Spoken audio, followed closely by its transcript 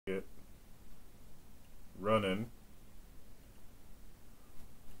running.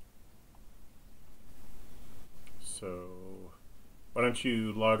 So why don't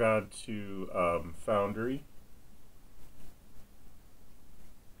you log on to Foundry?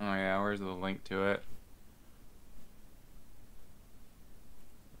 Oh yeah, where's the link to it?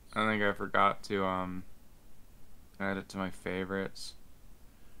 I think I forgot to add it to my favorites.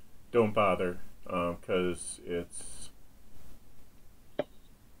 Don't bother, because it's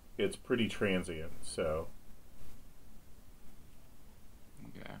pretty transient. So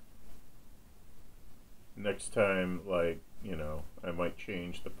Okay. next time, like, I might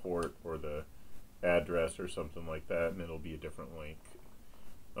change the port or the address or something like that, and it'll be a different link.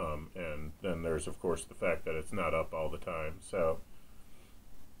 And then there's, of course, the fact that it's not up all the time. So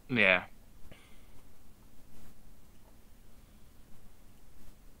Yeah.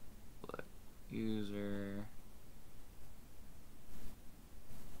 User.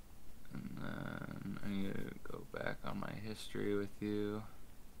 And then I need to go back on my history with you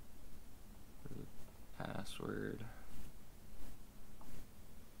for the password.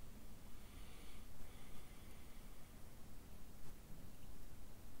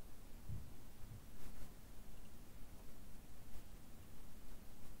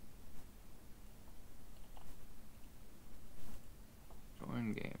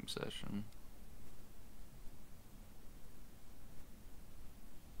 Join game session.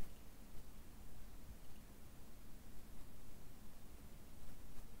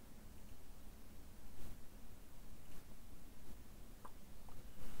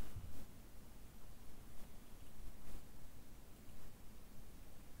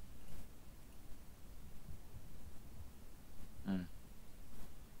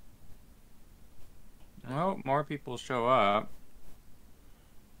 Well, more people show up.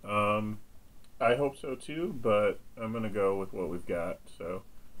 I hope so too, but I'm gonna go with what we've got. So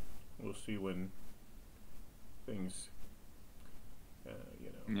we'll see when things,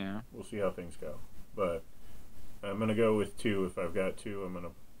 Yeah. we'll see how things go. But I'm gonna go with two. If I've got two, I'm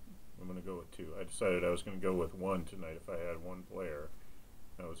gonna go with two. I decided I was gonna go with one tonight. If I had one player,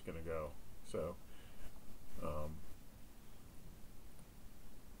 I was gonna go. So.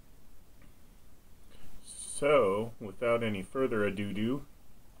 So, without any further ado,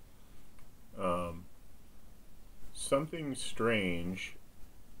 something strange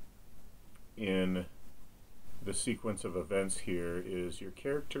in the sequence of events here is your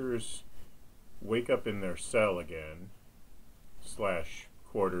characters wake up in their cell again, slash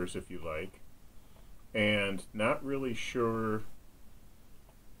quarters if you like, and not really sure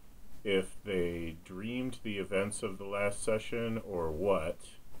if they dreamed the events of the last session or what.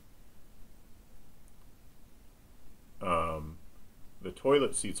 The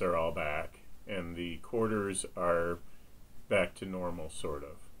toilet seats are all back, and the quarters are back to normal, sort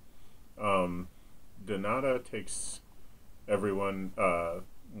of. Donata takes everyone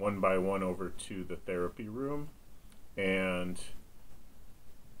one by one over to the therapy room, and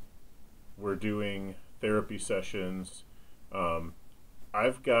we're doing therapy sessions.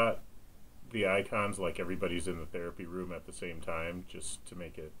 I've got the icons like everybody's in the therapy room at the same time, just to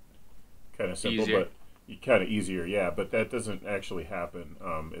make it kind of simple, Easier. but kind of easier, yeah. But that doesn't actually happen.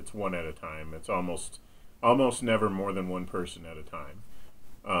 It's one at a time. It's almost never more than one person at a time.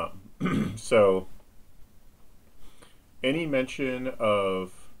 So any mention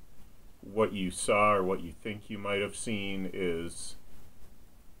of what you saw or what you think you might have seen is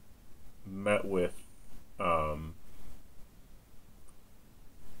met with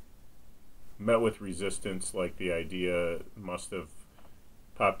resistance, like the idea must have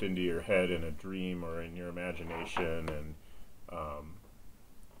popped into your head in a dream or in your imagination, and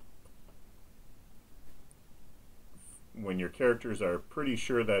when your characters are pretty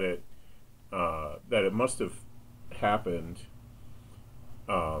sure that it must have happened,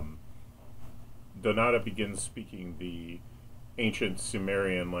 Donata begins speaking the ancient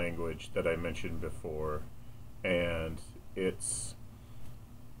Sumerian language that I mentioned before, and it's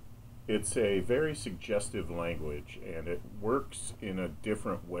a very suggestive language, and it works in a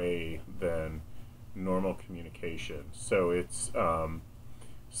different way than normal communication. So it's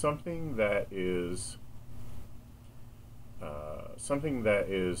something that is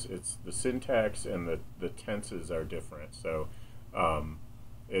it's the syntax and the tenses are different. So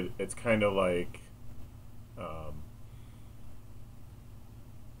it's kind of like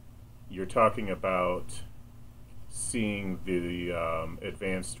you're talking about seeing the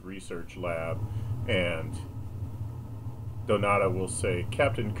advanced research lab, and Donata will say,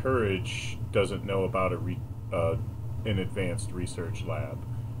 Captain Courage doesn't know about an advanced research lab.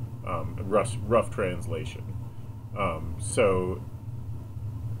 Rough translation. So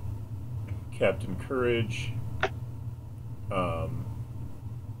Captain Courage. I'm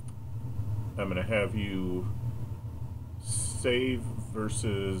going to have you save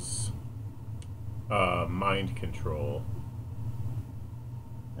versus mind control.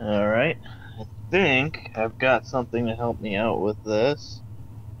 All right. I think I've got something to help me out with this.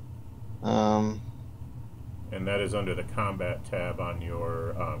 Um, And that is under the combat tab on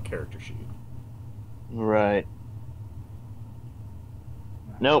your character sheet. right.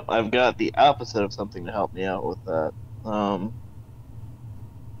 Nope, I've got the opposite of something to help me out with that. Um,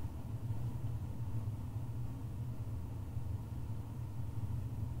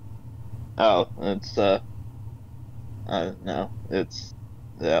 oh, it's no, it's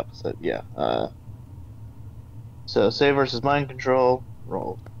the opposite. Yeah. So save versus mind control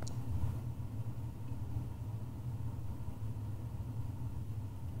rolled.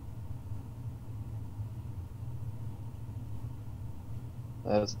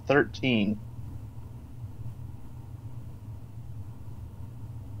 That's 13.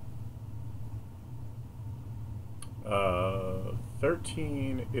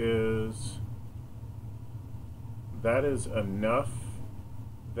 13 is. That is enough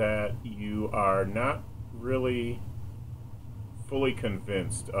that you are not really fully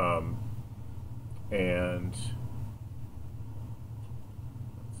convinced. And. Let's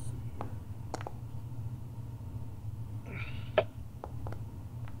see here.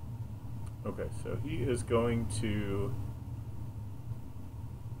 Okay, so he is going to.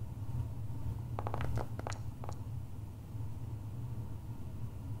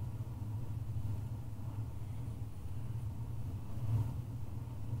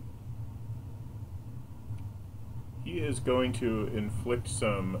 He is going to inflict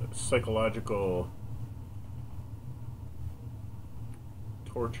some psychological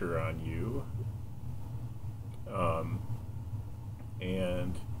torture on you.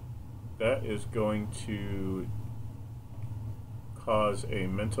 And that is going to cause a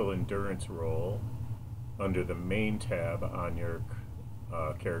mental endurance roll under the main tab on your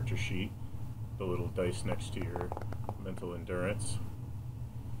character sheet, the little dice next to your mental endurance.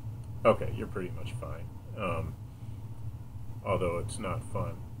 Okay, you're pretty much fine. Although it's not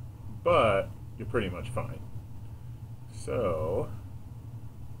fun. But you're pretty much fine. So.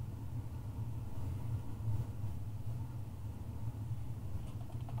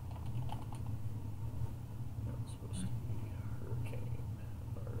 That's supposed to be Hurricane.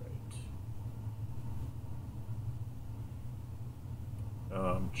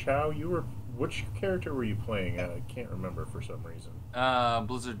 Alright. Chow, you were. Which character were you playing? I can't remember for some reason.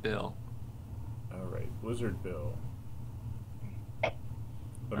 Blizzard Bill. Alright, Blizzard Bill. I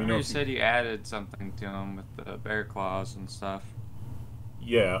remember you said you added something to him with the bear claws and stuff.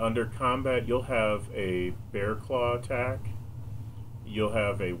 Yeah, under combat, you'll have a bear claw attack. You'll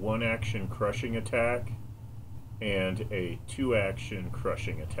have a 1-action crushing attack and a 2-action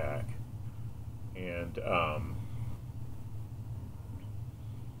crushing attack. And I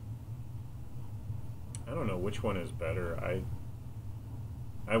don't know which one is better.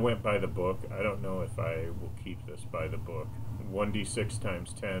 I went by the book. I don't know if I will keep this by the book. 1d6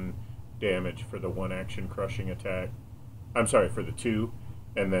 times 10 damage for the 1-action crushing attack. I'm sorry, for the 2,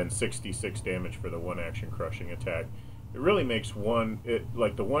 and then 66 damage for the 1-action crushing attack. It really makes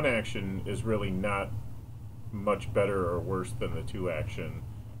like the 1-action is really not much better or worse than the 2-action,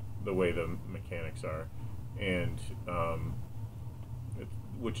 the way the mechanics are. And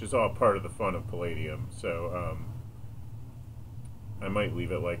which is all part of the fun of Palladium. So I might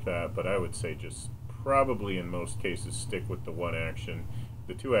leave it like that, but I would say just probably in most cases stick with the 1-action.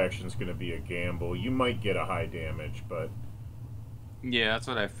 The 2-action is going to be a gamble. You might get a high damage, but yeah, that's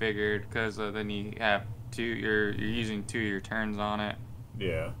what I figured. Because then you have you're using 2 of your turns on it.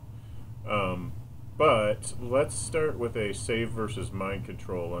 Yeah. But let's start with a save versus mind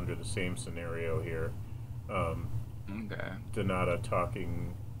control under the same scenario here. Okay. Donata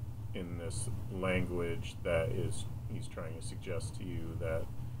talking in this language that is he's trying to suggest to you that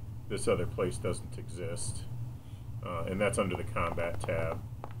this other place doesn't exist, and that's under the combat tab.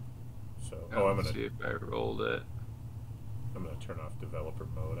 So I'm gonna see if I rolled it. I'm gonna turn off developer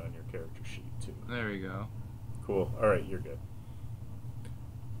mode on your character sheet too. There we go. Cool. All right, you're good.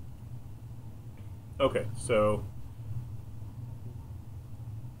 Okay, so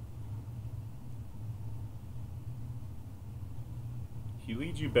he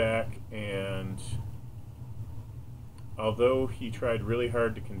leads you back, and although he tried really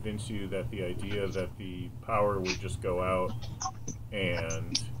hard to convince you that the idea that the power would just go out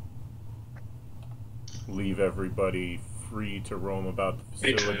and leave everybody free to roam about the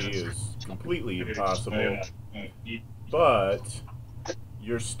facility is completely impossible, but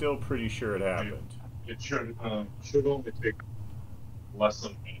You're still pretty sure it happened. It should only take less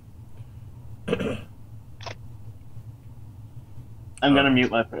than a minute. I'm gonna Um,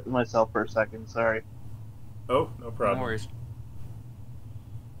 mute myself for a second. Sorry. oh, no No problem. worries.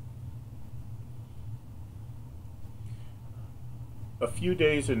 A few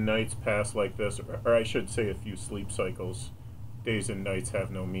days and nights pass like this, or I should say a few sleep cycles. Days and nights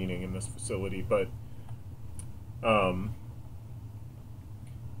have no meaning in this facility, but um,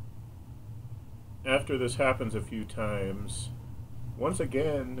 after this happens a few times, once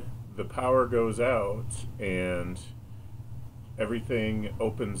again the power goes out and everything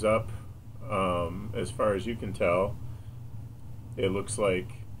opens up. As far as you can tell, it looks like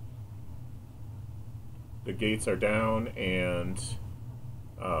the gates are down and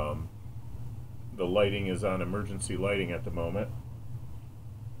um, the lighting is on emergency lighting at the moment.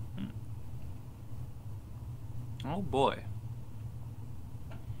 Oh boy.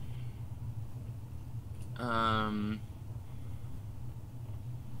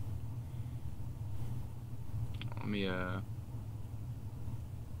 Let me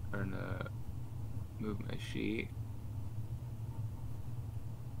trying to move my sheet.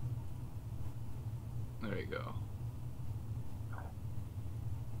 There you go.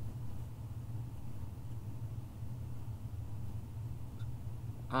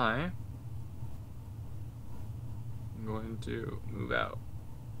 I'm going to move out.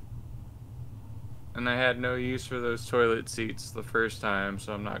 And I had no use for those toilet seats the first time,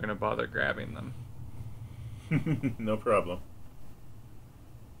 so I'm not going to bother grabbing them. No problem.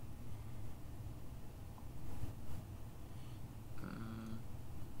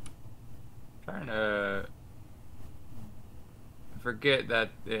 Trying to forget that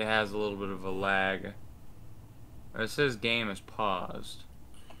it has a little bit of a lag. It says game is paused.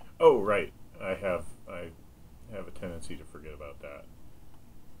 Oh, right. I have a tendency to forget about that.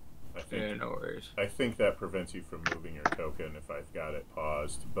 Yeah, no worries. I think that prevents you from moving your token if I've got it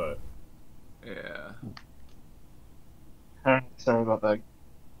paused, but Yeah. Sorry about that.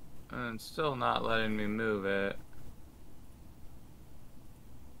 And it's still not letting me move it.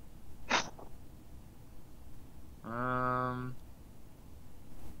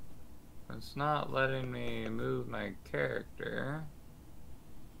 It's not letting me move my character.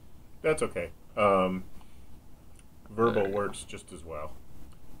 that's okay. Verbal works just as well.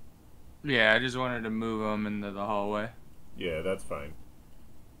 Yeah, I just wanted to move them into the hallway. Yeah, that's fine.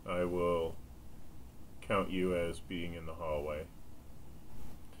 I will count you as being in the hallway.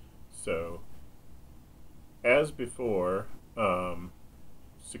 So, as before,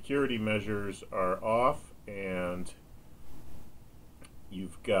 security measures are off, and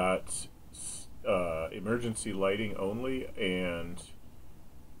you've got emergency lighting only, and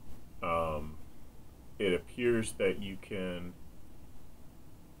it appears that you can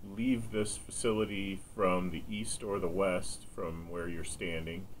leave this facility from the east or the west from where you're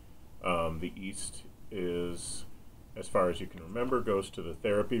standing. The east is, as far as you can remember, goes to the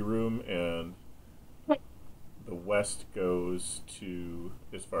therapy room, and the west goes to,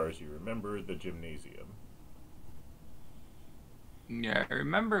 as far as you remember, the gymnasium. Yeah,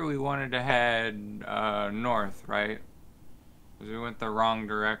 remember we wanted to head north, right? Because we went the wrong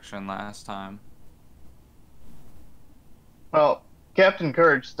direction last time. Well, Captain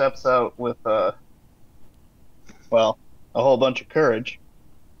Courage steps out with well, a whole bunch of courage.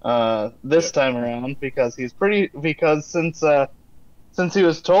 This Yep. time around because since he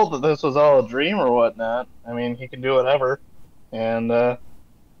was told that this was all a dream or whatnot, I mean, he can do whatever. And if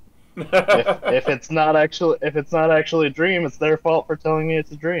it's not actually a dream, it's their fault for telling me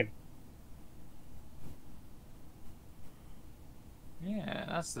it's a dream. Yeah,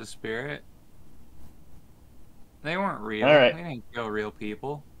 that's the spirit. They weren't real. All right. We didn't kill real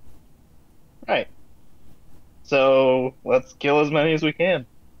people. Right. So let's kill as many as we can.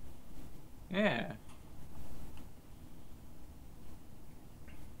 Yeah.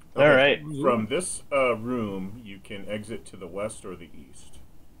 Okay, All right. From this room, you can exit to the west or the east.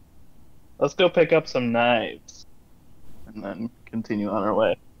 Let's go pick up some knives and then continue on our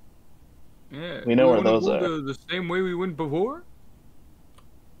way. Yeah. We know where wanna those go are. the same way we went before?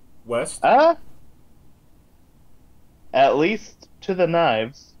 West? At least to the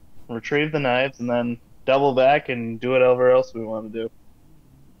knives. Retrieve the knives and then double back and do whatever else we want to do.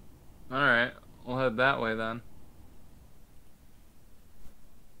 Alright, we'll head that way then.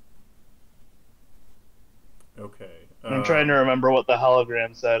 Okay. I'm trying to remember what the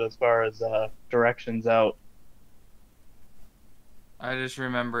hologram said as far as directions out. I just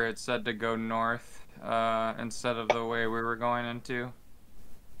remember it said to go north instead of the way we were going into.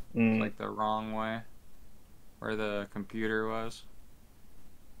 It's like the wrong way. Where the computer was.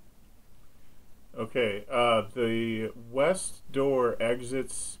 Okay. The west door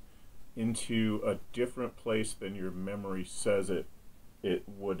exits into a different place than your memory says it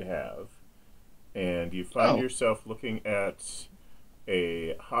would have, and you find Oh, yourself looking at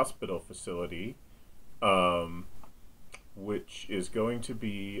a hospital facility, um, which is going to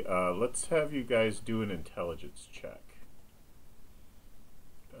be. Let's have you guys do an intelligence check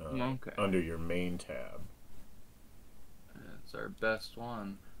Okay. under your main tab. That's our best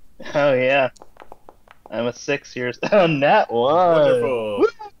one. oh yeah. I'm a 6 years. Oh, nat one. Woo!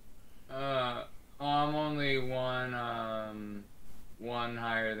 Wonderful. I'm only one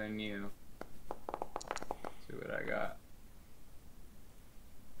higher than you. Let's see what I got.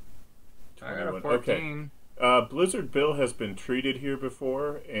 I got a 21. Okay. 14. Blizzard Bill has been treated here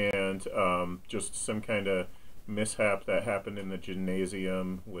before, and just some kind of mishap that happened in the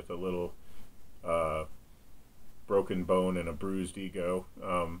gymnasium with a little uh, broken bone and a bruised ego,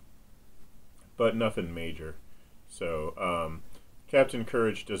 but nothing major. So, Captain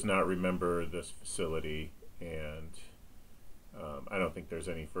Courage does not remember this facility, and I don't think there's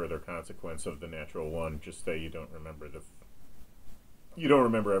any further consequence of the natural one. Just that you don't remember you don't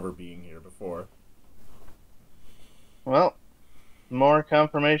remember ever being here before. Well, more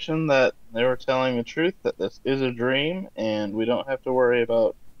confirmation that they were telling the truth, that this is a dream, and we don't have to worry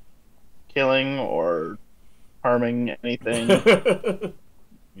about killing or harming anything.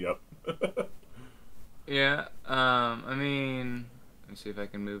 Yep. Yeah, I mean, let me see if I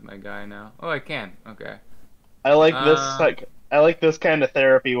can move my guy now. Oh, I can. Okay. I like this Um, I like this kind of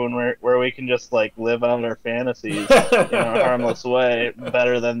therapy when where we can just like live out our fantasies in a harmless way,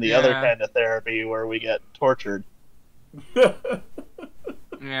 better than the other yeah, kind of therapy where we get tortured.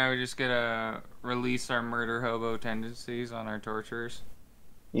 yeah, we just gotta release our murder hobo tendencies on our torturers.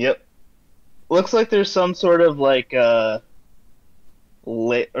 Yep. Looks like there's some sort of like a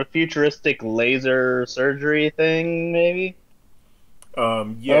futuristic laser surgery thing, maybe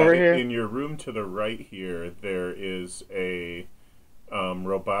Yeah, over here. in your room to the right here, there is a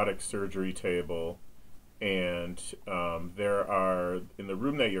robotic surgery table, and there are in the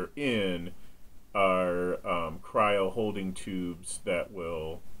room that you're in are cryo holding tubes that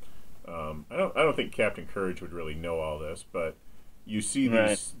will. I don't think Captain Courage would really know all this, but you see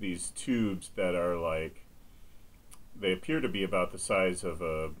Right. these tubes that are like they appear to be about the size of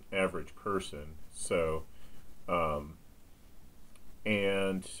a average person. So, um,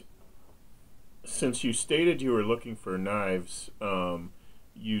 and since you stated you were looking for knives,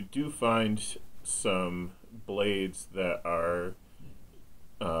 you do find some blades that are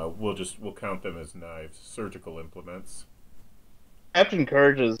we'll count them as knives, surgical implements. Captain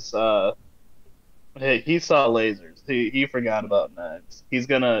Courage is hey, he saw lasers. He forgot about knives. He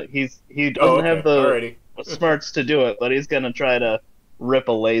Oh, doesn't have okay, the alrighty. smarts to do it, but he's gonna try to rip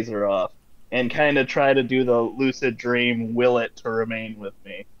a laser off and kind of try to do the lucid dream, will it to remain with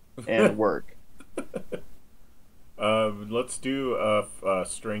me and work. Let's do a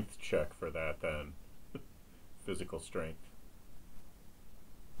strength check for that then. Physical strength.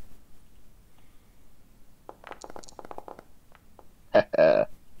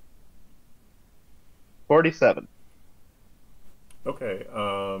 47. Okay.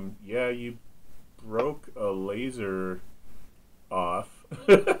 Yeah, you broke a laser off.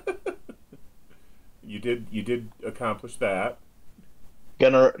 You did accomplish that.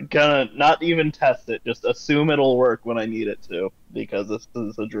 Gonna not even test it, just assume it'll work when I need it to, because this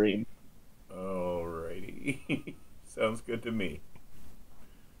is a dream. Alrighty. Sounds good to me.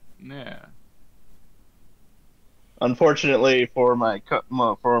 Yeah. Unfortunately for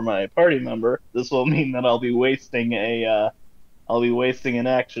for my party member, this will mean that I'll be wasting an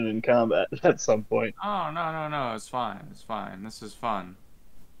action in combat at some point. Oh, no, no, no, it's fine. It's fine. This is fun.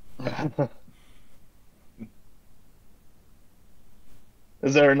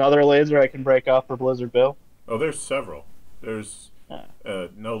 Is there another laser I can break off for Blizzard Bill? Oh, there's several. There's Ah.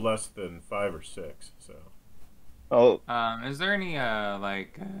 no less than 5 or 6. So. Oh, Is there any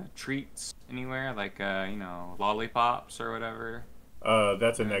treats anywhere, like lollipops or whatever?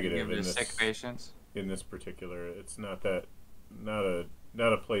 That's a To negative give to sick patients? in this particular. It's not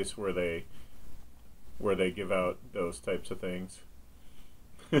a place where they give out those types of things.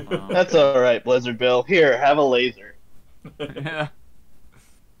 Oh, that's okay. all right, Blizzard Bill. Here, have a laser. Yeah.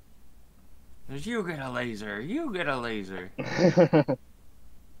 You get a laser. You get a laser.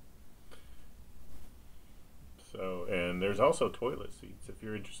 So, and there's also toilet seats if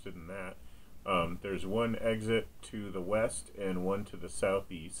you're interested in that. There's one exit to the west and one to the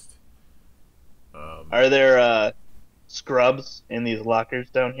southeast. Are there scrubs in these lockers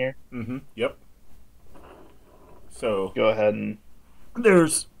down here? Yep. So Go ahead and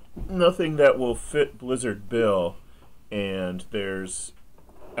there's nothing that will fit Blizzard Bill, and there's,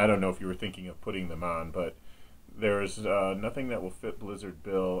 I don't know if you were thinking of putting them on, but there's nothing that will fit Blizzard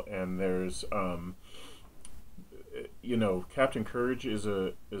Bill, and there's Captain Courage is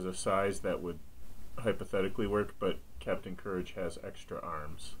a size that would hypothetically work, but Captain Courage has extra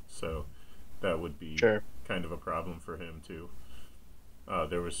arms, so that would be Sure. kind of a problem for him too.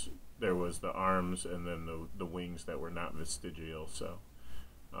 There was the arms and then the wings that were not vestigial, so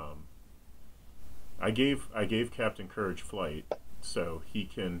I gave Captain Courage flight, so he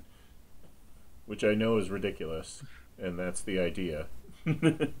can, which I know is ridiculous, and that's the idea.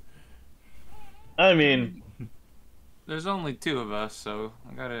 I mean, There's only two of us, so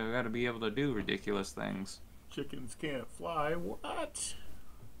I gotta be able to do ridiculous things. Chickens can't fly. What?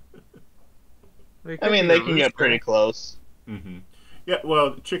 They I mean, they can get pretty close. Mm-hmm. Yeah,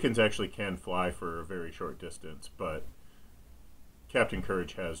 well, chickens actually can fly for a very short distance, but Captain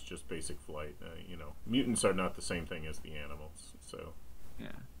Courage has just basic flight. Mutants are not the same thing as the animals, so. Yeah.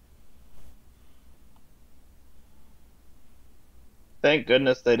 Thank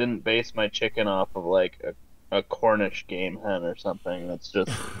goodness they didn't base my chicken off of like a Cornish game hen or something that's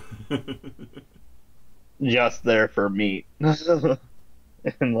just there for meat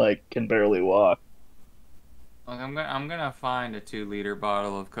and like can barely walk. Look, I'm gonna find a 2-liter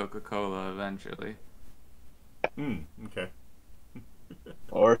bottle of Coca-Cola eventually. Okay.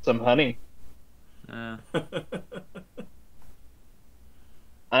 Or some honey.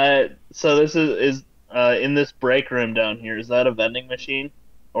 So this is in this break room down here. Is that a vending machine,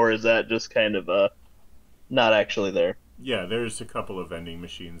 or is that just kind of not actually there? Yeah, there's a couple of vending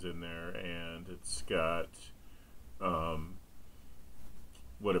machines in there, and it's got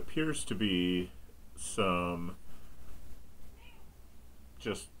what appears to be some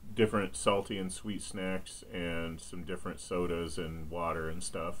just different salty and sweet snacks and some different sodas and water and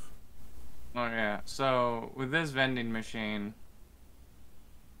stuff. Oh yeah. So with this vending machine,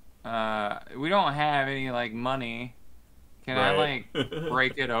 we don't have any like money. Can I Right. like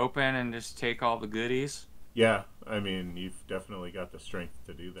break it open and just take all the goodies? Yeah, I mean, you've definitely got the strength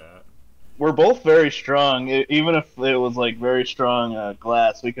to do that. We're both very strong. Even if it was like very strong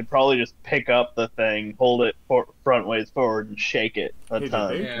glass, we could probably just pick up the thing, hold it front ways forward, and shake it a Hey, did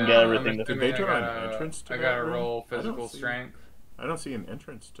ton they- and get everything Did to. they draw an entrance to I that gotta room? roll I don't physical see- strength. I don't see an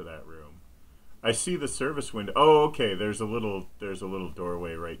entrance to that room. I see the service window. Oh, okay. There's a little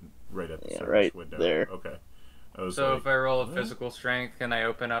doorway right at the service right window. there. Okay. I was So like, if I roll a what? physical strength, can I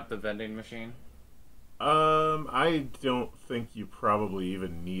open up the vending machine? I don't think you probably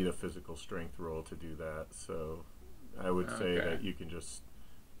even need a physical strength roll to do that. So, I would say Okay. that you can just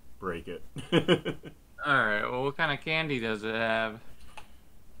break it. All right. Well, what kind of candy does it have?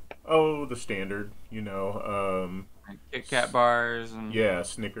 Oh, the standard. Like Kit Kat bars and Yeah,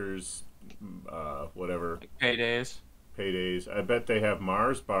 Snickers, whatever. like paydays. Paydays. I bet they have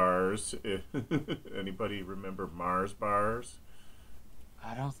Mars bars. Anybody remember Mars bars?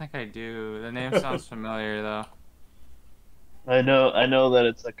 I don't think I do. The name sounds familiar though. I know that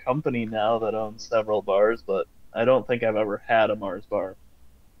it's a company now that owns several bars, but I don't think I've ever had a Mars bar.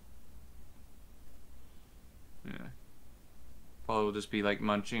 Yeah. Probably will just be like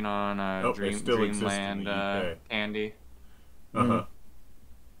munching on Oh, they still exist in Dreamland the UK. candy. Uh-huh.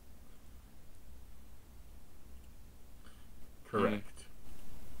 Correct.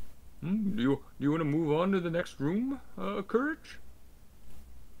 Do you want to move on to the next room, Courage?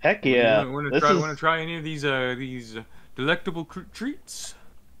 Heck yeah! Want This to is try any of these delectable treats?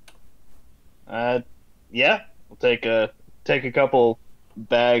 yeah. We'll take a couple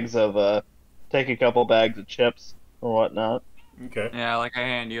bags of chips or whatnot. Okay. Yeah, like I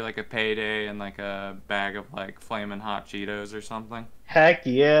hand you like a payday and like a bag of like flaming hot Cheetos or something. Heck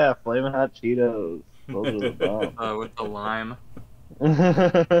yeah! Flamin' Hot Cheetos. Those are the bomb. With the lime.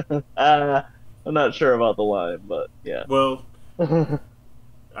 I'm not sure about the lime, but yeah. Well,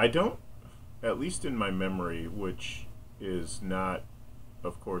 I don't, at least in my memory, which is not,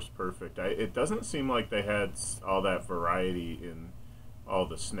 of course, perfect. It doesn't seem like they had all that variety in all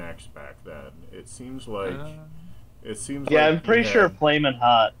the snacks back then. It seems like Yeah, I'm you pretty sure had- Flamin'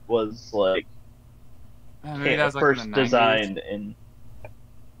 Hot was like Maybe that was like first in the 90s. designed in.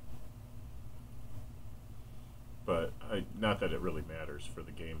 but not that it really matters for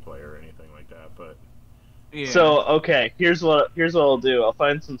the gameplay or anything like that. But Yeah. So okay, here's what I'll do. I'll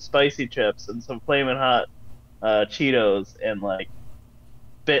find some spicy chips and some Flamin' Hot Cheetos and like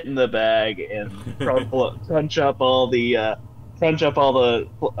spit in the bag and crunch up all the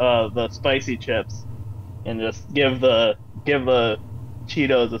spicy chips and just give the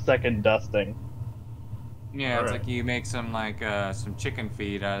Cheetos a second dusting. Yeah, All it's right. like you make some chicken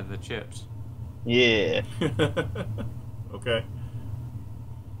feed out of the chips. Yeah. Okay.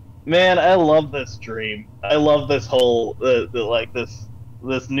 Man, I love this dream. I love this whole like this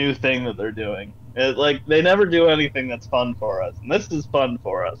new thing that they're doing. Like they never do anything that's fun for us, and this is fun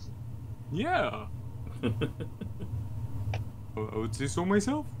for us. Yeah, I would say so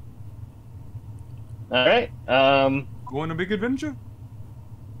myself. All right. Go on a big adventure.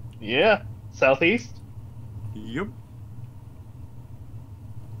 Yeah. Southeast. Yep.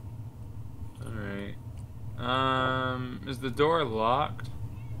 All right. Is the door locked?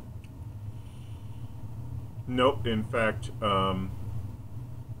 Nope. In fact, the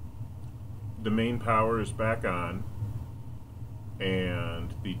main power is back on,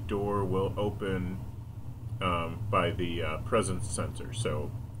 and the door will open by the presence sensor.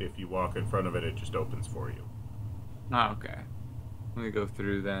 So if you walk in front of it, it just opens for you. Oh, okay. Let me go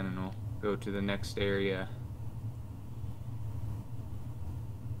through then, and we'll go to the next area.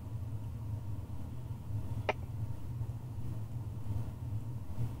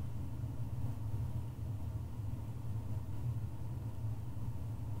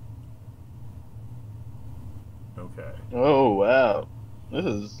 Okay. Oh wow, this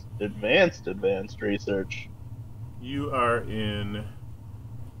is advanced research. You are in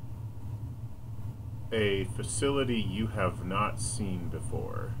a facility you have not seen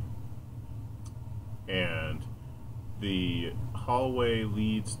before, and the hallway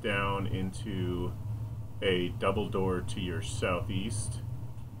leads down into a double door to your southeast,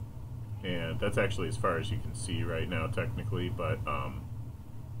 and that's actually as far as you can see right now technically, but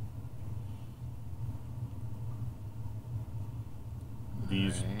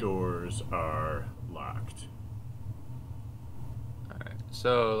these Alright. doors are locked. Alright.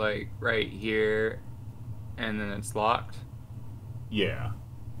 So, like, right here, and then it's locked? Yeah.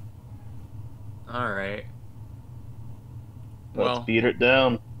 Alright. Let's Well, beat it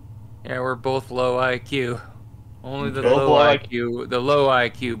down. yeah, we're both low IQ. Only the Okay. Both low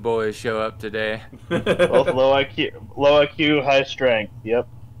IQ boys show up today. both low IQ, high strength. Yep,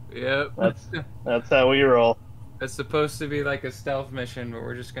 Yep. that's how we roll. It's supposed to be like a stealth mission, but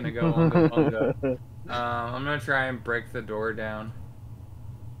we're just gonna go unga bunga. I'm gonna try and break the door down.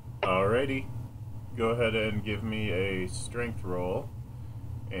 Alrighty. Go ahead and give me a strength roll.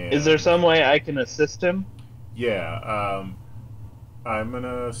 And Is there some way I can assist him? Yeah, I'm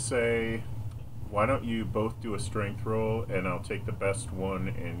gonna say, why don't you both do a strength roll, and I'll take the best one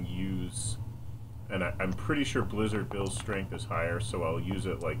and use, and I'm pretty sure Blizzard Bill's strength is higher, so I'll use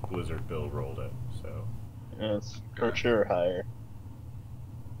it like Blizzard Bill rolled it. So, It's for sure higher.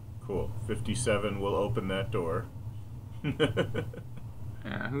 cool. 57 will open that door.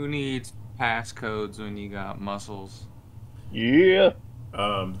 Yeah, who needs passcodes when you got muscles? Yeah.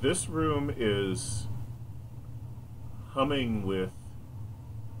 This room is humming with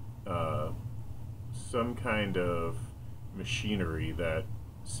some kind of machinery that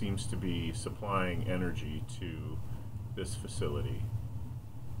seems to be supplying energy to this facility.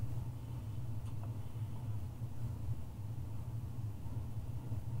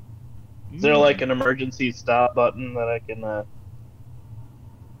 Is there like an emergency stop button that I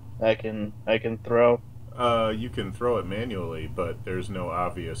can throw? You can throw it manually, but there's no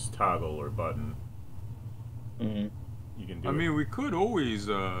obvious toggle or button. Mm. You can do I it. mean, we could always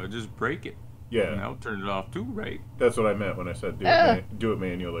just break it. And Yeah, that'll turn it off too, right? that's what I meant when I said do it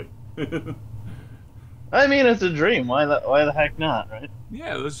manually. I mean, it's a dream. Why the heck not, right?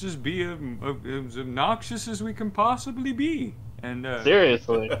 Yeah, let's just be as obnoxious as we can possibly be, and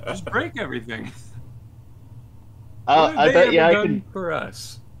Seriously. just break everything. What have I they bet ever you I done can. for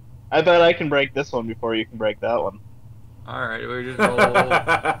us? I bet I can break this one before you can break that one. All right, we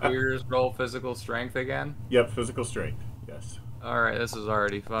just roll physical strength again. Yep, physical strength. Yes. All right, this is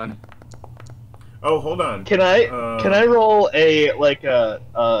already fun. Oh, hold on. Can I roll a like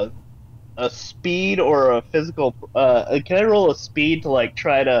a speed or a physical? Can I roll a speed to like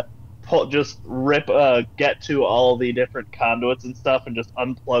try to get to all the different conduits and stuff and just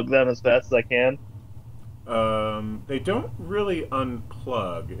unplug them as fast as I can? They don't really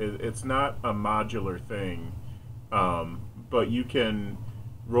unplug. It's not a modular thing, but you can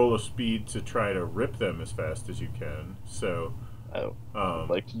roll a speed to try to rip them as fast as you can. So, I would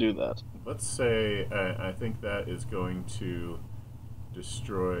like to do that. let's say I think that is going to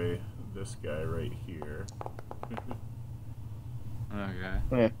destroy this guy right here. Okay.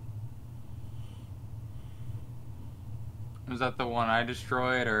 Yeah. Was that the one I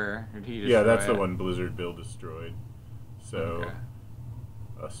destroyed, or did he destroy Yeah, that's the it? one Blizzard Bill destroyed. So, Okay.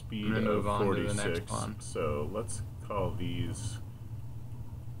 a speed I'm gonna of move on to the next 46. one. So let's call these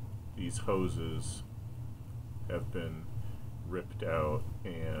hoses have been ripped out,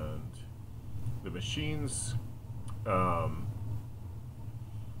 and the machines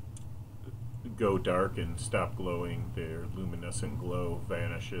go dark and stop glowing. Their luminescent glow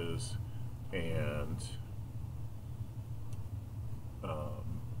vanishes, and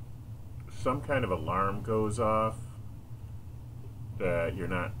some kind of alarm goes off that you're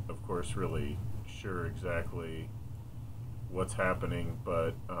not, of course, really sure exactly what's happening,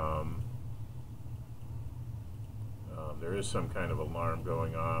 but there is some kind of alarm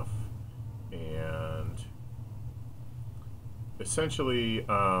going off, and essentially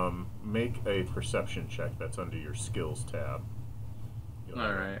make a perception check that's under your skills tab.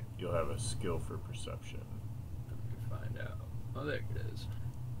 Alright. You'll have a skill for perception. Let me find out. Oh, there it is.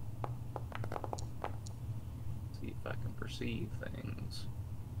 See if I can perceive things.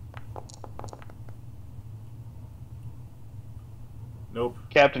 Nope.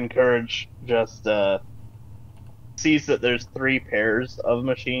 Captain Courage just sees that there's 3 pairs of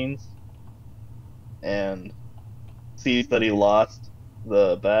machines, and sees that he lost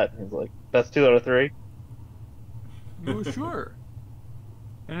the bet. He's like, "That's 2 out of 3." Oh, sure.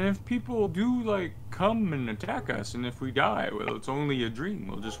 And if people do, like, come and attack us, and if we die, well, it's only a dream.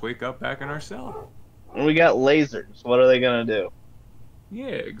 We'll just wake up back in our cell. And we got lasers. What are they gonna do? Yeah,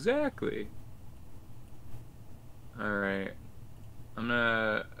 exactly. Alright. I'm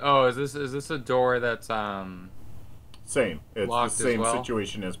gonna... Oh, is this a door that's, Same. It's locked the as same well?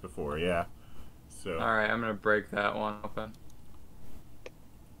 situation as before, yeah. So Alright, I'm gonna break that one open.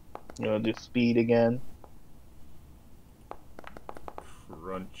 You wanna do speed again?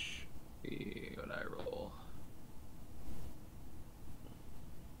 crunch. See what I roll.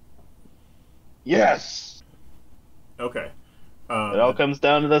 Yes! Okay. It all comes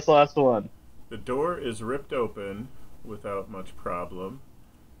down to this last one. The door is ripped open without much problem.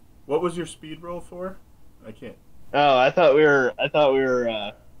 What was your speed roll for? I can't. Oh, I thought we were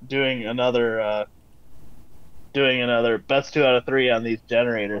doing another best 2 out of 3 on these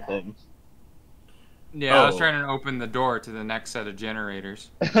generator things. Yeah, I was Oh. trying to open the door to the next set of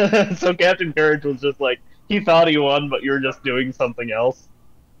generators. So Captain Courage was just like, he thought he won, but you were just doing something else.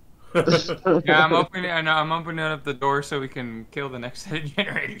 Yeah, I'm opening. I know I'm opening up the door so we can kill the next set of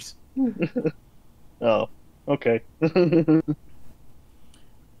generators. Oh, okay. It's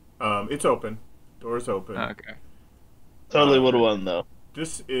open. Door's open. Okay. Totally would have won though.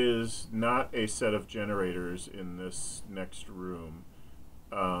 This is not a set of generators in this next room.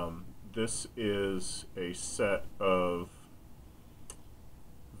 This is a set of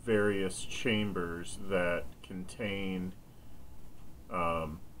various chambers that contain,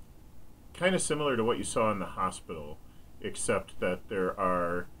 kind of similar to what you saw in the hospital, except that there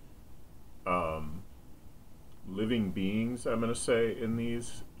are living beings, I'm going to say, in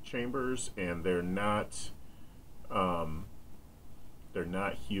these chambers, and they're not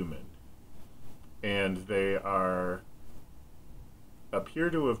human, and they appear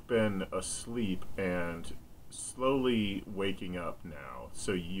to have been asleep and slowly waking up now.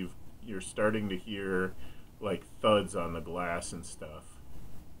 So you're starting to hear like thuds on the glass and stuff.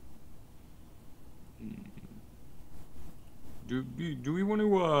 Do we want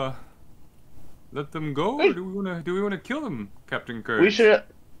to let them go, or do we want to kill them, Captain Courage?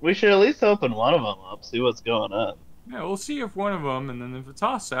 We should at least open one of them up, see what's going on. Yeah, we'll see if one of them, and then if it's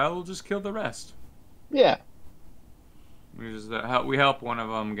hostile, we'll just kill the rest. Yeah. We just we help one of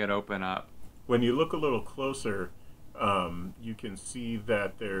them get open up. When you look a little closer, you can see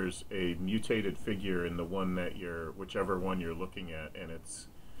that there's a mutated figure in the one that whichever one you're looking at, and it's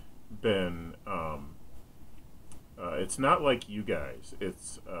been it's not like you guys.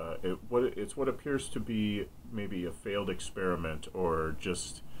 It's what appears to be maybe a failed experiment, or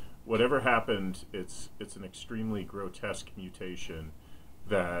just whatever happened. It's an extremely grotesque mutation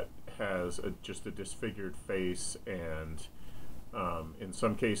that has just a disfigured face, and in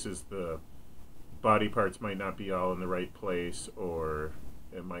some cases the body parts might not be all in the right place, or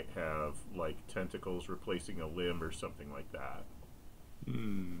it might have like tentacles replacing a limb or something like that.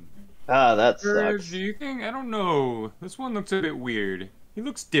 Ah, that Courage, sucks. do you think? I don't know. This one looks a bit weird. He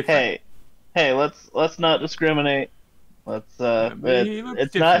looks different. Hey, let's not discriminate. Let's but he looks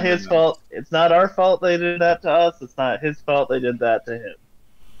it's not different his than fault. It's not our fault they did that to us. It's not his fault they did that to him.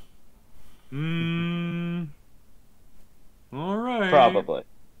 All right. Probably.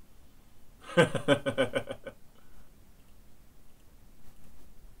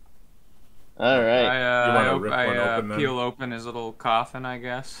 All right. You wanna rip one open, then? Peel open his little coffin, I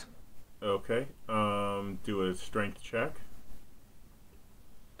guess. Okay. Do a strength check.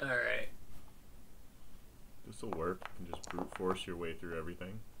 All right. This will work. You can just brute force your way through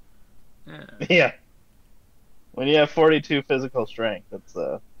everything. Yeah. Yeah. When you have 42 physical strength, it's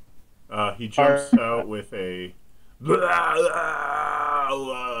He jumps hard. out with a.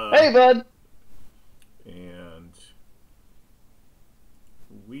 Hey, bud. And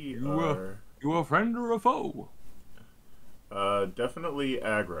we You are you a friend or a foe? definitely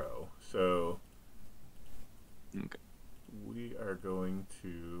aggro. So Okay. we are going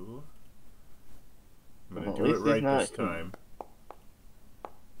to. I'm going Well, to at do it least he's right not this time.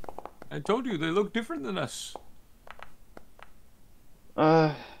 I told you they look different than us.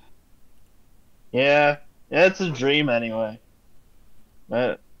 Uh, yeah, yeah, it's a dream anyway.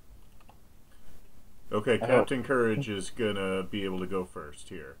 But Okay, I hope. Captain Courage is going to be able to go first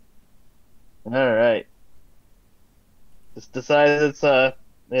here. All right. Just decided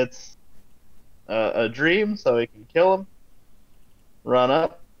it's a dream, so we can kill him. Run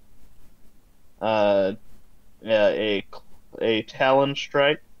up. Uh, yeah, a talon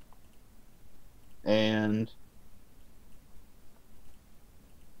strike, and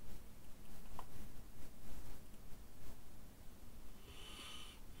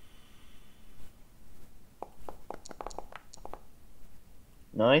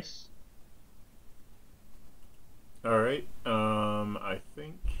nice. All right. I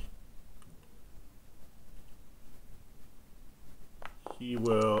think he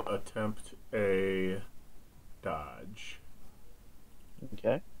will attempt a dodge.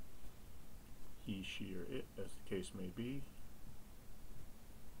 Okay. He, she, or it, as the case may be.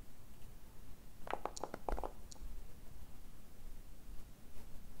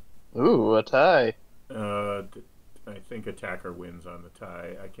 Ooh, a tie. Uh, I think attacker wins on the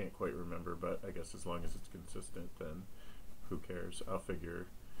tie. I can't quite remember, but I guess as long as it's consistent, then who cares? I'll figure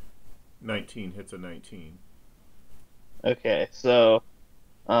 19 hits a 19. Okay, so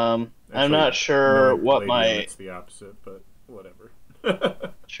I'm Actually, not sure knowing what Palladium, my it's the opposite, but whatever.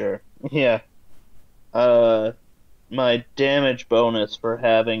 sure. Yeah. Uh, my damage bonus for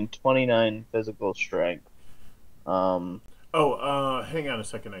having 29 physical strength. Um, Oh, hang on a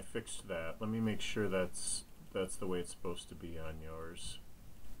second. I fixed that. Let me make sure that's the way it's supposed to be on yours.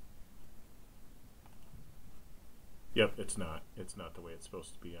 Yep, it's not. It's not the way it's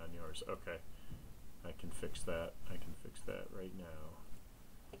supposed to be on yours. Okay. I can fix that. I can fix that right now.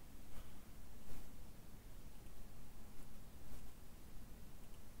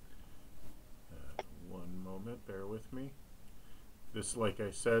 One moment, bear with me. This, like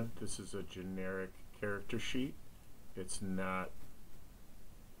I said, this is a generic character sheet. It's not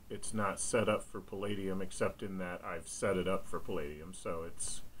set up for Palladium, except in that I've set it up for Palladium, so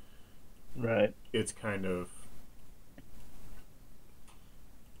right. it's kind of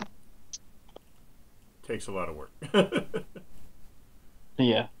takes a lot of work.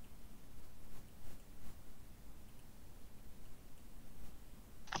 Yeah.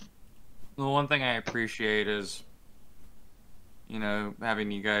 The one thing I appreciate is,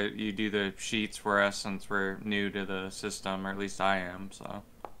 having you do the sheets for us since we're new to the system, or at least I am. So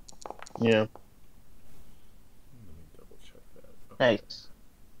Yeah. Let me double check that. Okay. Nice.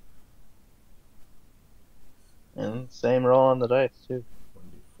 And same roll on the dice too.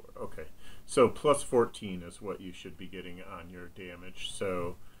 1d4. Okay. So plus 14 is what you should be getting on your damage.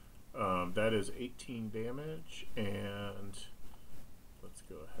 So that is 18 damage, and let's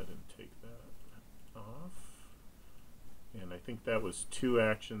go ahead and take that off. And I think that was 2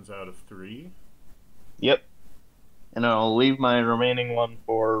 actions out of 3. Yep. And I'll leave my remaining one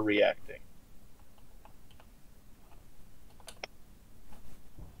for reacting.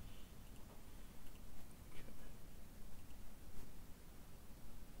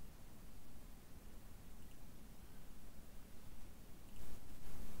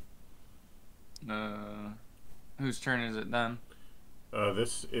 whose turn is it then?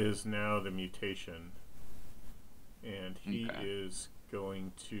 This is now the mutation, and he Okay. is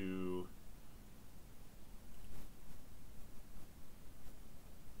going to.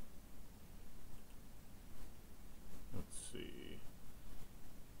 Let's see.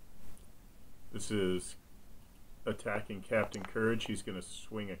 This is attacking Captain Courage. He's going to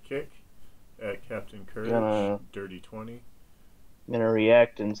swing a kick at Captain Courage. Dirty 20. Gonna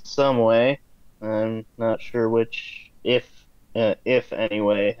react in some way. I'm not sure which, if any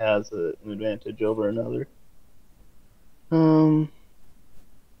way, has an advantage over another.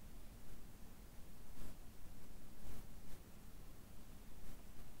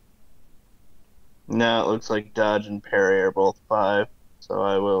 Now it looks like dodge and parry are both 5, so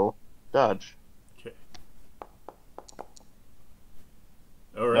I will dodge. Okay.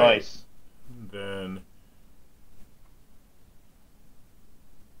 All right. Nice. Then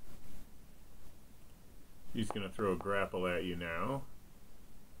he's going to throw a grapple at you now.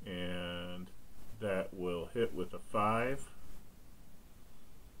 And that will hit with a 5.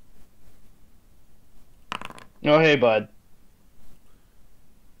 Oh, hey, bud.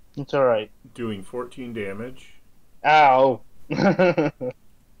 It's alright. Doing 14 damage. Ow!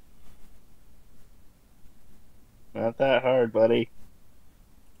 Not that hard, buddy.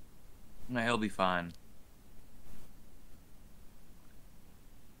 No, he'll be fine.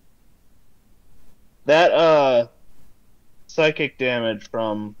 That, psychic damage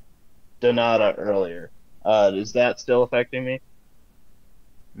from Donata earlier, is that still affecting me?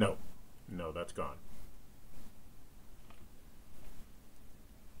 No. No, that's gone.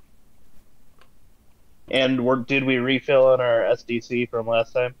 And did we refill on our SDC from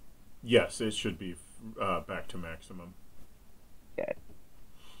last time? Yes, it should be back to maximum. Okay.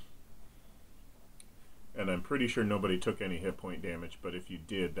 And I'm pretty sure nobody took any hit point damage, but if you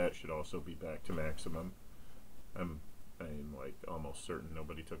did, that should also be back to maximum. I'm like almost certain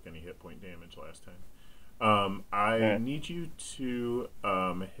nobody took any hit point damage last time. I need you to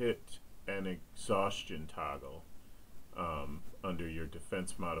hit an exhaustion toggle under your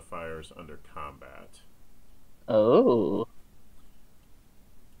defense modifiers under combat. Oh.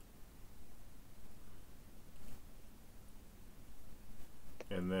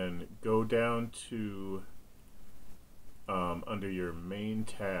 And then go down to under your main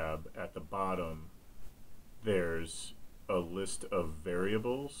tab at the bottom, there's a list of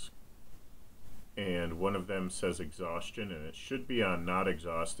variables, and one of them says exhaustion, and it should be on not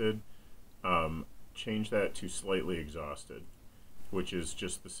exhausted. Change that to slightly exhausted, which is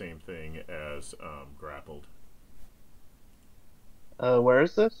just the same thing as grappled. Where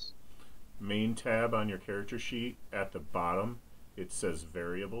is this? Main tab on your character sheet at the bottom, it says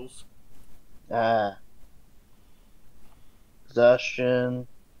variables. Exhaustion,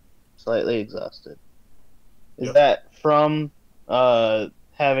 slightly exhausted. Is Yep. that from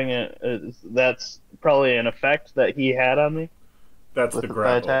having that's probably an effect that he had on me? That's With the the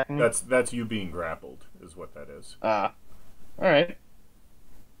grapple. attacking? That's you being grappled, is what that is. Alright.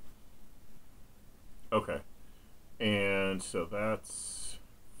 Okay. And so that's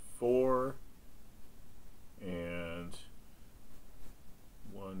 4. And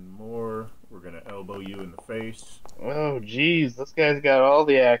one more. We're going to elbow you in the face. Oh, jeez, this guy's got all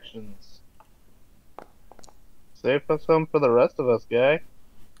the actions. Save some for the rest of us, guy.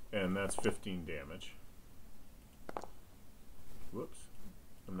 And that's 15 damage. Whoops.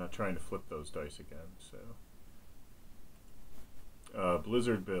 I'm not trying to flip those dice again, so.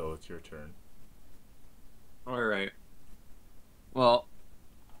 Blizzard Bill, it's your turn. Alright. Well,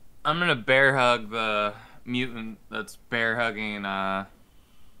 I'm gonna bear hug the mutant that's bear hugging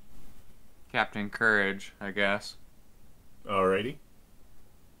Captain Courage, I guess. Alrighty.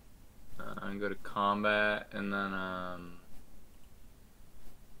 And go to combat, and then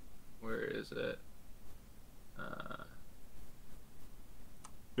where is it?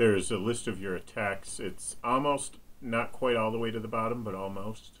 There's a list of your attacks. It's almost not quite all the way to the bottom, but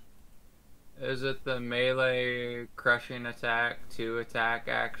almost. Is it the melee crushing attack, 2 attack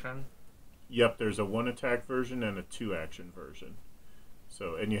action? Yep, there's a 1 attack version and a 2 action version.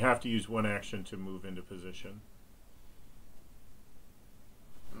 So, and you have to use 1 action to move into position.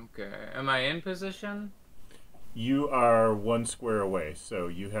 Okay. Am I in position? You are 1 square away, so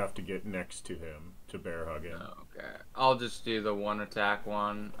you have to get next to him to bear hug him. Okay. I'll just do the 1 attack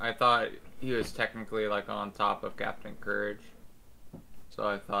one. I thought he was technically like on top of Captain Courage. So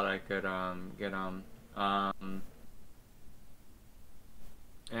I thought I could get him.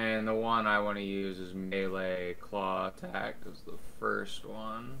 And the one I want to use is melee claw attack is the first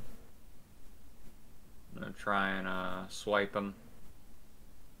one. I'm gonna try and swipe him.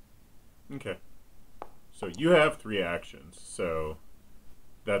 Okay. So you have 3 actions, so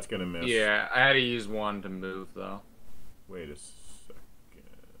that's gonna miss. Yeah, I had to use 1 to move though. Wait a second.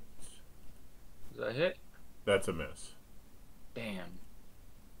 Does that hit? That's a miss. Damn.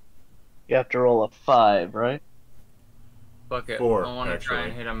 You have to roll a 5, right? Fuck it. 4, I want to try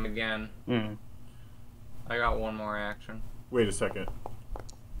and actually. hit him again. I got 1 more action. Wait a second.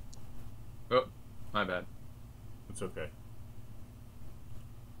 Oh, my bad. It's okay.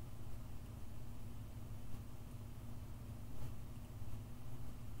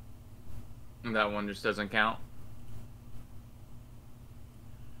 That one just doesn't count.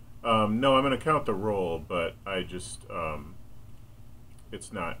 No, I'm going to count the roll, but I just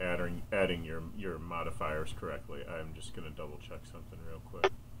it's not adding your modifiers correctly. I'm just going to double check something real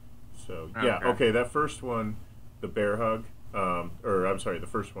quick. So yeah, okay. That first one, the bear hug, or I'm sorry, the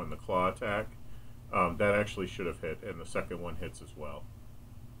first one, the claw attack, that actually should have hit, and the second one hits as well.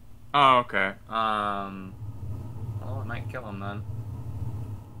 Oh, okay. Well, it might kill him then.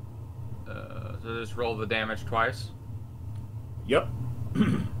 So just roll the damage twice. Yep.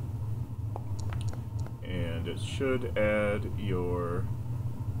 And it should add your.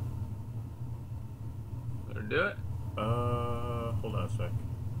 Better do it. Hold on a sec.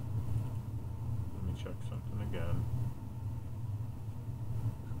 Let me check something again.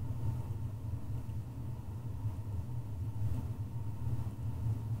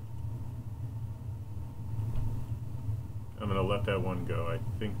 I'm gonna let that one go. I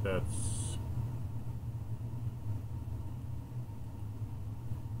think that's.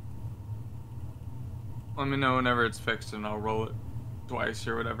 Let me know whenever it's fixed and I'll roll it twice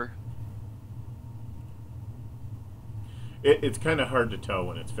or whatever. It's kind of hard to tell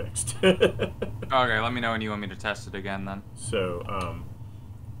when it's fixed. Okay, let me know when you want me to test it again then. So,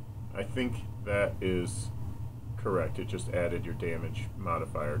 I think that is correct. It just added your damage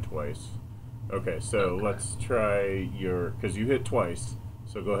modifier twice. Okay, so Okay. let's try your, because you hit twice,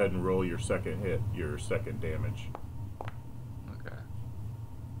 so go ahead and roll your second hit, your second damage. Okay.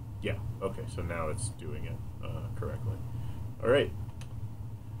 Yeah, okay, so now it's doing it correctly. All right.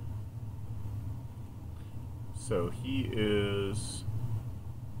 So he is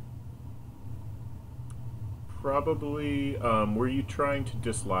probably, were you trying to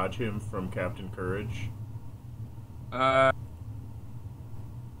dislodge him from Captain Courage?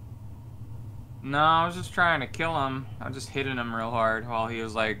 No, I was just trying to kill him. I was just hitting him real hard while he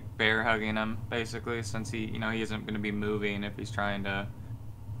was like bear hugging him, basically, since he isn't going to be moving if he's trying to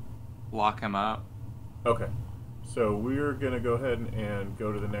lock him up. Okay. So we're going to go ahead and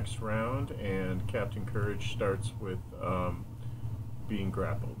go to the next round, and Captain Courage starts with being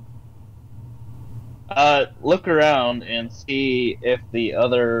grappled. Look around and see if the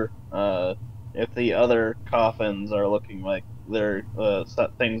other coffins are looking like they're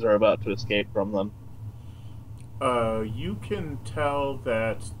things are about to escape from them. You can tell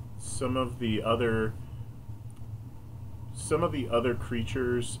that some of the other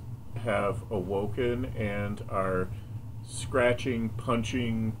creatures have awoken and are scratching,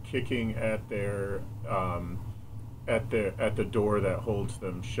 punching, kicking at their at the door that holds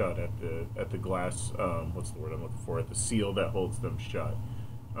them shut, at the glass, what's the word I'm looking for, at the seal that holds them shut.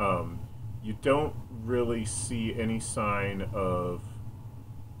 You don't really see any sign of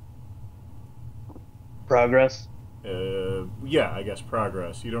Progress. yeah, I guess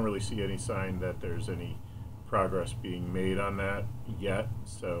progress. You don't really see any sign that there's any progress being made on that yet.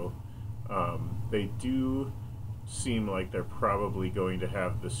 So they do seem like they're probably going to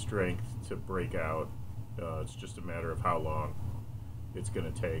have the strength to break out. It's just a matter of how long it's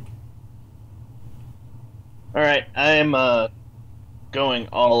going to take. All right, I'm going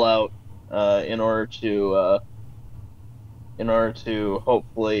all out in order to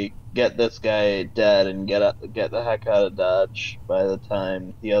hopefully get this guy dead and get the heck out of Dodge by the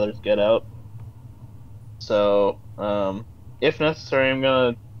time the others get out. So, if necessary, I'm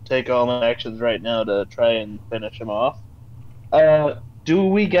gonna take all my actions right now to try and finish him off. Do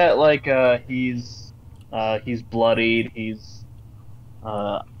we get like he's bloodied,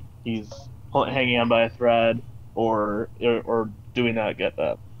 uh he's hanging on by a thread, or do we not get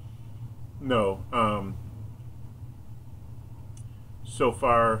that? No. So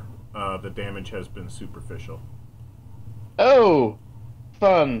far, the damage has been superficial. Oh,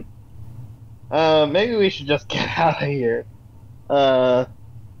 fun. Maybe we should just get out of here. Uh,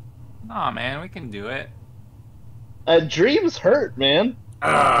 Nah, man, we can do it. Dreams hurt, man.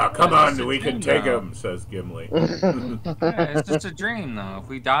 Ah, come It's just on, a we can dream, take though. him, says Gimli. Yeah, it's just a dream, though. If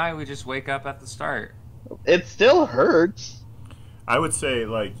we die, we just wake up at the start. It still hurts. I would say,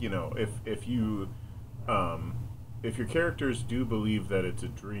 like, you know, um, if your characters do believe that it's a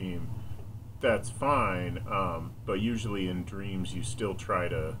dream, that's fine. But usually in dreams, you still try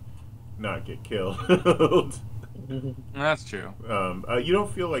to not get killed. That's true. You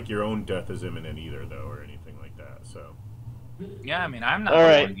don't feel like your own death is imminent either, though, or anything like that. So, Yeah, I mean, I'm not All the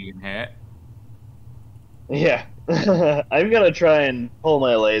right. one getting hit. Yeah. I'm gonna try and pull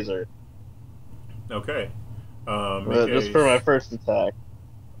my laser. okay. Make Just for my first attack.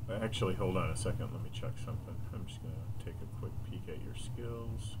 Actually, hold on a second. Let me check something. I'm just going to take a quick peek at your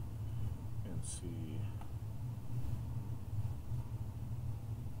skills and see.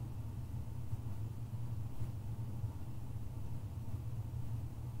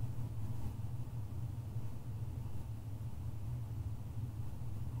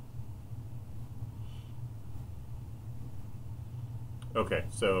 Okay,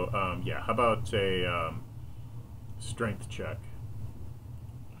 so yeah, how about a strength check?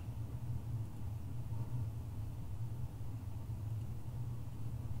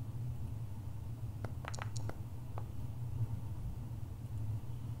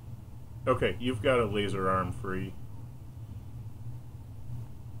 Okay, you've got a laser arm free.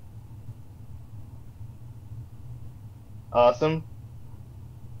 Awesome.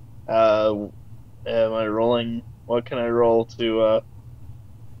 Am I rolling? What can I roll to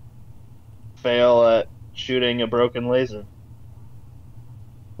fail at shooting a broken laser?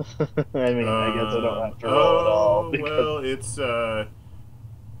 I mean, I guess I don't have to roll at all Oh, because. well,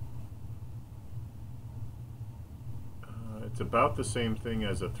 it's about the same thing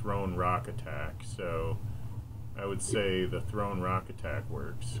as a thrown rock attack, so I would say the thrown rock attack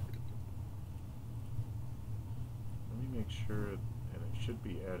works. Let me make sure, and it should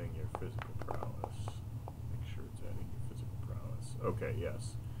be adding your physical prowess. Make sure it's adding your physical prowess. Okay,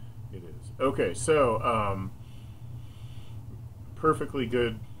 yes, it is. Okay, so, perfectly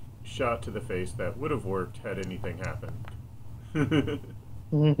good shot to the face that would have worked had anything happened.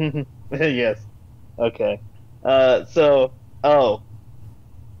 Yes. Okay. So, oh,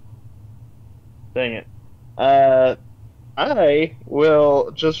 dang it. Uh, I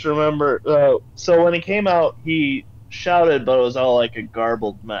will just remember. So when he came out, he shouted, but it was all like a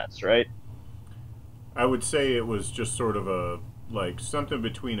garbled mess, right? I would say it was just sort of a like something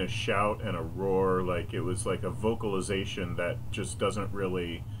between a shout and a roar. Like it was like a vocalization that just doesn't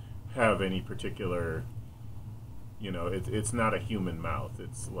really have any particular. It's not a human mouth.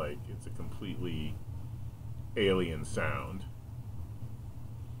 It's like it's a completely alien sound.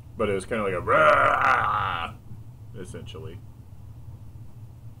 But it was kind of like a rah, essentially.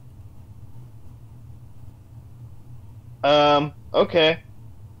 Okay.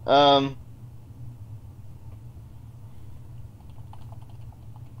 Um,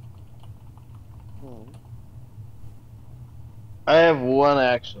 I have one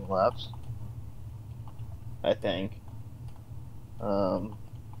action left, I think.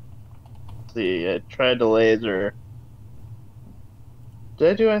 Let's see, I tried to laser. Did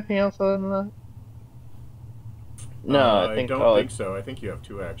I do anything else other than that? No, I I think don't all I. think so. I think you have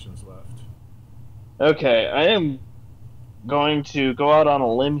two actions left. Okay, I am going to go out on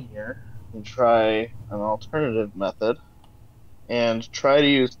a limb here and try an alternative method and try to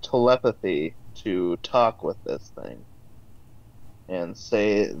use telepathy to talk with this thing and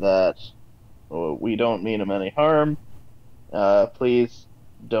say that we don't mean him any harm. Please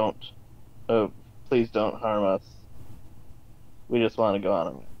don't. Uh, please don't harm us. We just want to go on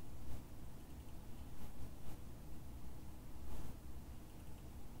a limb.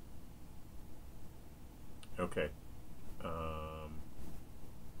 Okay.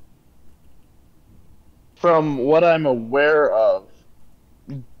 From what I'm aware of,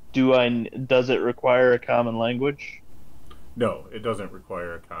 does it require a common language? No, it doesn't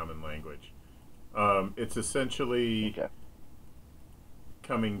require a common language. It's essentially Okay.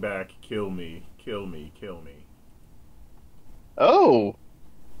 coming back, kill me, kill me, kill me. Oh,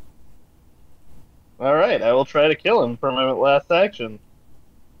 all right. I will try to kill him for my last action.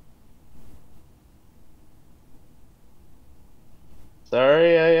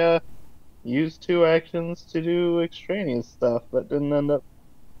 Sorry, I used two actions to do extraneous stuff that didn't end up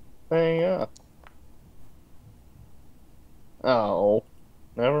paying off. Oh,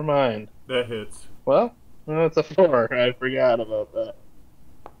 never mind. That hits. Well, that's a four. I forgot about that.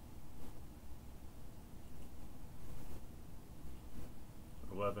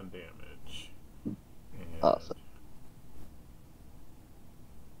 11 damage. And Awesome.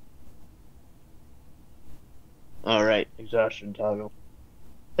 All right, exhaustion toggle.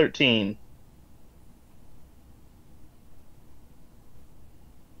 13.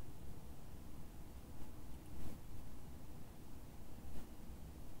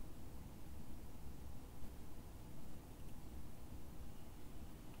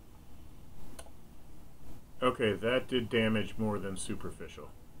 okay, that did damage more than superficial.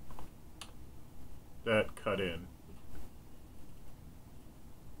 That cut in.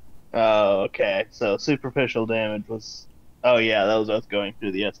 Oh, okay. So superficial damage was. Oh yeah, that was us going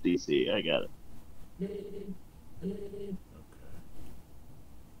through the SDC. I got it. Okay.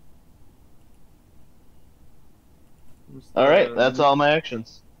 All right, that's all my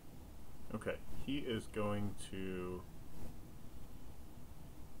actions. Okay. He is going to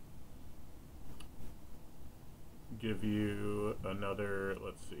give you another.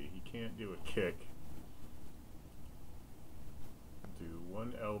 Let's see. He can't do a kick. Do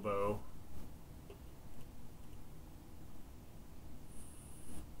one elbow.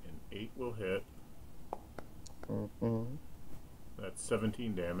 And 8 will hit. Mm-hmm. That's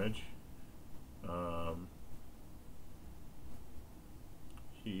 17 damage.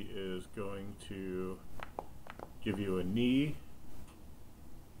 He is going to give you a knee.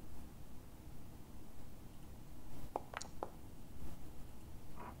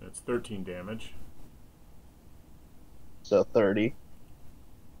 That's 13 damage. So 30.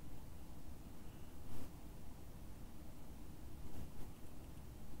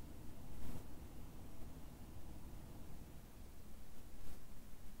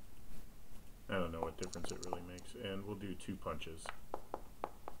 I don't know what difference it really makes. And we'll do 2 punches.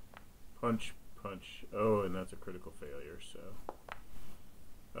 Punch, punch. Oh, and that's a critical failure, so.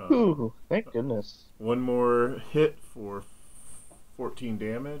 Ooh, thank goodness. One more hit for 14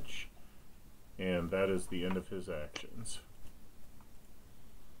 damage, and that is the end of his actions.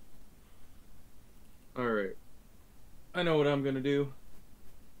 Alright. I know what I'm gonna do.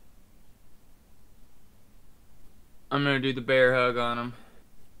 I'm gonna do the bear hug on him.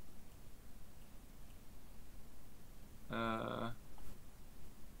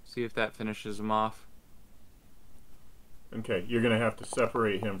 See if that finishes him off. Okay, you're going to have to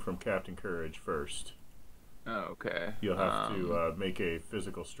separate him from Captain Courage first. Okay. You'll have to make a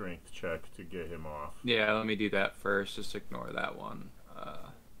physical strength check to get him off. Yeah, let me do that first. Just ignore that one.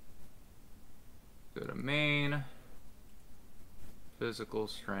 Go to main. Physical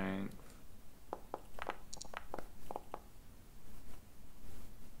strength.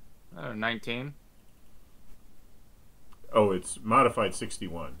 19. Oh, it's modified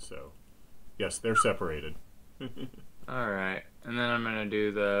 61, so yes, they're separated. Alright, and then I'm gonna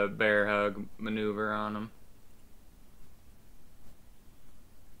do the bear hug maneuver on him.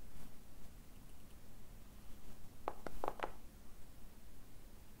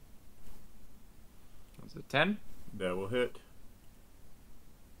 That's a 10. That will hit.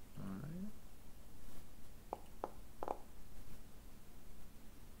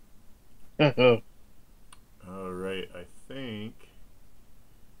 Oh, Alright, I think...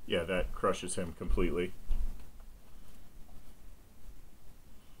 Yeah, that crushes him completely.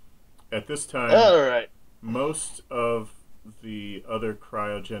 At this time, Alright. most of the other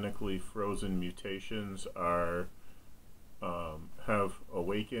cryogenically frozen mutations are have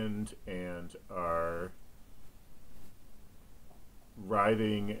awakened and are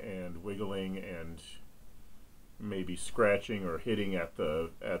writhing and wiggling and maybe scratching or hitting at the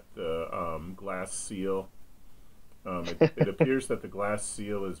glass seal. It appears that the glass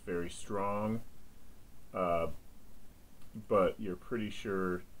seal is very strong, but you're pretty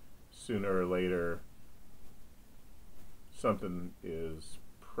sure sooner or later something is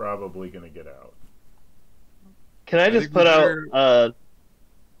probably going to get out. Can I just put out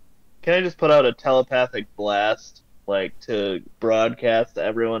a telepathic blast, like, to broadcast to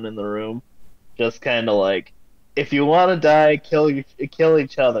everyone in the room? Just kind of like, if you want to die, kill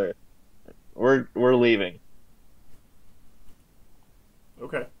each other. We're leaving.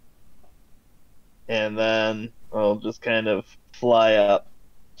 Okay. And then I'll just kind of fly up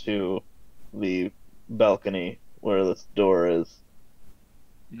to the balcony where this door is.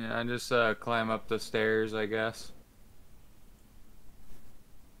 Yeah, I just climb up the stairs, I guess.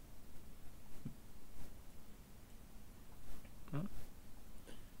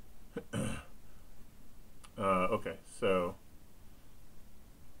 Okay, so...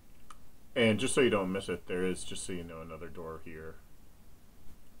 And just so you don't miss it, there is, just so you know, another door here.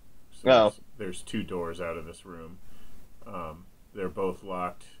 So there's 2 doors out of this room. They're both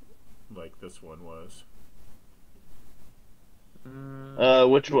locked, like this one was.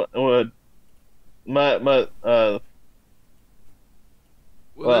 Which one?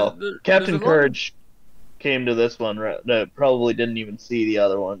 Captain Courage came to this one. Right? Probably didn't even see the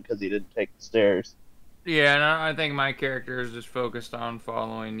other one because he didn't take the stairs. Yeah, and I think my character is just focused on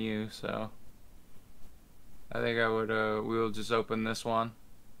following you, so I think I would. We'll just open this one.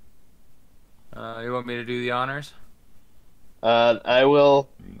 You want me to do the honors? I will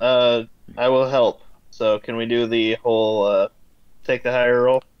help. So can we do the whole take the higher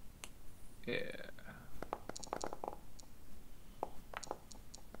roll? Yeah.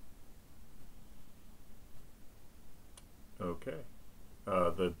 Okay.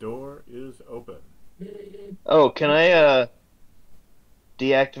 The door is open. Oh, can I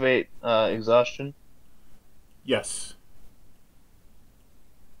deactivate exhaustion? Yes.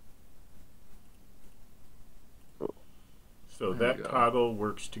 So that toggle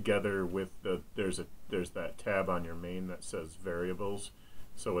works together with there's that tab on your main that says variables.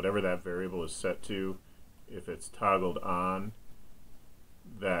 So whatever that variable is set to, if it's toggled on,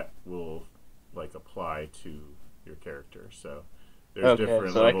 that will like apply to your character. So there's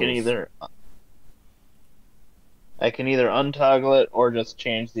different so levels. I can either untoggle it or just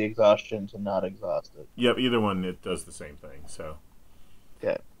change the exhaustion to not exhausted. Yep, either one, it does the same thing. So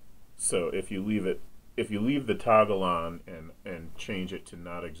okay. So if you leave the toggle on and change it to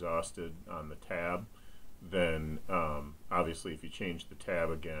not exhausted on the tab, then obviously if you change the tab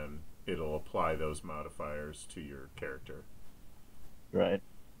again, it'll apply those modifiers to your character. Right.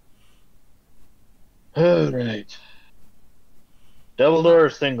 Alright. Double door or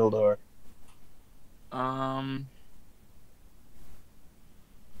single door?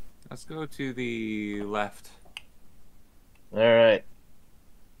 Let's go to the left. Alright.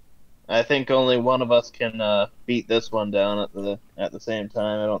 I think only one of us can beat this one down at the same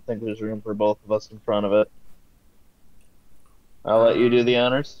time. I don't think there's room for both of us in front of it. I'll let you do the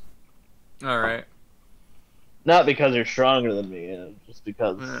honors. All right. Not because you're stronger than me, just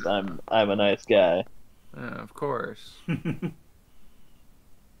because I'm a nice guy. Of course.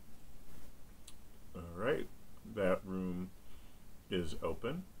 All right, that room is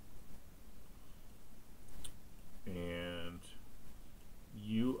open, and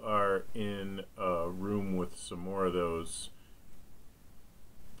you are in a room with some more of those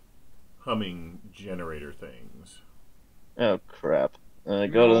humming generator things. Oh crap! Go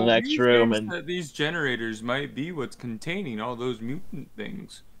to the next room and that these generators might be what's containing all those mutant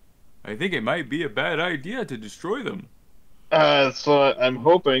things. I think it might be a bad idea to destroy them. so I'm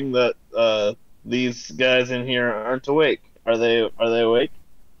hoping that these guys in here aren't awake. Are they awake?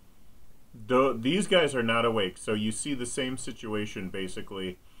 These guys are not awake, so you see the same situation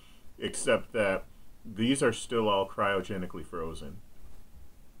basically, except that these are still all cryogenically frozen.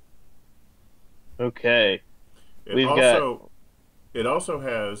 Okay. It also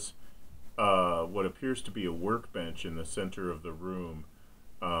has what appears to be a workbench in the center of the room,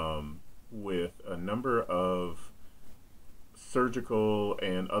 with a number of surgical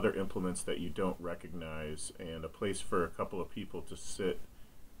and other implements that you don't recognize, and a place for a couple of people to sit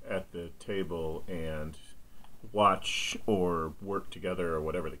at the table and watch or work together or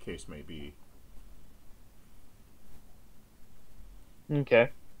whatever the case may be. Okay.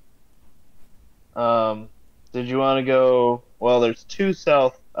 Did you want to go? Well, there's two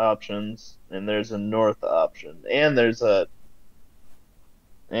south options, and there's a north option, and there's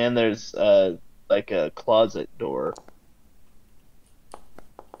like a closet door.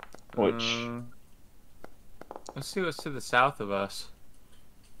 Which let's see what's to the south of us.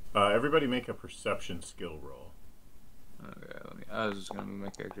 Everybody make a perception skill roll. Okay, I was just gonna move my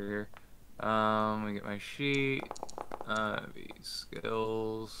character here. Let me get my sheet.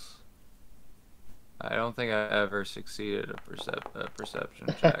 Skills. I don't think I ever succeeded a perception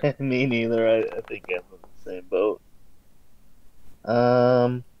check. Me neither. I think I'm in the same boat.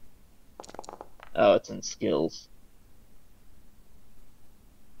 Oh, it's in skills.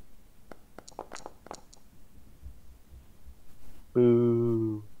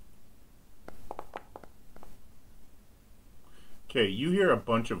 Boo. Okay, you hear a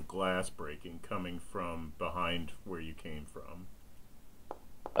bunch of glass breaking coming from behind where you came from.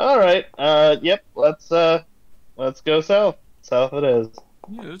 All right. Yep. Let's go south. South it is.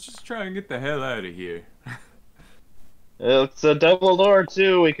 Yeah, let's just try and get the hell out of here. It's a double door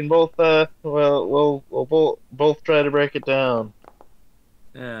too. We can both we'll both try to break it down.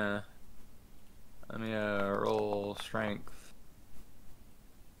 Yeah. Let me roll strength.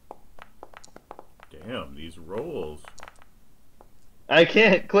 Damn, these rolls. I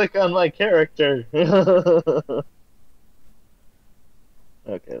can't click on my character.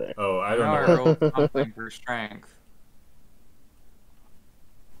 Okay, there. Oh, I I don't know I know. rolled something for strength.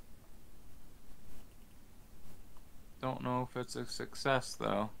 Don't know if it's a success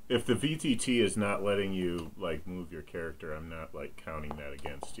though. If the VTT is not letting you like move your character, I'm not like counting that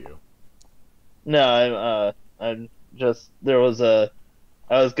against you. No, I'm just I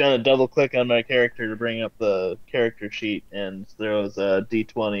was gonna double click on my character to bring up the character sheet, and there was a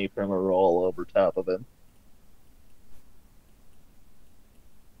D20 from a roll over top of him.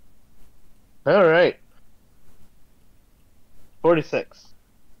 All right. 46.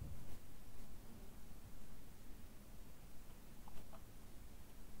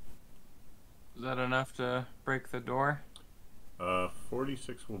 Is that enough to break the door?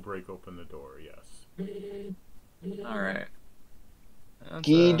 46 will break open the door, yes. Alright.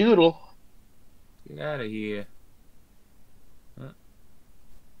 Gee doodle. Get out of here. Huh.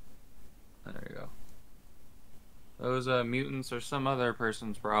 There we go. Those mutants are some other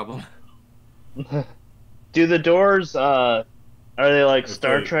person's problem. Do the doors, are they like If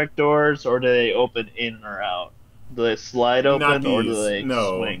Star they- Trek doors, or do they open in or out? Do they slide Not open, these. or do they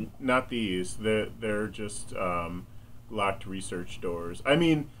No, swing? not these. They're just locked research doors. I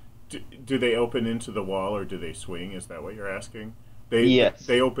mean, do they open into the wall or do they swing? Is that what you're asking? Yes.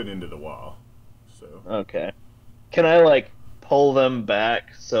 They open into the wall. So Okay. Can I like pull them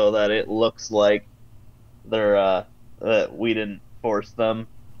back so that it looks like they're that we didn't force them,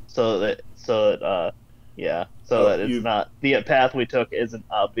 so that Yeah, so Oh, that it's not the path we took isn't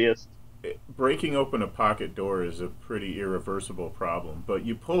obvious. breaking open a pocket door is a pretty irreversible problem, but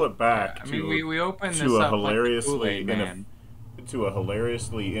you pull it Yeah, back I mean, we opened to this a up like the Kool-Aid Man.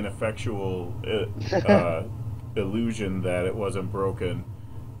 ineffectual illusion that it wasn't broken.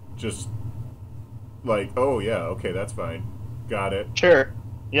 Just like, oh yeah, okay, that's fine, got it. Sure.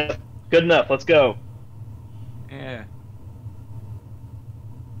 Yep. Good enough. Let's go. Yeah.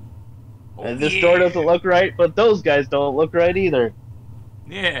 Oh, And this door doesn't look right, but those guys don't look right either.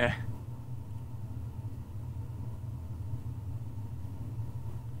 Yeah.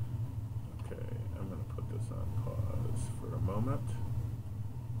 Okay, I'm gonna put this on pause for a moment.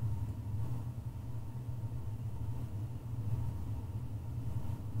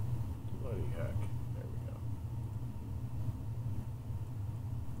 Bloody heck! There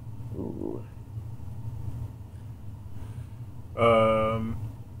we Ooh. go.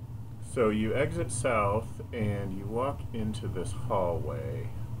 So you exit south and you walk into this hallway,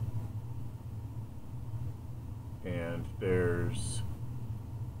 and there's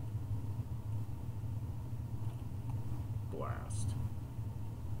blast.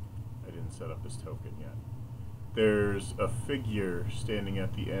 I didn't set up this token yet. There's a figure standing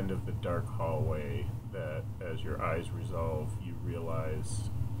at the end of the dark hallway that, as your eyes resolve, you realize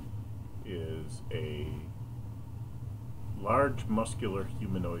is a large, muscular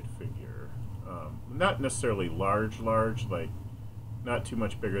humanoid figure. Not necessarily large, like not too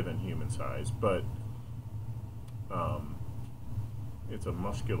much bigger than human size, but it's a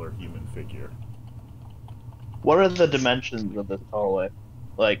muscular human figure. What are the dimensions of this hallway?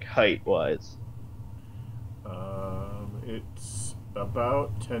 Like height wise? It's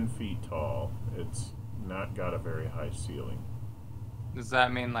about 10 feet tall. It's not got a very high ceiling. Does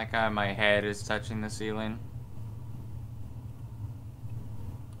that mean like my head is touching the ceiling?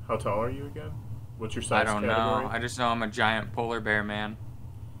 How tall are you again? What's your I size don't category? know. I just know I'm a giant polar bear man.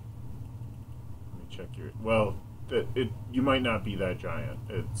 Let me check your. Well, you might not be that giant.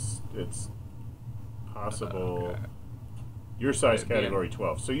 It's possible. Okay. Your size Maybe category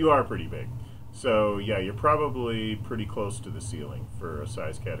 12, so you are pretty big. So yeah, you're probably pretty close to the ceiling for a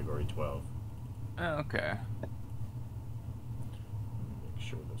size category 12. Okay. Let me make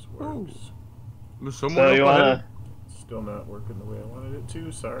sure this works. Ooh. Someone So you wanna? Still not working the way I wanted it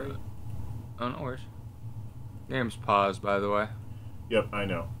to. Sorry. Oh, no worries. Game's paused, by the way. Yep, I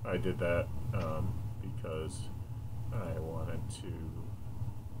know. I did that because I wanted to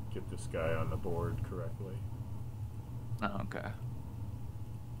get this guy on the board correctly. Oh, okay.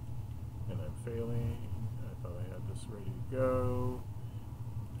 And I'm failing. I thought I had this ready to go.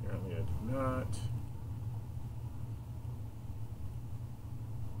 Apparently I did not.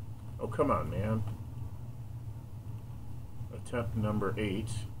 Oh, come on, man. Attempt number 8.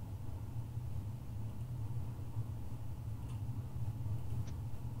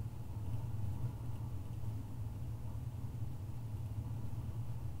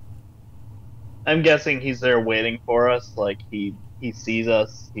 I'm guessing he's there waiting for us. Like he sees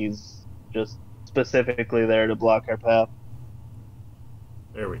us. He's just specifically there to block our path.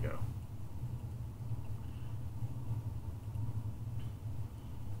 There we go.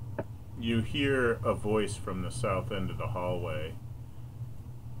 You hear a voice from the south end of the hallway.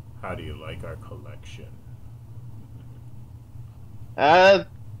 How do you like our collection? I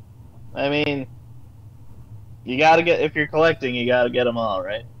mean, you gotta get if you're collecting, you gotta get them all,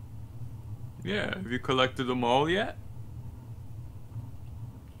 right? Yeah, have you collected them all yet?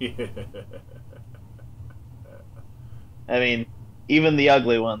 Yeah. I mean, even the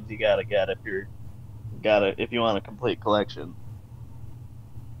ugly ones you gotta get if you want a complete collection.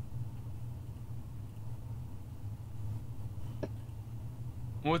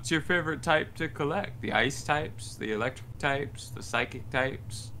 What's your favorite type to collect? The ice types, the electric types, the psychic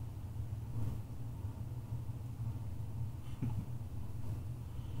types?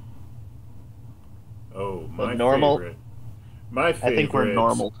 Oh, But my normal- favorite. My I think we're favorites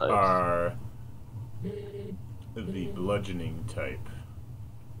normal types. are the bludgeoning type.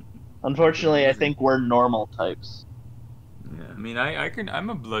 Unfortunately, I think we're normal types. Yeah, I mean, I'm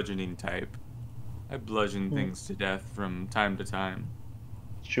a bludgeoning type. I bludgeon things to death from time to time.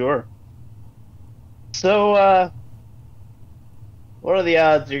 Sure. So, what are the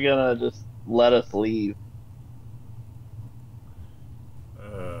odds you're gonna just let us leave?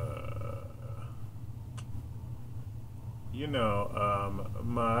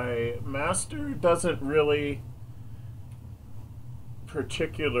 My master doesn't really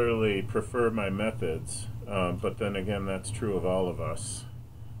particularly prefer my methods, but then again, that's true of all of us.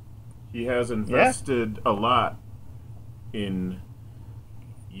 He has invested a lot in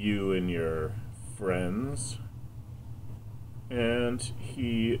you and your friends, and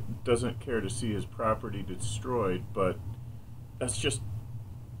he doesn't care to see his property destroyed, but that's just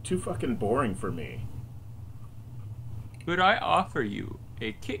too fucking boring for me. Could I offer you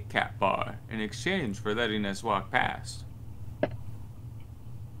a Kit Kat bar in exchange for letting us walk past?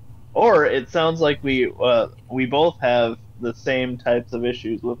 Or it sounds like we both have the same types of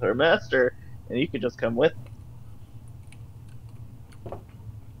issues with our master, and you could just come with me.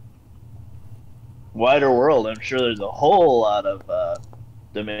 Wider world, I'm sure there's a whole lot of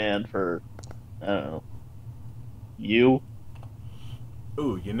demand for, I don't know, you.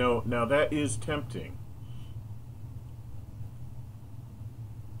 Ooh, you know, now that is tempting. You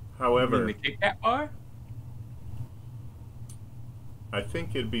mean However, the Kit Kat bar? I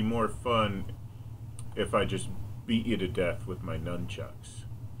think it'd be more fun if I just beat you to death with my nunchucks.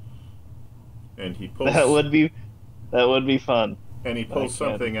 And he pulls That would be fun.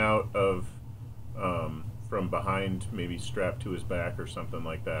 something out of from behind, maybe strapped to his back or something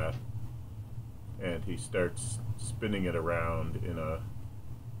like that. And he starts spinning it around in a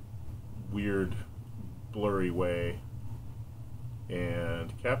weird, blurry way.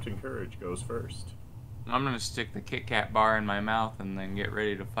 And Captain Courage goes first. I'm gonna stick the Kit Kat bar in my mouth and then get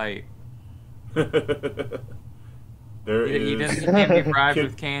ready to fight. He can't be bribed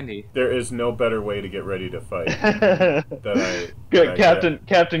with candy. There is no better way to get ready to fight that I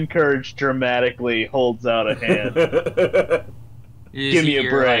Captain Courage dramatically holds out a hand. You Give see me a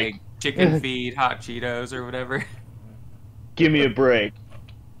your, break. like, chicken feed hot Cheetos or whatever. Give me a break.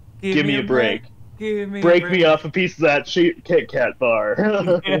 Give me a break. Give me Break a me off a piece of that Kit Kat bar.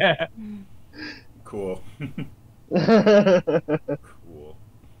 Yeah. Cool. Cool.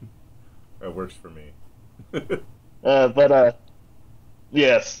 That works for me.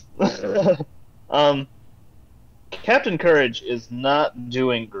 Yes. Captain Courage is not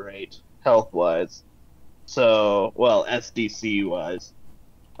doing great health-wise. So, well, SDC-wise.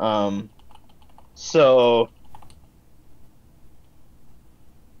 So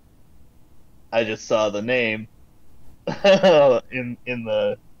I just saw the name in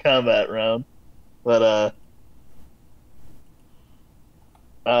the combat round, but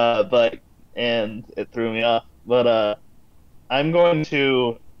and it threw me off. But I'm going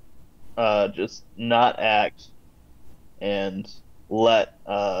to just not act and let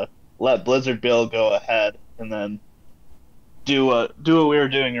Blizzard Bill go ahead, and then do what we were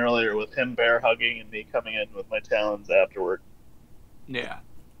doing earlier with him bear hugging and me coming in with my talons afterward. Yeah.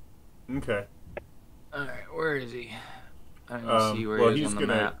 Okay. Alright, where is he? I don't see where he is on the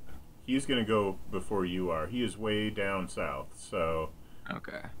map. He's gonna go before you are. He is way down south, so.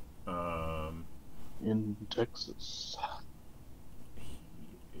 Okay. In Texas.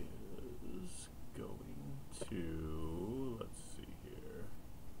 He is going to. Let's see here.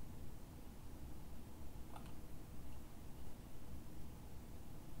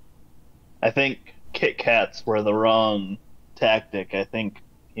 I think Kit Kats were the wrong tactic. I think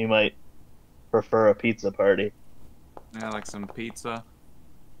he might prefer a pizza party. Yeah, like some pizza.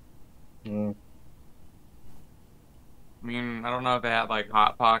 Mm. I mean, I don't know if they had like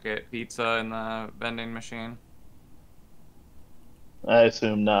Hot Pocket pizza in the vending machine. I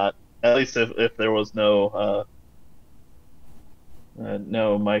assume not. At least if there was no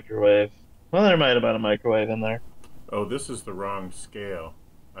no microwave. Well, there might have been a microwave in there. Oh, this is the wrong scale.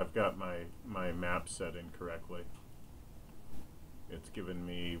 I've got my map set incorrectly. It's given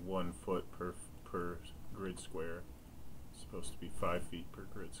me 1 foot per grid square. It's supposed to be 5 feet per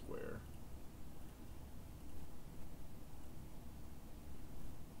grid square.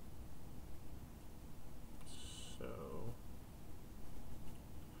 So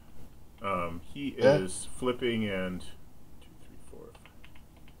he is flipping and 2, 3, 4,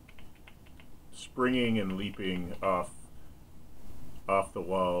 springing and leaping off the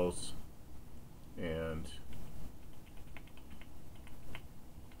walls, and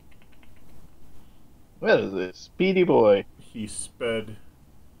What is this? Speedy boy. he sped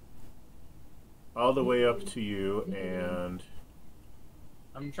all the way up to you, and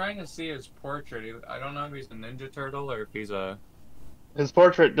I'm trying to see his portrait. I don't know if he's a Ninja Turtle or if he's a... His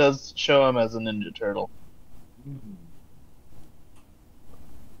portrait does show him as a Ninja Turtle.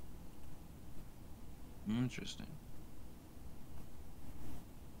 Interesting.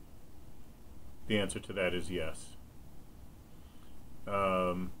 the answer to that is yes.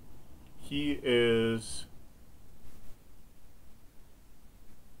 He is...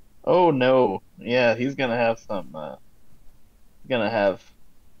 Oh no. Yeah, he's gonna have some, gonna have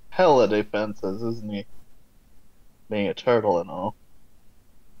hella defenses, isn't he? Being a turtle and all.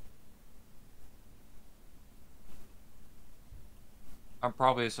 I'm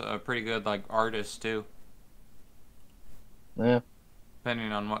probably a pretty good like artist too, Yeah.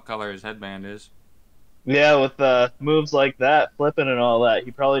 depending on what color his headband is. Yeah, with moves like that, flipping and all that,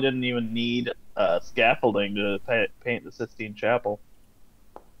 he probably didn't even need scaffolding to paint the Sistine Chapel.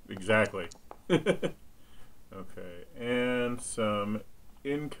 Exactly. Okay, and some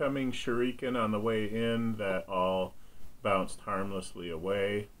incoming shuriken on the way in that all bounced harmlessly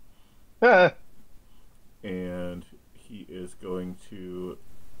away. And he is going to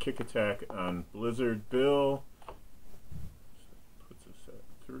kick attack on Blizzard Bill. Puts us at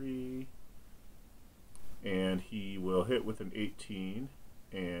 3. And he will hit with an 18.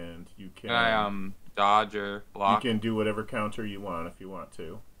 And you can Can I dodge or you block? can do whatever counter you want if you want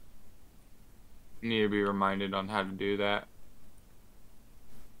to. Need to be reminded on how to do that.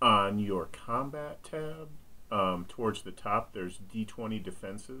 On your combat tab, towards the top, there's D20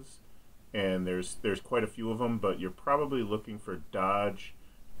 defenses, and there's quite a few of them. But you're probably looking for dodge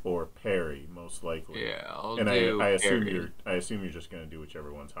or parry, most likely. Yeah, I'll And do I assume parry. I assume you're just going to do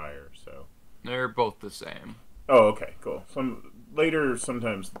whichever one's higher. So. They're both the same. Oh, okay, cool.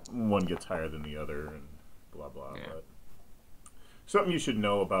 Sometimes one gets higher than the other, and blah blah. Yeah. But something you should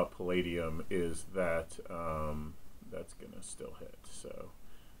know about Palladium is that that's gonna still hit. So,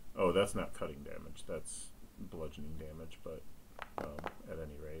 oh, that's not cutting damage. That's bludgeoning damage. But at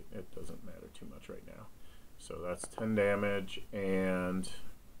any rate, it doesn't matter too much right now. So that's 10 damage, and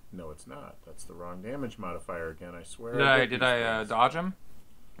no, it's not. That's the wrong damage modifier again. I swear. Did I dodge him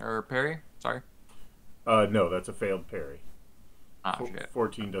or parry? Sorry. No, that's a failed parry. Ah, shit.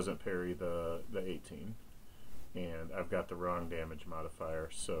 14 doesn't parry the 18. And I've got the wrong damage modifier,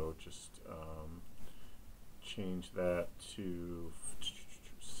 so just change that to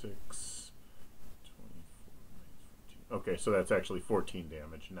 6, 24, 14. Okay, so that's actually 14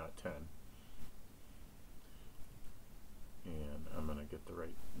 damage, not 10. And I'm going to get the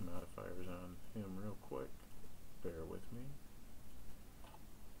right modifiers on him real quick. Bear with me.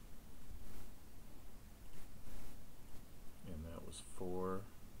 And that was 4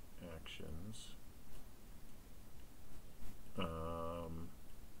 actions.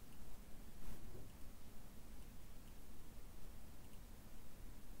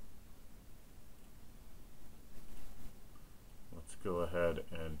 Let's go ahead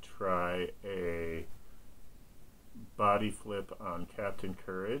and try a body flip on Captain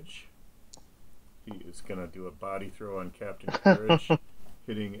Courage. He is going to do a body throw on Captain Courage,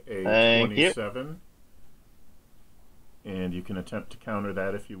 hitting a Thank 27. And you can attempt to counter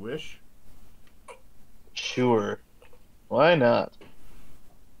that if you wish. Sure. Why not?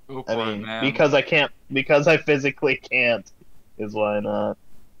 Go for I it, mean, man. because I physically can't, is why not.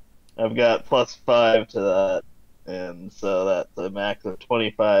 I've got +5 to that, and so that's a max of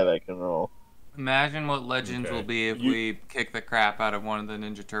 25 I can roll. Imagine what Legends Okay. will be if we kick the crap out of one of the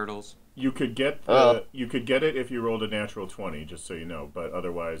Ninja Turtles. You could get Oh. you could get it if you rolled a natural 20, just so you know. But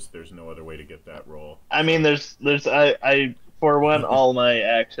otherwise, there's no other way to get that roll. I mean, I forwent all my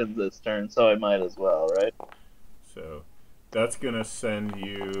actions this turn, so I might as well, right? So that's gonna send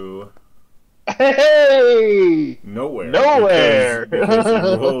you Hey! nowhere. Nowhere! Because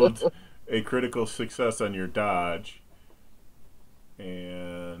you rolled a critical success on your dodge,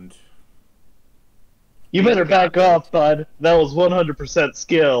 and You better back off, bud. That was 100%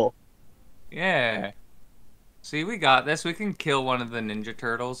 skill. Yeah. See, we got this. We can kill one of the Ninja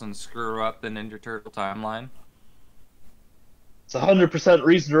Turtles and screw up the Ninja Turtle timeline. It's 100%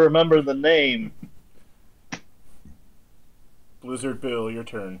 reason to remember the name. Blizzard Bill, your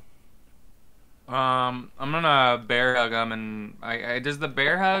turn. I'm gonna bear hug him, and does the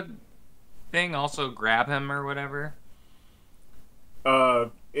bear hug thing also grab him or whatever?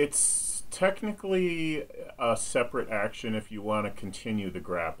 It's technically a separate action if you want to continue the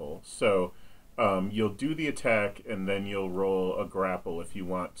grapple. So you'll do the attack and then you'll roll a grapple if you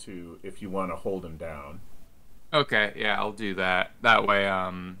want to hold him down. Okay, yeah, I'll do that. That way,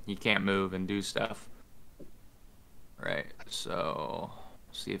 he can't move and do stuff. Right. So,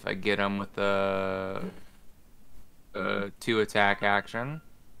 see if I get him with the 2 attack action.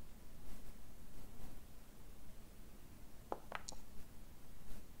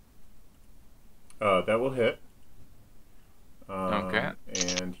 That will hit. Okay.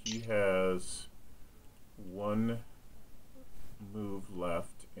 And he has 1 move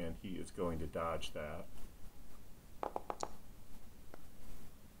left, and he is going to dodge that.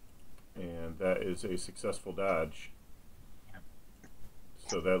 And that is a successful dodge.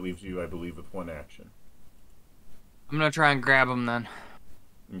 So that leaves you, I believe, with 1 action. I'm gonna try and grab him then.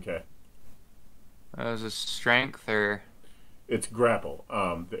 Okay. Is it strength or? It's grapple.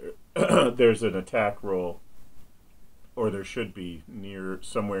 There's an attack roll or there should be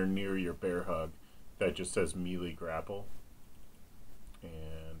somewhere near your bear hug that just says melee grapple.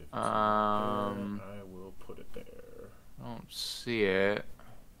 And if it's not there, I will put it there. I don't see it.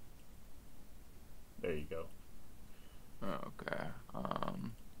 There you go. Okay.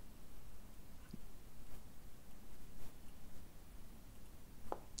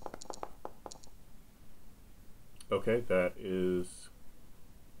 Okay, that is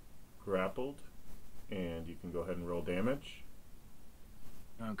grappled, and you can go ahead and roll damage.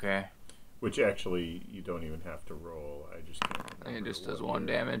 Okay. Which actually you don't even have to roll. I just can't remember. It just does 1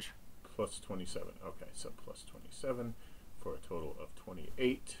 damage. Plus 27. Okay, so plus 27 for a total of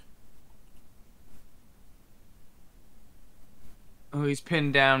 28. Oh, he's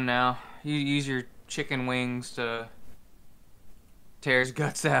pinned down now. You use your chicken wings to tear his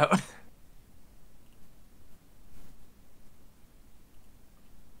guts out.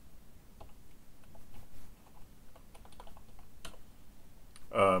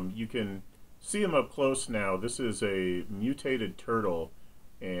 You can see him up close now. This is a mutated turtle,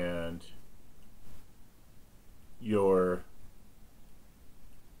 and you're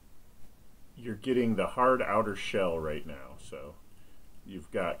getting the hard outer shell right now. So you've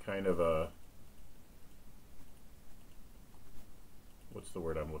got kind of a, what's the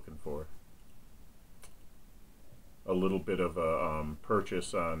word I'm looking for? A little bit of a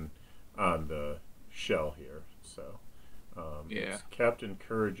purchase on the shell here. So Yeah. it's Captain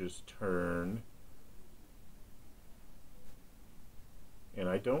Courage's turn. And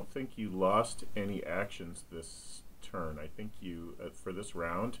I don't think you lost any actions this turn. I think you, for this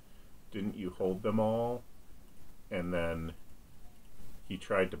round, didn't you hold them all? And then he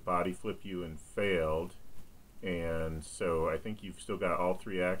tried to body flip you and failed. And so I think you've still got all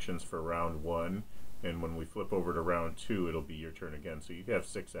 3 actions for round 1. And when we flip over to round 2, it'll be your turn again. So you have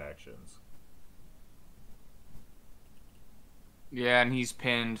 6 actions. Yeah, and he's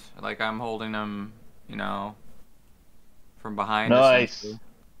pinned. Like, I'm holding him, you know, from behind. Nice.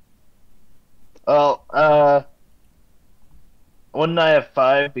 Oh, wouldn't I have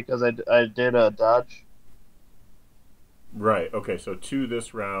 5 because I did a dodge? Right. Okay, so 2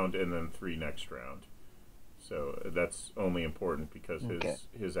 this round and then 3 next round. So that's only important because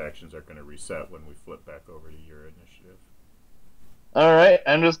his actions are going to reset when we flip back over to your initiative. All right,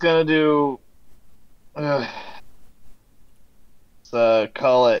 I'm just gonna do. Call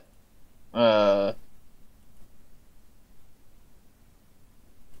it.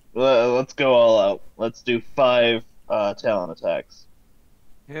 Let's go all out. Let's do 5 talent attacks.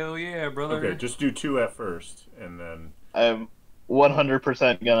 Hell yeah, brother. Okay, just do 2 at first, and then I'm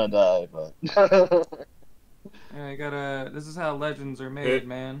 100% gonna die, but. Yeah, you gotta. This is how legends are made,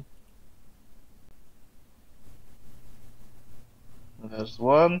 man. There's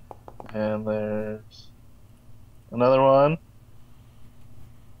one, and there's another one.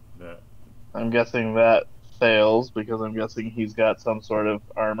 that. I'm guessing that fails because I'm guessing he's got some sort of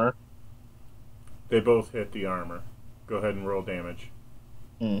armor. They both hit the armor. Go ahead and roll damage.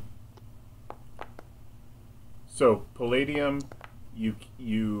 So Palladium, you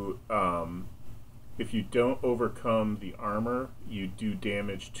if you don't overcome the armor, you do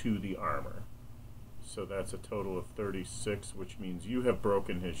damage to the armor. So that's a total of 36, which means you have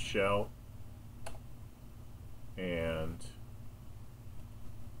broken his shell, and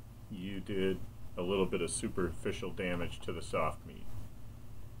you did a little bit of superficial damage to the soft meat.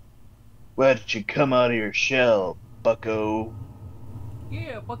 Why did you come out of your shell, bucko?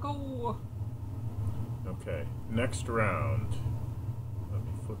 Yeah, bucko. Okay, next round. Let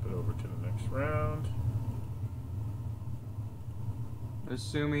me flip it over to the next round.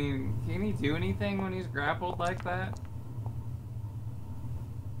 Assuming, can he do anything when he's grappled like that?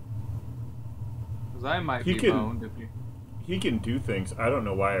 Because I might He be can- boned if you. He can do things. I don't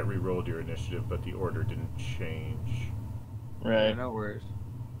know why it re-rolled your initiative, but the order didn't change. Yeah, Right. no worries.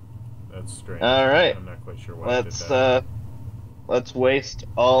 That's strange. All right. I'm not quite sure why it did Let's that. let's waste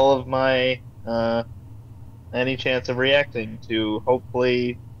all of my any chance of reacting to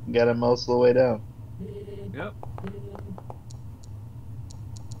hopefully get him most of the way down. Yep.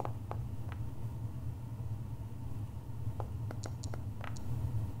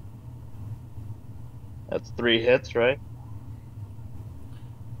 That's 3 hits, right?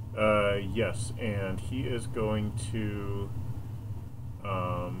 Yes, and he is going to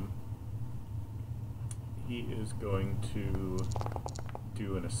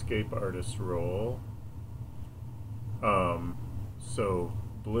do an escape artist roll. So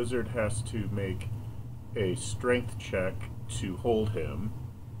Blizzard has to make a strength check to hold him,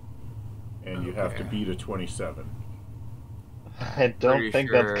 and you have to Okay. beat a 27. I don't Pretty think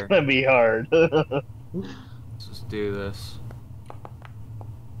sure. that's gonna be hard. Just do this.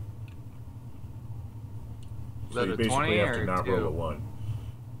 Is So that you a basically 20 have to or not 2? roll a 1.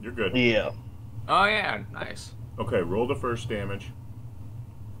 You're good. Yeah. Oh yeah, nice. Okay, roll the first damage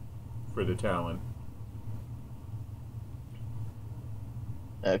for the Talon.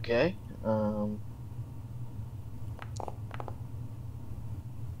 Okay.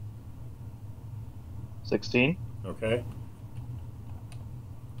 16. Okay.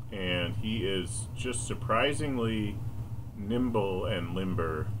 And he is just surprisingly nimble and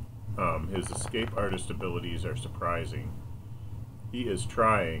limber. His escape artist abilities are surprising. He is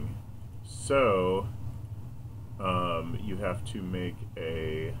trying. So, you have to make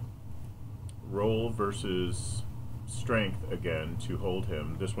a roll versus strength again to hold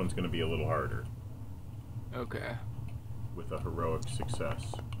him. This one's going to be a little harder Okay. with a heroic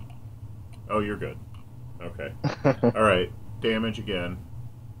success. Oh, you're good. Okay. All right. Damage again.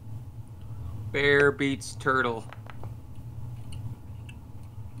 Bear beats turtle.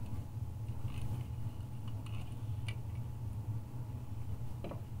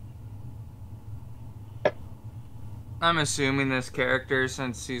 I'm assuming this character,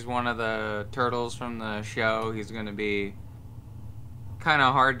 since he's one of the turtles from the show, he's gonna be kind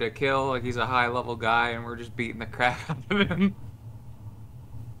of hard to kill. Like, he's a high-level guy, and we're just beating the crap out of him.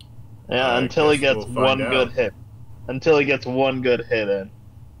 Yeah, I until he guess gets we'll find one good out. hit. Until he gets one good hit in.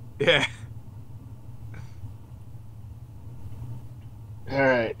 Yeah.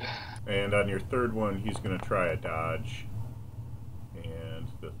 Alright. And on your third one, he's going to try a dodge. And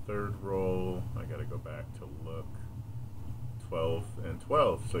the third roll, I got to go back to look. 12 and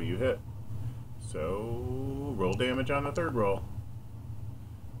 12, so you hit. So roll damage on the third roll.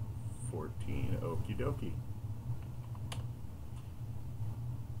 14, okie dokie.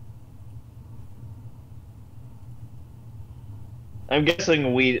 I'm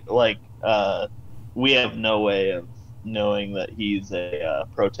guessing we have no way of knowing that he's a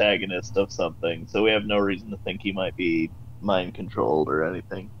protagonist of something, so we have no reason to think he might be mind controlled or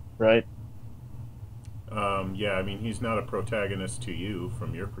anything, right? Yeah, I mean, he's not a protagonist to you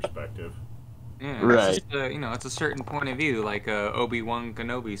from your perspective. Yeah, Right. it's just it's a certain point of view, like Obi-Wan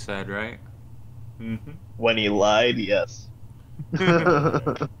Kenobi said, right? Mm-hmm. When he lied, yes.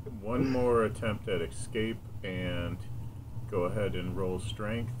 Right. One more attempt at escape, and go ahead and roll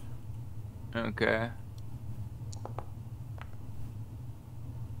strength. Okay.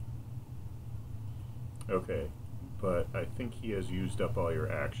 Okay, but I think he has used up all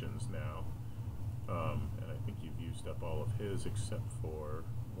your actions now. And I think you've used up all of his except for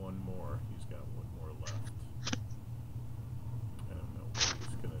one more. He's got one more left. I don't know what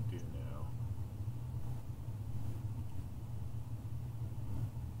he's going to do now.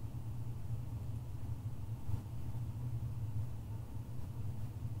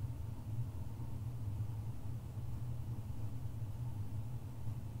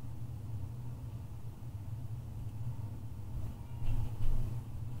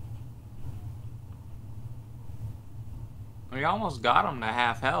 We almost got him to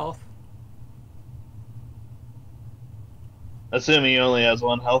half health. Assuming he only has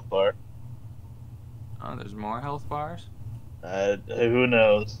one health bar. Oh, there's more health bars? Who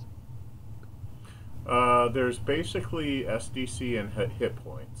knows? There's basically SDC and hit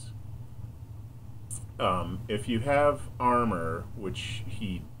points. If you have armor, which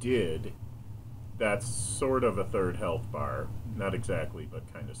he did, that's sort of a third health bar. Not exactly,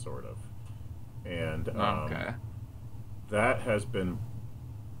 but kind of sort of. And Okay. that has been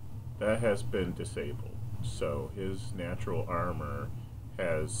disabled. So his natural armor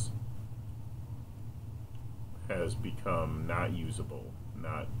has become not usable,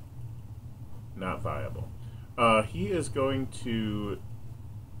 not viable. He is going to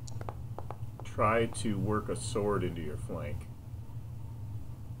try to work a sword into your flank.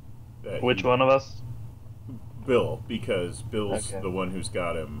 Which one of us? Bill, because Bill's Okay. the one who's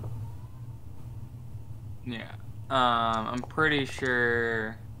got him. Yeah. I'm pretty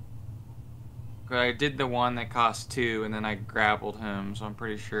sure. 'Cause I did the one that cost 2, and then I grappled him, so I'm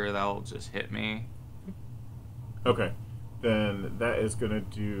pretty sure that'll just hit me. Okay, then that is going to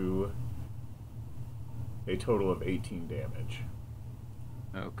do a total of 18 damage.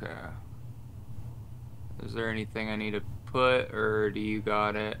 Okay. Is there anything I need to put, or do you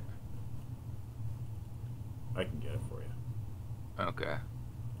got it? I can get it for you. Okay.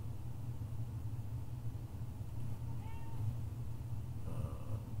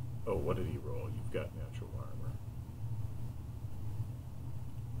 Oh, what did he roll? You've got natural armor.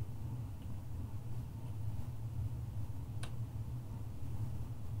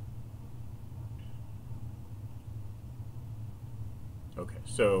 Okay,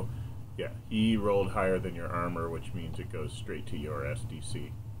 so Yeah, he rolled higher than your armor, which means it goes straight to your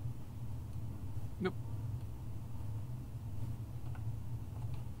SDC. Nope.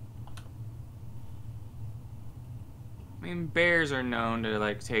 I mean, bears are known to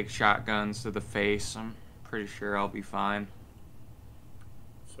like take shotguns to the face. I'm pretty sure I'll be fine.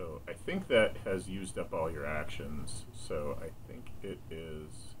 So I think that has used up all your actions. So I think it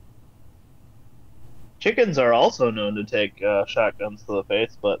is. Chickens are also known to take shotguns to the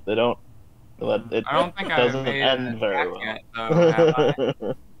face, but they don't. But it I don't think I doesn't made an end very attack well. yet, though, have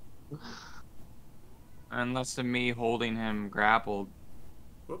I? Unless to me holding him grappled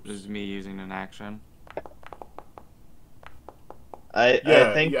Whoops. is me using an action. I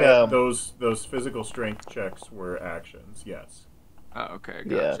think those physical strength checks were actions. Yes. Oh, okay,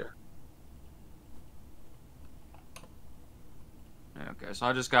 Yeah. gotcha. Okay, so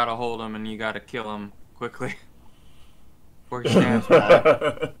I just gotta hold him, and you gotta kill him quickly before he stabs me.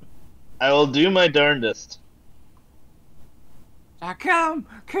 I will do my darndest. Kill him!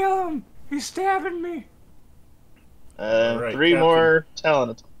 Kill him! He's stabbing me! All right, 3 Captain. more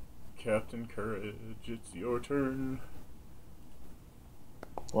talent. Captain Courage, it's your turn.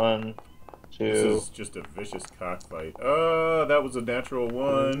 1, 2. This is just a vicious cockfight. Oh, that was a natural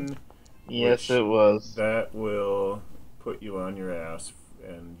 1. Yes, which it was. That will put you on your ass,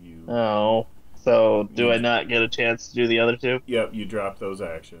 and you. Oh, so do I not get a chance to do the other 2? Yep, you drop those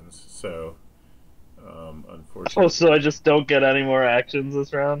actions. So, unfortunately. Oh, so I just don't get any more actions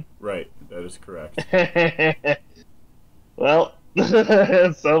this round? Right, that is correct. Well,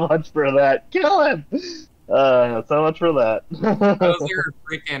 so much for that. Kill him! So much for that. I was here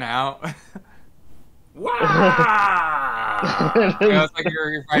freaking out. Wow! It was like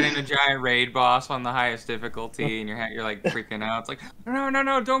you're fighting a giant raid boss on the highest difficulty, and you're like freaking out. It's like,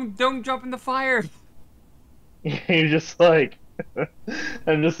 no, don't jump in the fire. You're just like,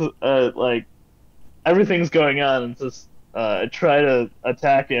 I'm just like, everything's going on, and just I try to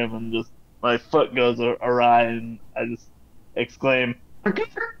attack him, and just my foot goes awry, and I just exclaim,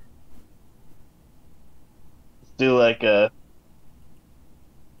 just do like a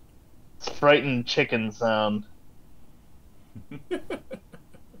frightened chicken sound.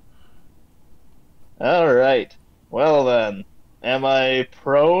 All right. Well then, am I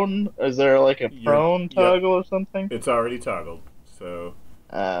prone? Is there like a prone toggle or something? It's already toggled, so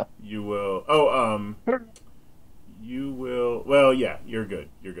you will. You will. Well, yeah, you're good.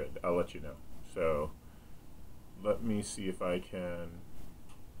 You're good. I'll let you know. So, let me see if I can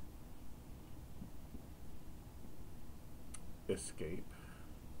escape.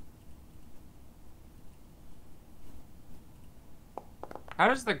 How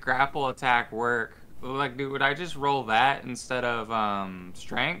does the grapple attack work? Like, dude, would I just roll that instead of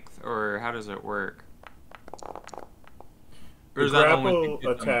strength, or how does it work? The grapple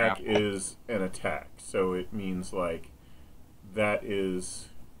attack is an attack, so it means like that is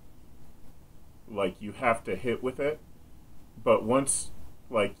like you have to hit with it. But once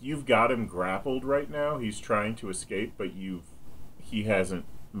like you've got him grappled right now, he's trying to escape, but he hasn't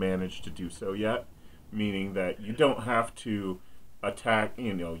managed to do so yet, meaning that you don't have to attack,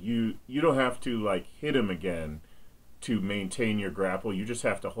 you don't have to like hit him again to maintain your grapple. You just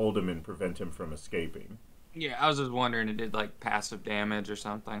have to hold him and prevent him from escaping. Yeah, I was just wondering, it did like passive damage or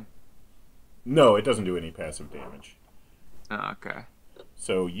something. No, it doesn't do any passive damage. Oh, okay.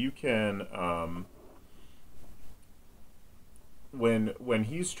 So you can when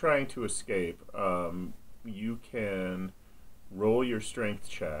he's trying to escape, you can roll your strength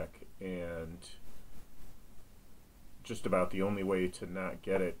check, and just about the only way to not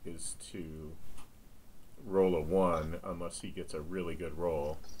get it is to roll a 1 unless he gets a really good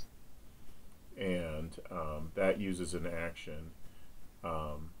roll, and that uses an action.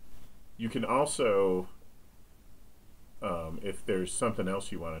 You can also, if there's something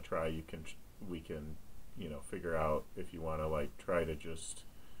else you want to try, we can figure out if you want to like try to just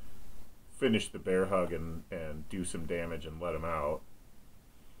finish the bear hug and do some damage and let him out.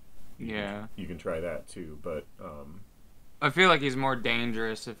 Yeah. You can try that too, but I feel like he's more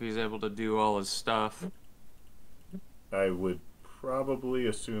dangerous if he's able to do all his stuff. I would probably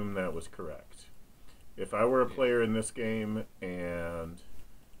assume that was correct. If I were a player in this game and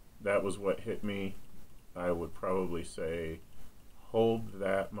that was what hit me, I would probably say, hold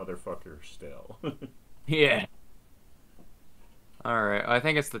that motherfucker still. Yeah. Alright, I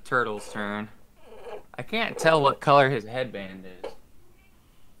think it's the turtle's turn. I can't tell what color his headband is.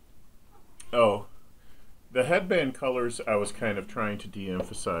 Oh. The headband colors I was kind of trying to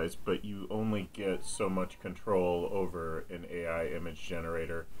de-emphasize, but you only get so much control over an AI image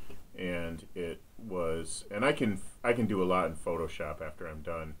generator, and I can do a lot in Photoshop after I'm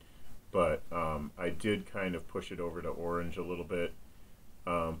done, but I did kind of push it over to orange a little bit.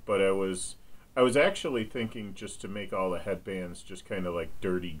 But I was actually thinking just to make all the headbands just kind of like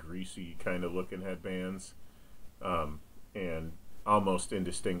dirty, greasy kind of looking headbands, and almost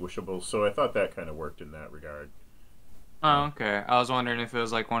indistinguishable. So I thought that kind of worked in that regard. Oh, okay. I was wondering if it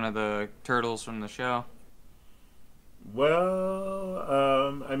was like one of the turtles from the show.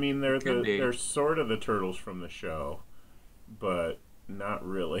 Well, I mean Could be. they're sort of the turtles from the show, but not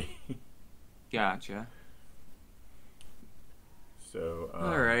really. Gotcha. So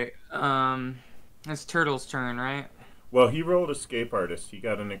All right. It's Turtle's turn, right? well, he rolled escape artist. He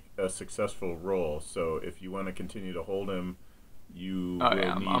got a successful roll. So if you want to continue to hold him, you Oh, will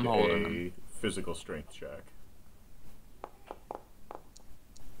yeah, I'm need holding a him. physical strength check.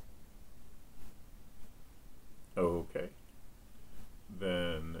 Okay.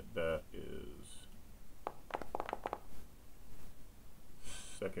 Then that is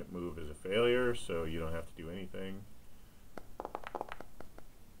second move is a failure, so you don't have to do anything.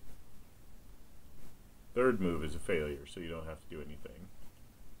 Third move is a failure, so you don't have to do anything.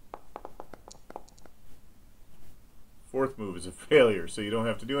 Fourth move is a failure, so you don't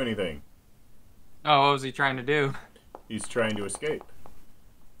have to do anything. Oh, what was he trying to do? He's trying to escape.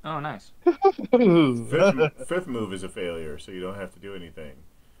 Oh, nice. Fifth move is a failure, so you don't have to do anything.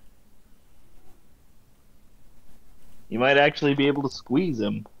 You might actually be able to squeeze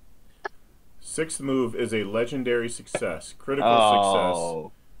him. Sixth move is a legendary success, critical success.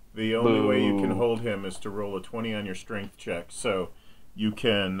 Oh, The only way you can boo. hold him is to roll a 20 on your strength check. So you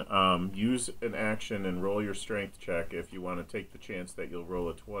can use an action and roll your strength check if you want to take the chance that you'll roll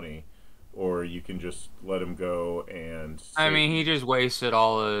a 20. Or you can just let him go and... I mean, he just wasted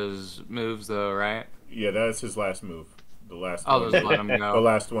all his moves, though, right? Yeah, that's his last move. The last I'll one. just let him The go.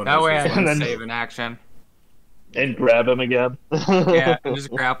 last one That was way I his can last then- save move. an action. And grab him again. Yeah, and just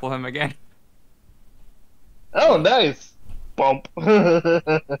grapple him again. Oh, nice. Bump. All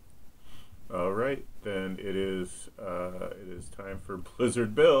right, then it is time for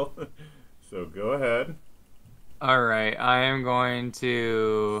Blizzard Bill. So go ahead. All right, I am going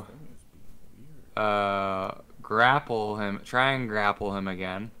to grapple him. Try and grapple him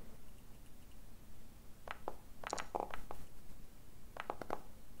again.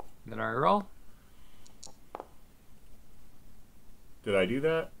 Did I roll? Did I do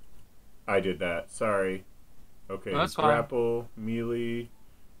that? I did that. Sorry. Okay, That's fine. grapple, melee.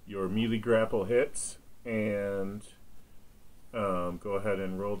 Your melee grapple hits, and go ahead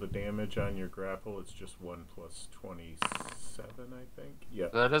and roll the damage on your grapple. It's just 1 plus 27, I think.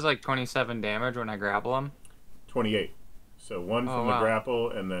 Yep, So that does like 27 damage when I grapple him. 28. So 1 Oh, from wow. the grapple,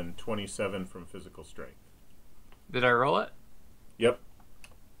 and then 27 from physical strength. Did I roll it? Yep.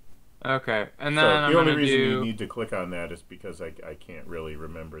 Okay, and So then the I'm only gonna reason do. you need to click on that is because I can't really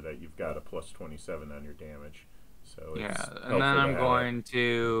remember that you've got a plus 27 on your damage. So Yeah, it's and helpful then to I'm have going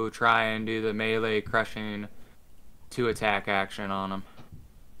to try and do the melee crushing 2-attack action on him.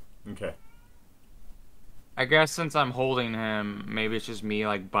 it. Okay. I guess since I'm holding him, maybe it's just me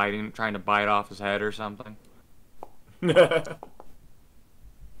like trying to bite off his head or something.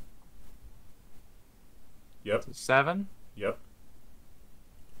 Yep. 7? Yep.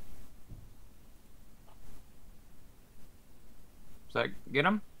 Does that get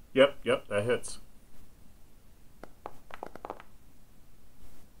him? Yep, that hits.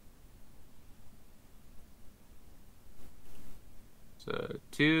 So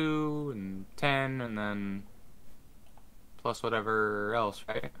 2 and 10, and then plus whatever else,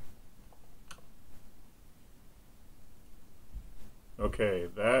 right? Okay,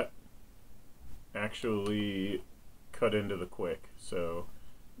 that actually cut into the quick. So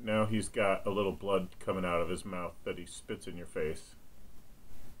now he's got a little blood coming out of his mouth that he spits in your face.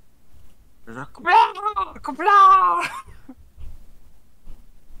 There's a kablah! Kablah!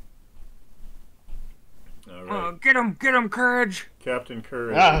 All right. Get him, Courage! Captain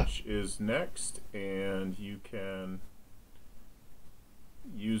Courage Ah. is next, and you can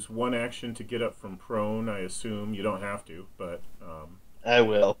use one action to get up from prone, I assume. You don't have to, but I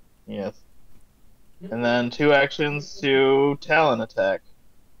will. Yes. And then 2 actions to talon attack.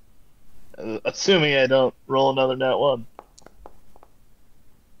 Assuming I don't roll another nat 1.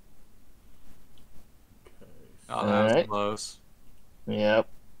 okay, Oh, that was Alright. close. Yep.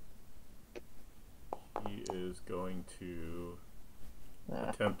 he is going to Ah,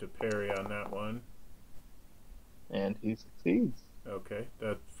 attempt to parry on that one. and he succeeds. Okay,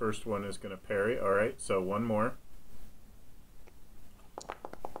 that first one is going to parry. All right, so one more.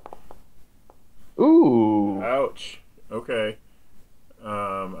 Ooh. Ouch. Okay.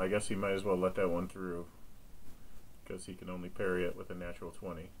 I guess he might as well let that one through because he can only parry it with a natural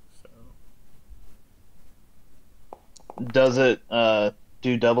 20. So Does it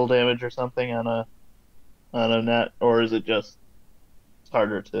do double damage or something on a net, or is it just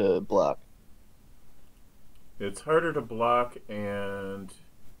harder to block? it's harder to block, and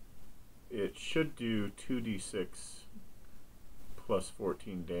it should do 2d6 plus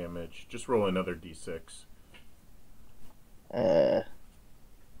 14 damage. Just roll another d6. Uh,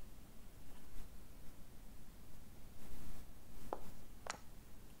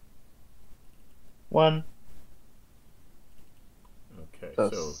 one, Okay, so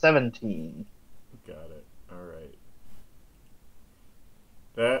so 17. got it. All right.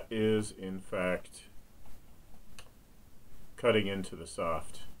 That is, in fact, cutting into the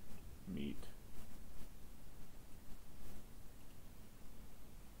soft meat.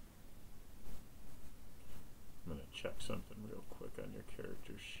 I'm going to check something real quick on your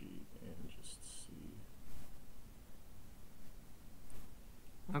character sheet and just see.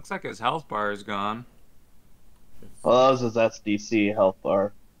 Looks like his health bar is gone. It's Well, that was his SDC health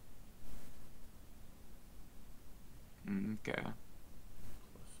bar. Okay. plus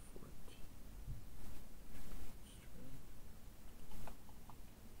 14.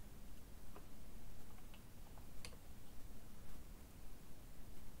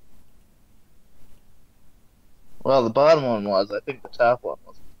 Well, the bottom one was. I think the top one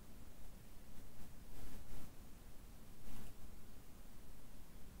was.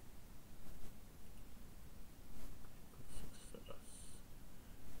 Success.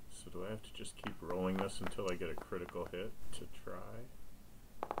 So do I have to just keep rolling this until I get a critical hit to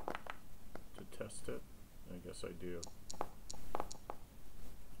try to test it? I guess I do.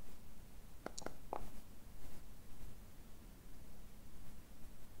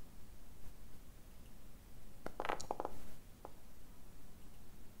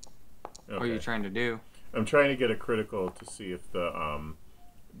 What are you Okay. trying to do? I'm trying to get a critical to see if the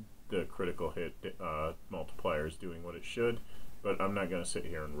critical hit multiplier is doing what it should, but I'm not going to sit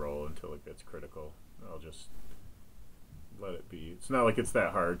here and roll until it gets critical. I'll just let it be. It's not like it's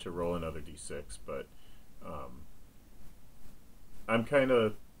that hard to roll another d6, but I'm kind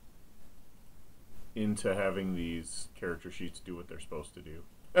of into having these character sheets do what they're supposed to do.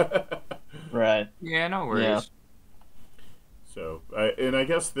 Right. Yeah, no Yeah. worries. So, I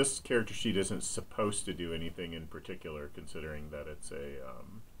guess this character sheet isn't supposed to do anything in particular, considering that it's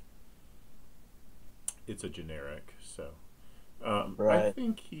a generic. So, I Right.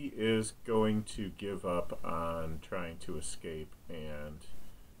 think he is going to give up on trying to escape and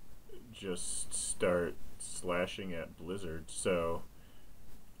just start slashing at Blizzard. So,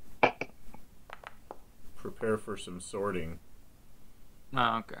 prepare for some sorting.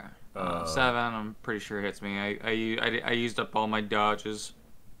 Oh, okay. 7, I'm pretty sure hits me. I used up all my dodges.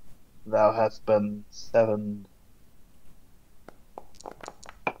 Thou hast been 7.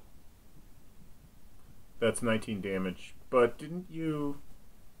 That's 19 damage. But didn't you?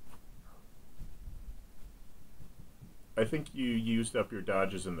 I think you used up your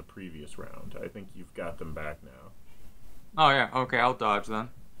dodges in the previous round. I think you've got them back now. Oh yeah, okay, I'll dodge then.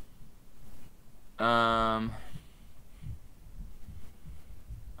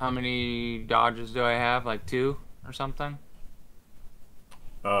 How many dodges do I have? Like 2 or something?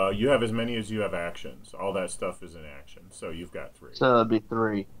 You have as many as you have actions. All that stuff is in action, so you've got 3. So that'd be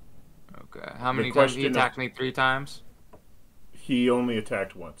 3. Okay. How The many times? He question attacked is- me 3 times? He only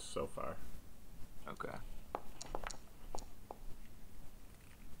attacked once so far. Okay.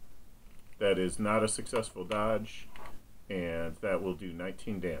 That is not a successful dodge, and that will do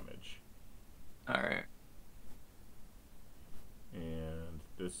 19 damage. Alright. And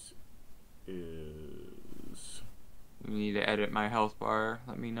this is... You need to edit my health bar.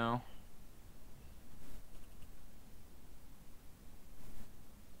 Let me know.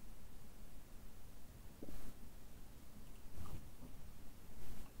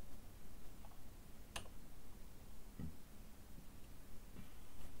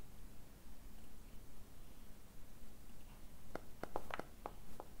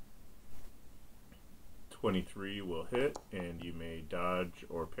 .23 will hit, and you may dodge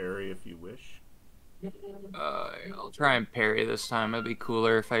or parry if you wish. I'll try and parry this time. It'd be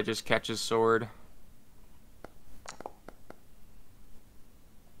cooler if I just catch his sword.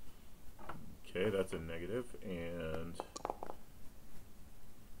 Okay, that's a negative, and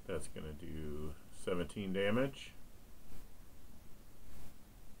that's going to do 17 damage.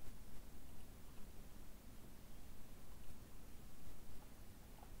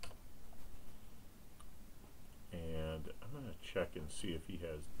 And I'm going to check and see if he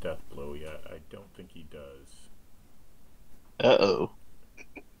has Death Blow yet. I don't think he does. Uh-oh.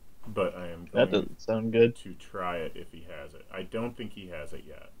 But I am That going doesn't sound good. to try it if he has it. I don't think he has it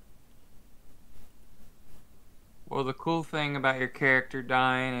yet. Well, the cool thing about your character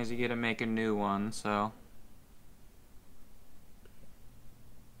dying is you get to make a new one, so...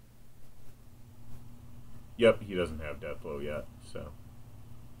 Yep, he doesn't have death blow yet, so...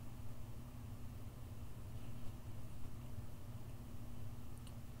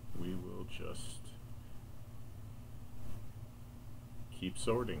 We will just keep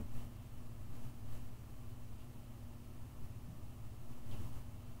sorting.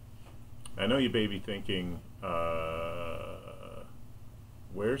 I know you may be thinking,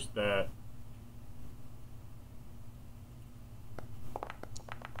 where's that?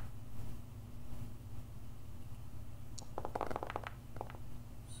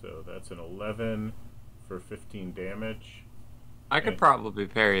 So that's an 11 for 15 damage. I could probably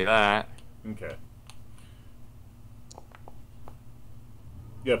parry that. Okay.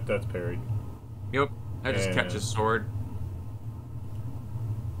 Yep, that's parried. Yep, I just catch his sword.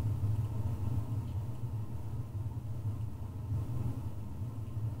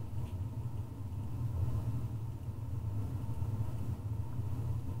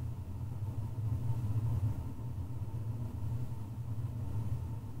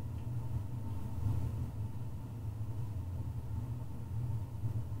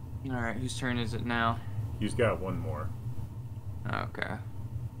 Alright, whose turn is it now? He's got one more. Okay.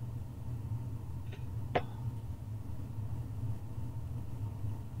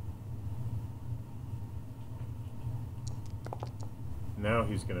 Now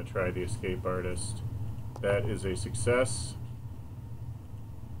he's going to try the escape artist. That is a success.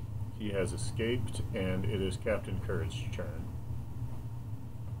 He has escaped, and it is Captain Courage's turn.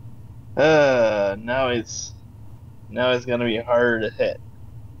 Now he's gonna be harder to hit,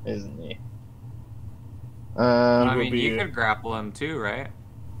 isn't he? I mean, you could grapple him too, right?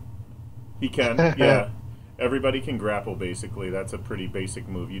 He can, yeah. Everybody can grapple, basically. That's a pretty basic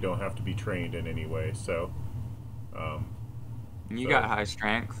move. You don't have to be trained in any way, so... You got high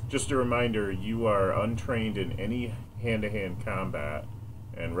strength. Just a reminder, you are untrained in any hand-to-hand combat,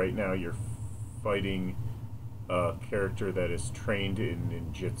 and right now you're fighting a character that is trained in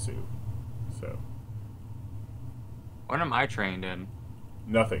ninjutsu. So... What am I trained in?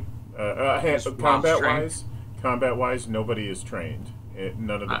 Nothing. Combat-wise, nobody is trained.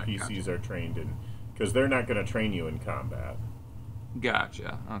 None of the PCs are trained in... Because they're not going to train you in combat.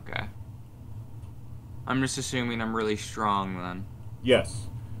 Gotcha, okay. I'm just assuming I'm really strong then. Yes.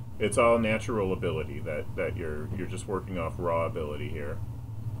 It's all natural ability that you're just working off raw ability here.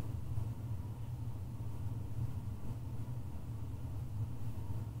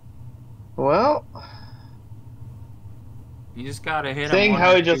 Well... You just gotta hit him one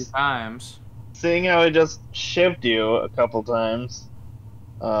or two times. Seeing how he just shivved you a couple times,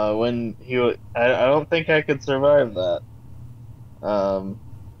 when I don't think I could survive that.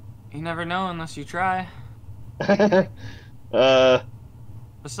 You never know unless you try. Besides,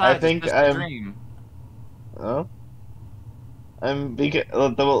 I think it's just a dream. Oh, the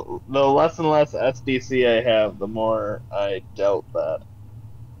less and less SDC I have, the more I doubt that.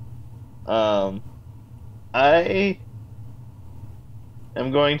 I am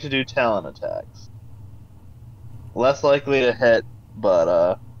going to do talent attacks. Less likely to hit,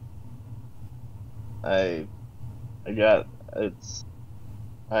 but I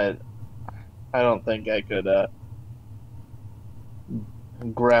don't think I could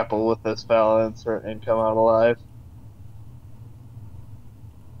grapple with this fella and come out alive.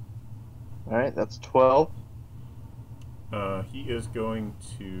 Alright, that's 12. He is going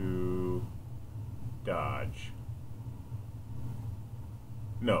to dodge.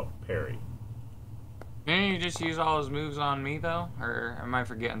 No, parry. Didn't you just use all his moves on me, though? Or am I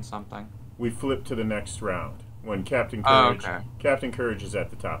forgetting something? We flip to the next round. When Captain Courage is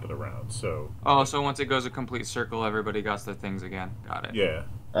at the top of the round, so... Oh, so once it goes a complete circle, everybody got their things again. Got it. Yeah.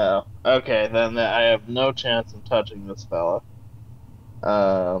 Oh, okay, then I have no chance of touching this fella.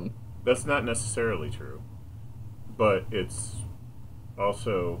 That's not necessarily true, but it's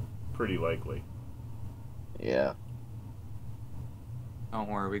also pretty likely. Yeah. Don't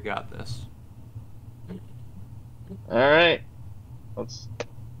worry, we got this. Alright. Let's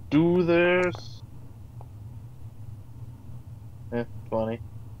do this. 20.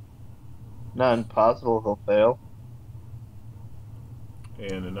 Not impossible, he'll fail.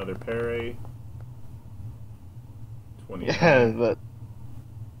 And another parry. 20. Yeah,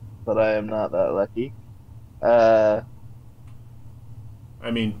 but I am not that lucky. I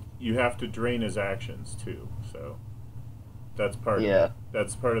mean, you have to drain his actions too, so that's part of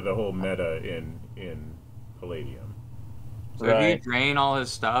the whole meta in Palladium. So if you drain all his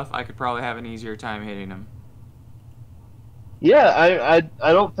stuff, I could probably have an easier time hitting him. Yeah,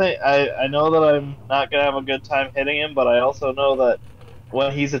 I don't think I know that I'm not gonna have a good time hitting him, but I also know that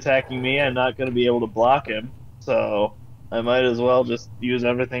when he's attacking me, I'm not gonna be able to block him. So I might as well just use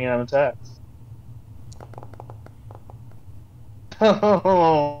everything on attacks.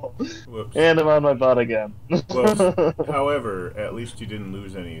 Whoops. And I'm on my butt again. Whoops. However, at least you didn't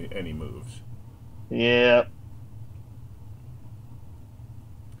lose any moves. Yeah.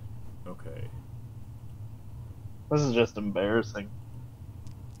 Okay. This is just embarrassing.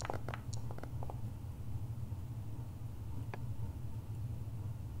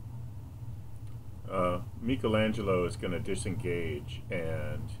 Michelangelo is going to disengage,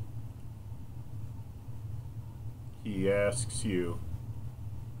 and he asks you,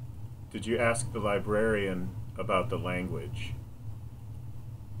 did you ask the librarian about the language?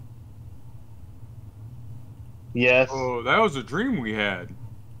 Yes. Oh, that was a dream we had.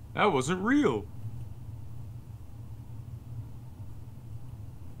 That wasn't real.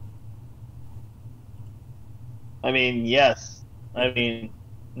 I mean, yes. I mean,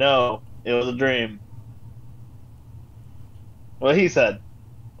 no. It was a dream. Well, he said,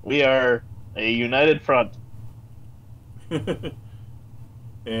 we are a united front.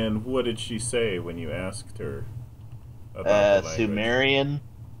 And what did she say when you asked her about the language? Sumerian,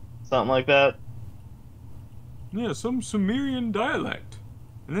 something like that. Yeah, some Sumerian dialect.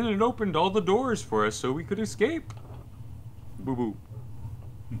 And then it opened all the doors for us so we could escape. Boo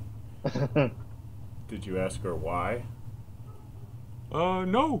boo. Did you ask her why?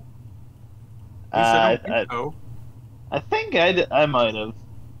 No. At least I don't I, think so. I think I might have.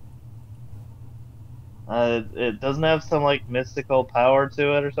 It doesn't have some like mystical power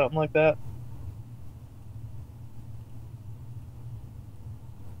to it or something like that.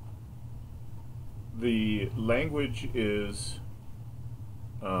 The language is,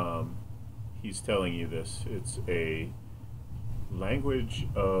 he's telling you this, it's a language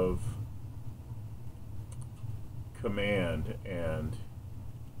of command, and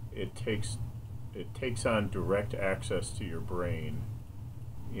it takes on direct access to your brain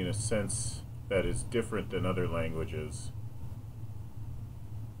in a sense that is different than other languages.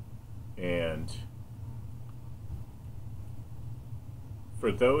 And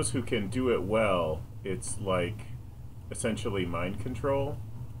for those who can do it well, it's like essentially mind control.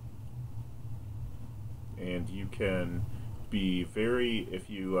 And you can be very, if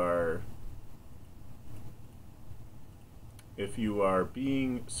you are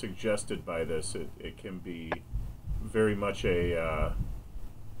being suggested by this, it can be very much a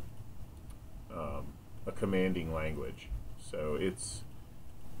commanding language. So it's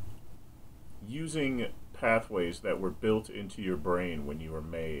using pathways that were built into your brain when you were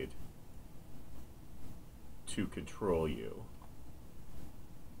made to control you.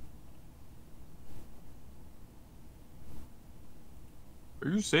 Are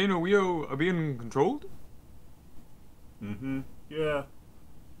you saying we are being controlled? Mm-hmm. Yeah.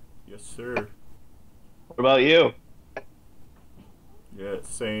 Yes, sir. What about you? Yeah,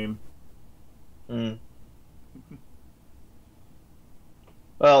 same. Hmm.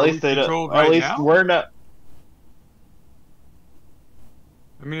 Well, Are at we least they don't. controlled At right least now? we're not.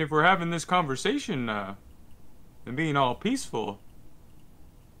 I mean, if we're having this conversation and being all peaceful,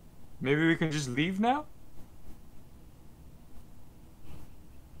 maybe we can just leave now?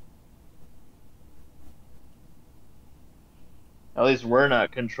 At least we're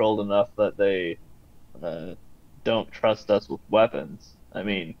not controlled enough that they uh, don't trust us with weapons. I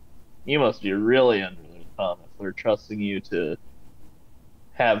mean, you must be really under their thumb if they're trusting you to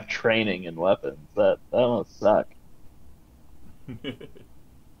have training in weapons. That must suck.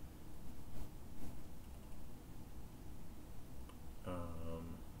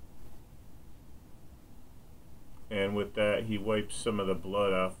 And with that, he wipes some of the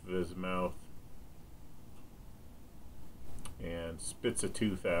blood off of his mouth and spits a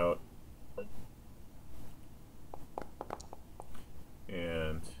tooth out.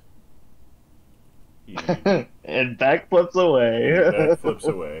 And he And backflips away. backflips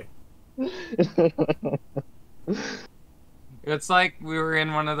away. It's like we were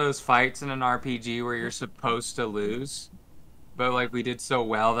in one of those fights in an RPG where you're supposed to lose, but like we did so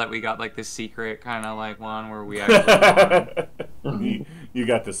well that we got like the secret kind of like one where we actually won. You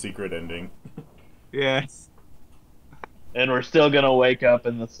got the secret ending. Yes. And we're still gonna wake up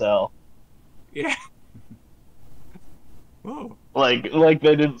in the cell. Yeah. Whoa. Like they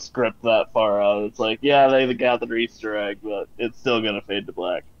didn't script that far out. It's like, yeah, they got the Easter egg, but it's still gonna fade to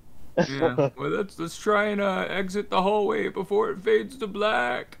black. Yeah. Well, let's try and exit the hallway before it fades to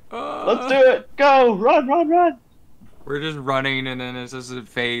black. Let's do it! Go! Run, run, run! We're just running, and then as it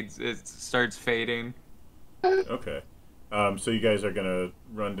fades, it starts fading. Okay. So you guys are gonna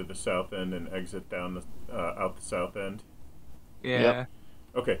run to the south end and exit down the out the south end. Yeah. Yep.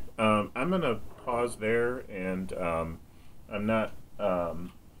 Okay. I'm gonna pause there, and I'm not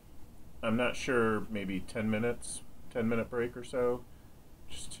sure. Maybe 10-minute break or so,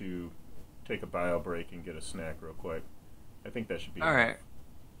 just to take a bio break and get a snack real quick. I think that should be All enough. right.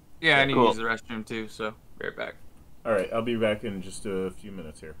 Yeah, I need Cool. to use the restroom too, so be right back. All right. I'll be back in just a few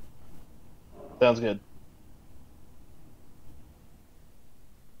minutes here. Sounds good.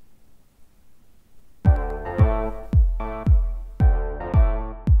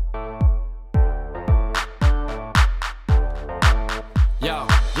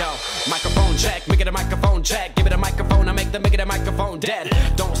 Yo, microphone check, make it a microphone check. Give it a microphone, I make the microphone dead.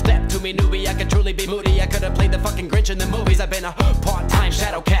 Don't step to me, newbie, I could truly be moody. I could have played the fucking Grinch in the movies. I've been a part-time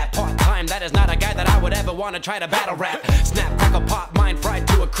shadow cat, part-time. That is not a guy that I would ever want to try to battle rap. Snap, crackle, pop, mind fried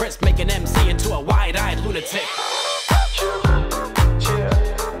to a crisp. Make an MC into a wide-eyed lunatic.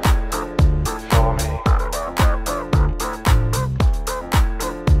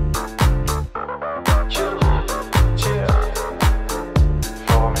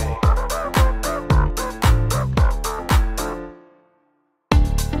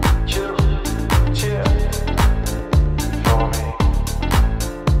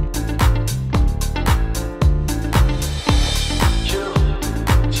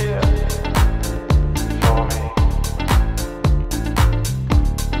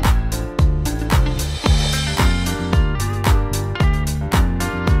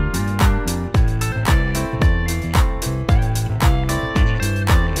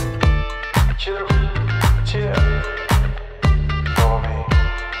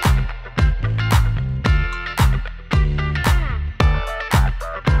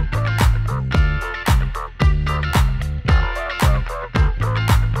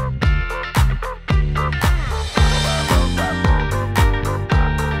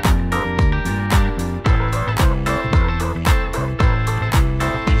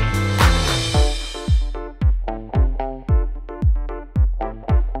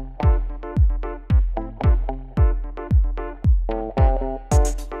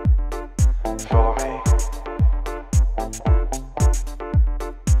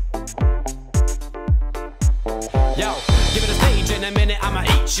 Yo, give it a stage in a minute, I'ma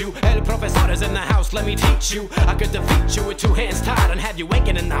eat you. El profesor is in the house, let me teach you. I could defeat you with two hands tied and have you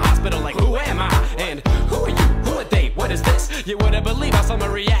waking in the hospital like, who am I? And who are you? Who are they? What is this? You wouldn't believe how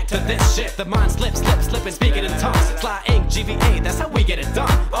someone react to this shit. The mind slips, and speaking in tongues. Sly ink, GVA, that's how we get it done.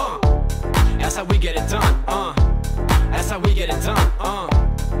 That's how we get it done. That's how we get it done.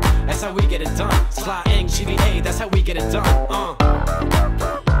 That's how we get it done. Sly ink, GVA, that's how we get it done.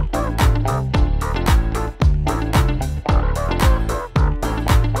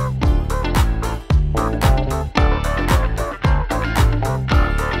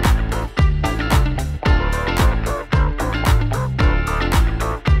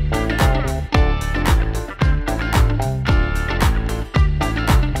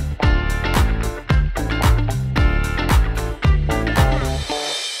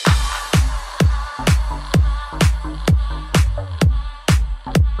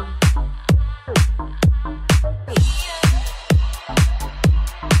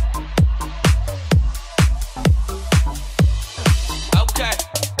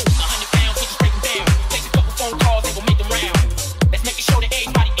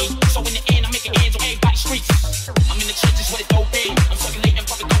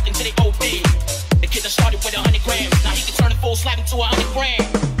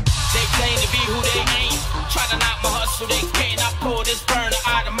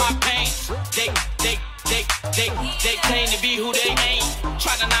 They claim to be who they ain't.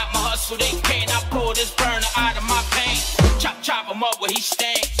 Try to knock my hustle, they cannot pull this burner out of my pain. Chop him up where he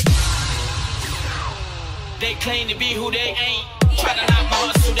stands. They claim to be who they ain't. Try to knock my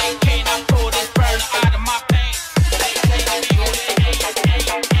hustle, they cannot pull this burner out of my pain. They claim to be who they ain't.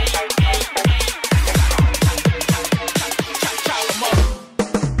 Chop him up.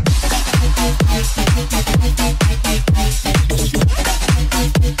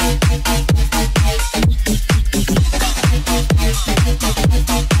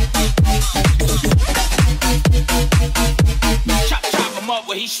 Chop him up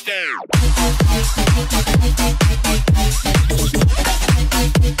where he stands.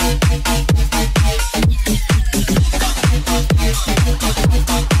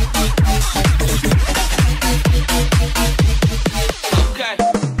 Okay.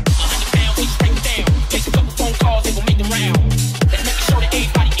 100 pounds, we break it down. Take a couple phone calls, they gon' make the round. Let's make it show that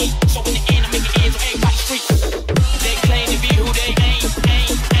everybody eat. So in the end, I make it ends on everybody's street. They claim to be who they ain't.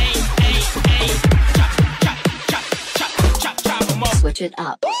 Chop, chop, chop, chop. switch it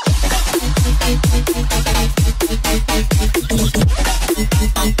up.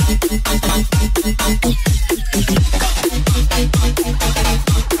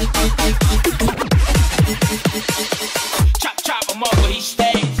 Chop, chop him up where he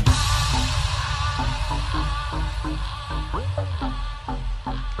stays.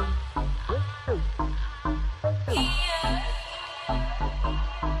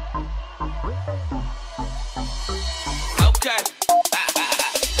 Okay.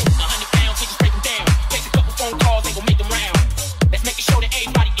 100 pounds, we just break them down. Take a couple phone calls, ain't gon' make them round. Let's make sure that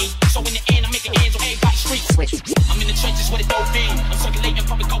everybody eat. So in the end, I'm making ends on everybody's streets. I'm in the trenches with a dope thing. I'm circulating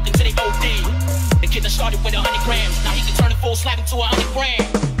pumping coke until they OD. The kid that started with 100 grams. Now he can turn a full slab into 100 grams.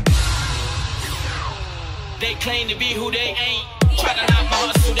 They claim to be who they ain't. Try to knock my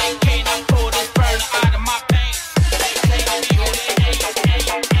hustle, they can't. I pull this burner out of my pants. They claim to be who they ain't.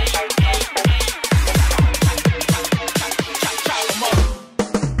 Chop 'em up.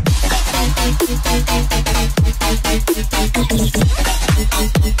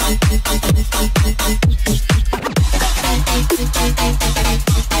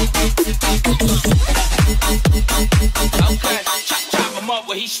 Okay, chop 'em up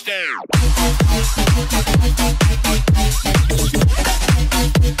where he stand.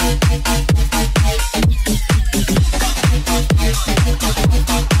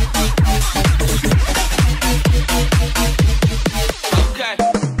 Okay.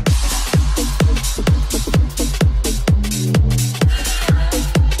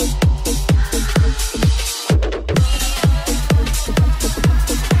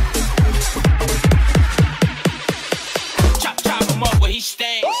 Chop 'em up where he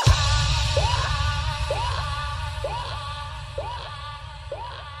stands.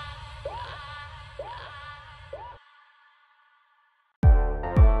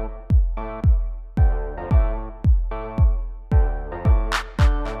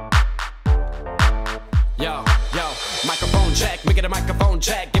 Yo, microphone check, make it a microphone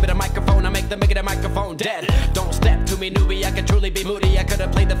check. Give it a microphone, I make it a microphone dead. Don't step to me, newbie, I could truly be moody. I could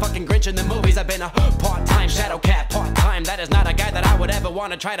have played the fucking Grinch in the movies. I've been a part-time shadow cat, part-time. That is not a guy that I would ever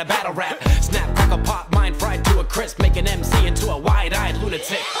want to try to battle rap. Snap, crackle, pop, mind fried to a crisp. Make an MC into a wide-eyed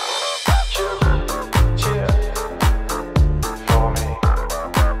lunatic.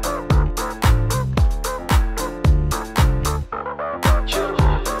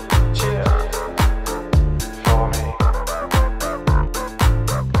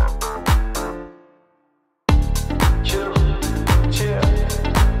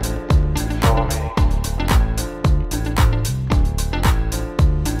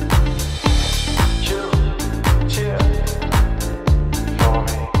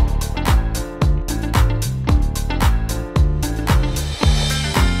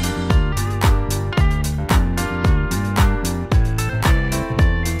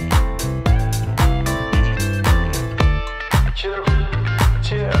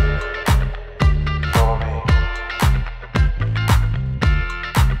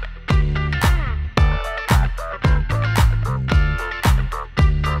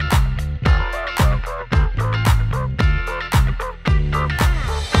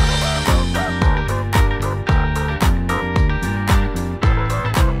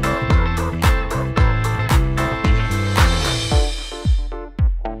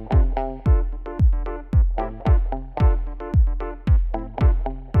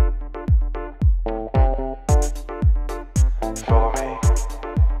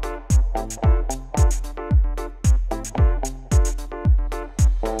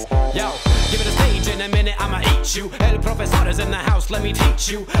 You. El professor is in the house, let me teach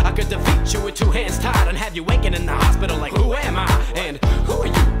you. I could defeat you with two hands tied and have you waking in the hospital like, who am I? And who are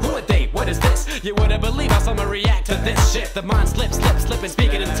you? Who are they? What is this? You wouldn't believe how someone react to this shit. The mind slips, slipping,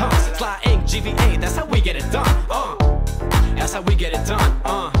 speaking in tongues. Sly ink, GVA, that's how we get it done. That's how we get it done.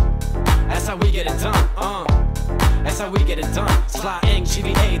 That's how we get it done. That's how we get it done. Sly ink,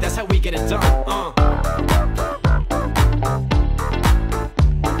 GVA, that's how we get it done.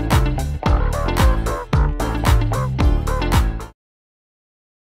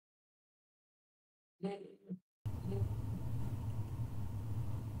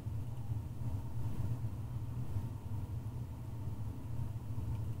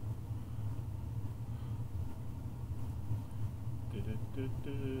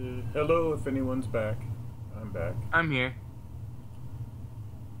 Hello, if anyone's back. I'm back. I'm here.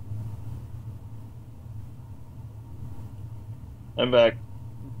 I'm back.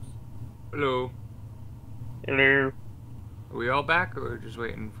 Hello. Hello. Are we all back, or we're just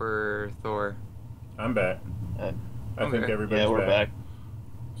waiting for Thor? I'm back. I think Okay. everybody's Yeah, we're back.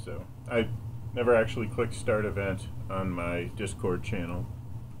 So I Never actually clicked start event on my Discord channel,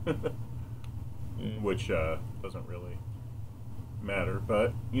 which doesn't really matter,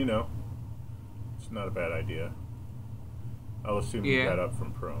 but you know, it's not a bad idea. I'll assume you Yeah. got up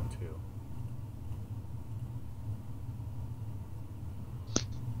from prone too.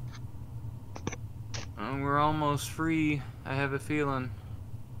 We're almost free, I have a feeling.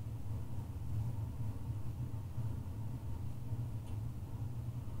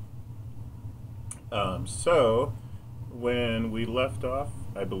 So, when we left off,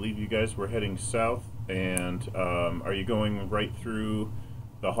 I believe you guys were heading south, and are you going right through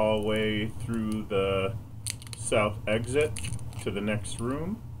the hallway through the south exit to the next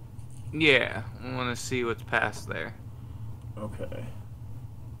room? Yeah, I want to see what's past there. Okay.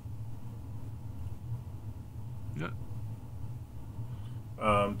 Yep.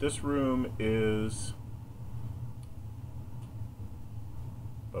 This room is.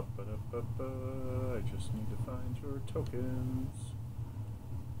 I just need to find your tokens.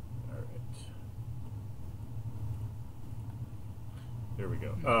 Alright. There we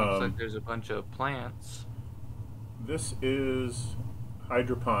go. Looks like there's a bunch of plants. This is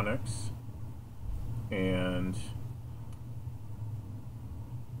hydroponics, and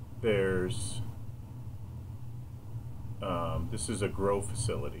there's this is a grow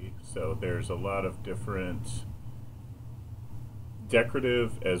facility, so there's a lot of different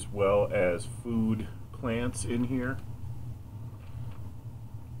decorative as well as food plants in here.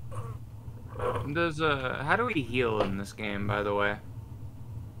 Does how do we heal in this game, by the way?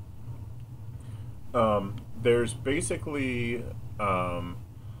 There's basically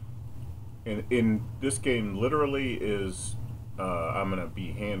in this game literally is I'm gonna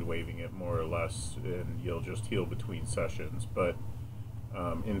be hand waving it more or less, and you'll just heal between sessions. But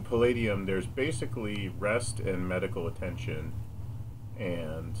in Palladium, there's basically rest and medical attention,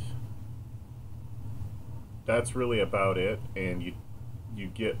 and that's really about it. And you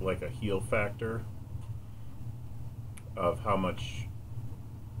get like a heal factor of how much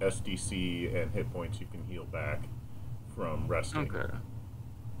SDC and hit points you can heal back from resting. Okay.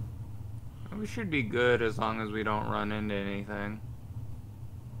 We should be good as long as we don't run into anything.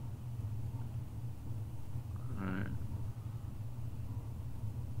 Alright.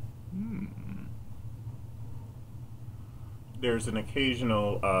 There's an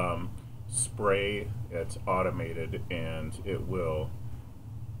occasional spray that's automated, and it will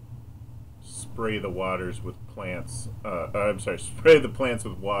spray the waters with plants. I'm sorry, spray the plants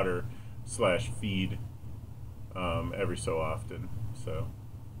with water / feed every so often. So.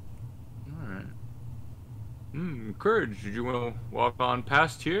 Alright. Courage, did you want to walk on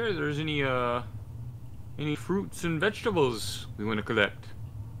past here? There's any fruits and vegetables we want to collect?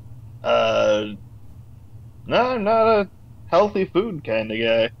 No, I'm not a healthy food kind of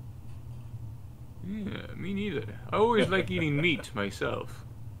guy. Yeah, me neither. I always like eating meat myself.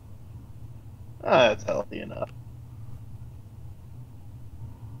 That's healthy enough.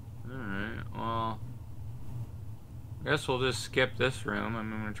 Alright, well, I guess we'll just skip this room. I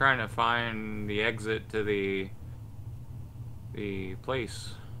mean, we're trying to find the exit to the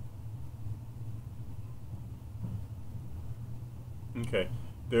place. Okay.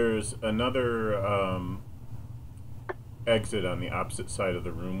 There's another exit on the opposite side of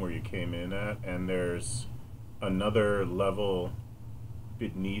the room where you came in at, and there's another level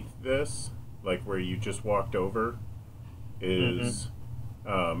beneath this, like where you just walked over, is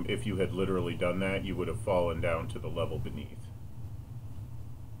if you had literally done that, you would have fallen down to the level beneath.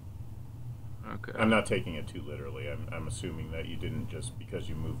 Okay. I'm not taking it too literally. I'm assuming that you didn't just because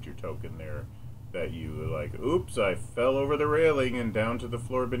you moved your token there that you were like, oops, I fell over the railing and down to the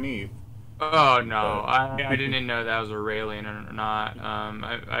floor beneath. Oh no, I didn't know that was a railing or not.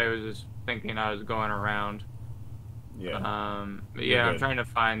 I was just thinking I was going around. Yeah. But You're yeah, I'm good. trying to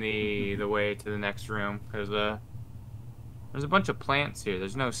find the way to the next room because there's a bunch of plants here.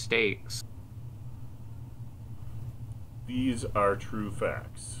 There's no stakes. These are true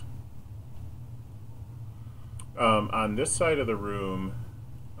facts. On this side of the room,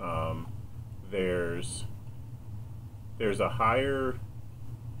 there's a higher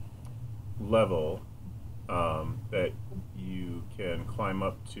level that you can climb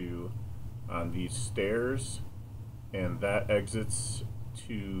up to on these stairs, and that exits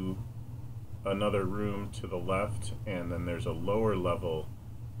to another room to the left, and then there's a lower level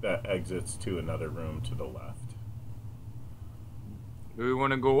that exits to another room to the left. Do we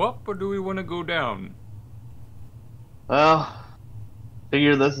want to go up or do we want to go down? Well,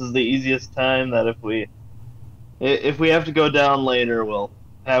 figure this is the easiest time that if we have to go down later, we'll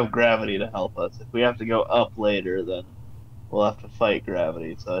have gravity to help us. If we have to go up later, then we'll have to fight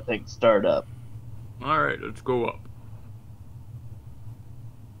gravity. So I think start up. Alright, let's go up.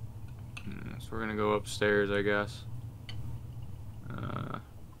 So we're gonna go upstairs, I guess.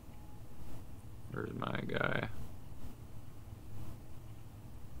 Where's my guy?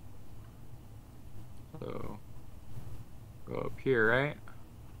 So, go up here, right?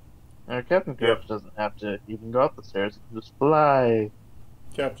 Captain Courage doesn't have to even go up the stairs. He can just fly.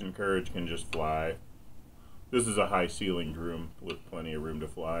 Captain Courage can just fly. This is a high ceilinged room with plenty of room to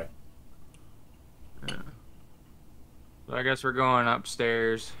fly. Yeah. So I guess we're going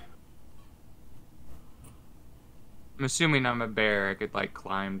upstairs. I'm assuming I'm a bear. I could like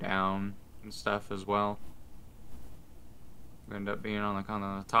climb down and stuff as well. We end up being on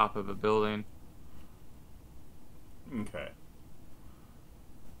the top of a building. Okay.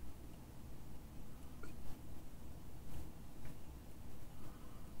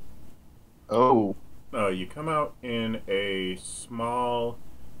 Oh. You come out in a small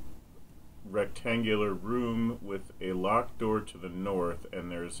rectangular room with a locked door to the north,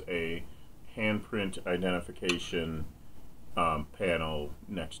 and there's a handprint identification panel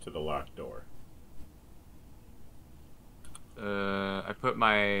next to the locked door. I put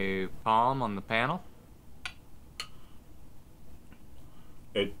my palm on the panel.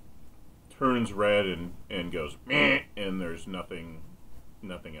 It turns red and goes meh, and there's nothing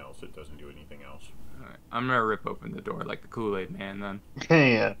else. It doesn't do anything else. Alright, I'm gonna rip open the door like the Kool-Aid Man then.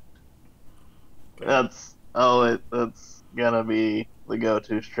 Yeah. Okay. That's gonna be the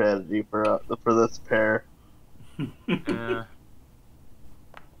go-to strategy for this pair. No,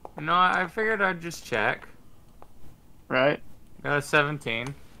 I figured I'd just check. Right? Got a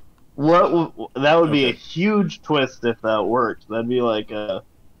 17. That would be a Okay. huge twist if that worked. That'd be like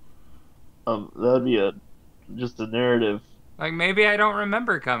just a narrative. Like maybe I don't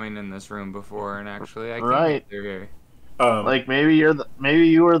remember coming in this room before, and actually I came Right. through here. Like maybe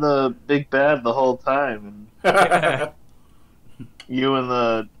you were the big bad the whole time, and you and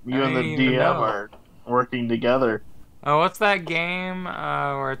the didn't even DM know. are working together. Oh, what's that game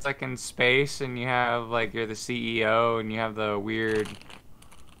where it's like in space and you have like you're the CEO and you have the weird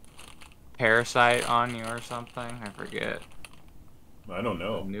parasite on you or something? I forget. I don't The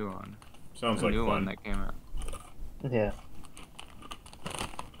know. new one. Sounds The like new fun. one that came out. Yeah.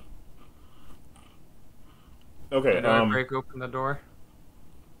 Okay. Do I break open the door?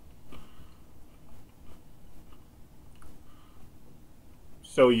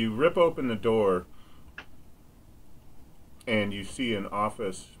 So you rip open the door, and you see an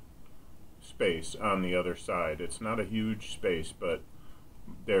office space on the other side. It's not a huge space, but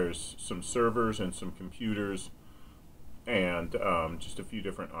there's some servers and some computers and just a few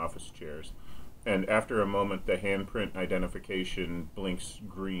different office chairs. And after a moment, the handprint identification blinks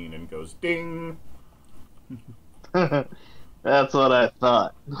green and goes ding. That's what I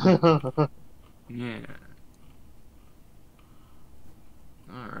thought. Yeah.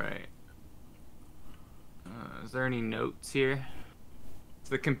 Alright. Is there any notes here? Is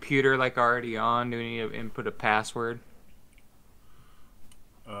the computer like already on? Do we need to input a password?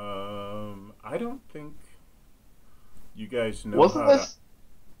 I don't think you guys know Wasn't how this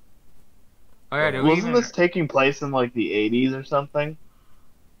Oh yeah, do we wasn't even... this taking place in like the 80s or something?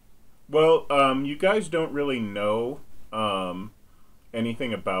 Well, you guys don't really know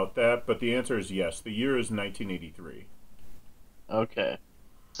anything about that, but the answer is yes. The year is 1983. Okay.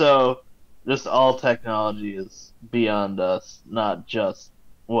 So just all technology is beyond us, not just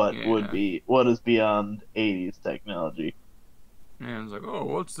what is beyond 80s technology. Yeah, it's like, oh,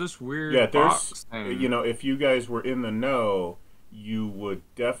 what's this weird Yeah, box there's, thing? if you guys were in the know, you would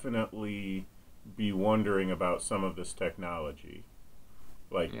definitely be wondering about some of this technology.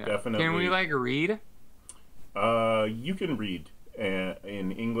 Like, Yeah. definitely. Can we like read? You can read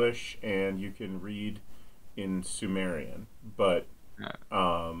in English and you can read in Sumerian, but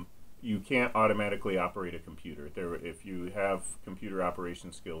Yeah. you can't automatically operate a computer. If you have computer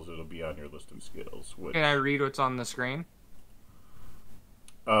operation skills, it'll be on your list of skills. Which, Can I read what's on the screen?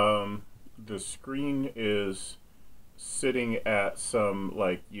 the screen is sitting at some,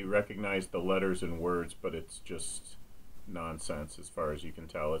 like, you recognize the letters and words, but it's just nonsense as far as you can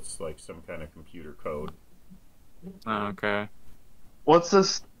tell. It's like some kind of computer code. Oh, okay. What's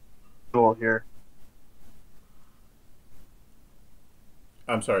this tool here?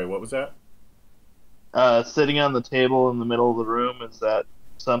 I'm sorry, what was that? Sitting on the table in the middle of the room, is that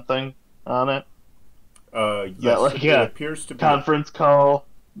something on it? Yes, like it a appears to be. Conference call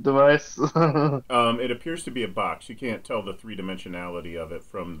device? It appears to be a box. You can't tell the three-dimensionality of it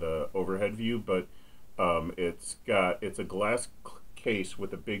from the overhead view, but it's a glass case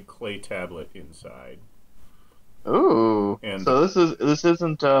with a big clay tablet inside. Ooh. And So this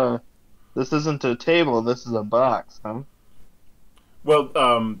isn't This isn't a table. This is a box, huh?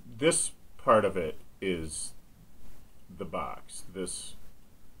 Well, this part of it is the box. This,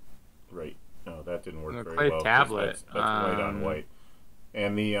 right? No, that didn't work The very clay well. 'Cause tablet. That's white on white.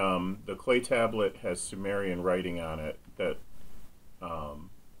 And the clay tablet has Sumerian writing on it that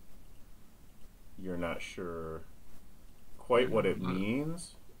you're not sure quite what it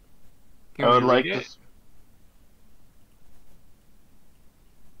means. Can I we would like read to. it?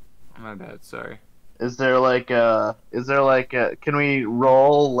 My bad. Sorry. Is there like a? Can we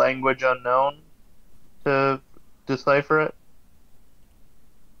roll language unknown to decipher it?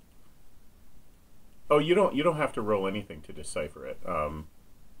 Oh, you don't have to roll anything to decipher it. I'm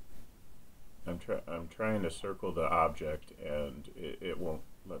trying to circle the object and it won't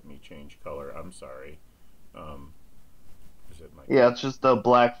let me change color. I'm sorry. Is it my Yeah, it's just a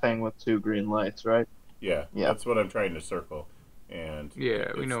black thing with two green lights, right? Yeah, Yeah. that's what I'm trying to circle, and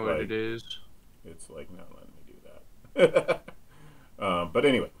Yeah, we it's know like, what it is. It's like not letting me do that. But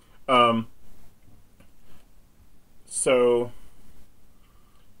anyway, so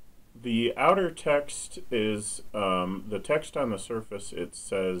the outer text is the text on the surface. It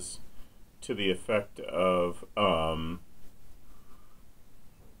says to the effect of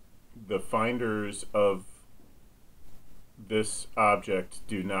the finders of this object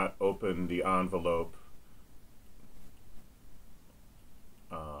do not open the envelope.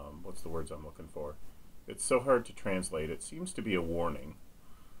 What's the words I'm looking for? It's so hard to translate. It seems to be a warning.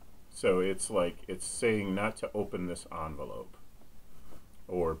 So it's like it's saying not to open this envelope,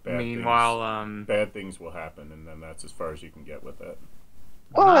 or Meanwhile, bad things will happen, and then that's as far as you can get with it.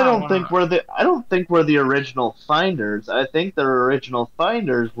 Well, I don't think wow. I don't think we're the original finders. I think the original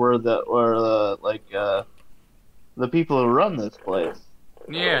finders were the people who run this place.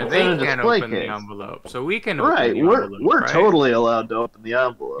 Yeah, It's in they a can't display open the case. envelope, so we can open Right, the we're envelope, we're right? totally allowed to open the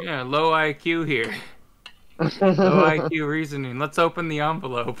envelope. Yeah, low IQ here. Low IQ reasoning. Let's open the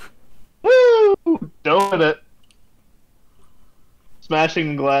envelope. Woo! Doing it.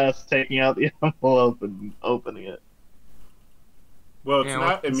 Smashing the glass, taking out the envelope, and opening it. Well, it's Yeah,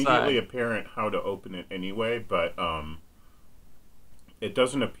 not what's immediately inside? apparent how to open it anyway, but it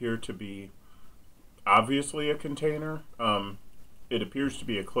doesn't appear to be obviously a container. It appears to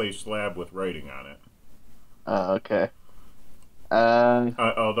be a clay slab with writing on it. Okay.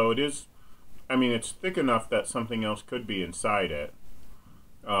 Although it is, I mean, it's thick enough that something else could be inside it.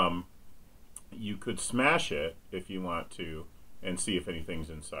 You could smash it if you want to and see if anything's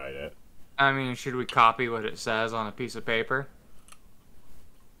inside it. I mean, should we copy what it says on a piece of paper?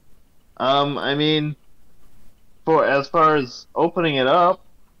 I mean, for as far as opening it up,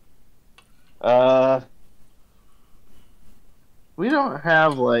 we don't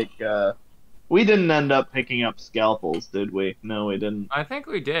have we didn't end up picking up scalpels, did we? No, we didn't. I think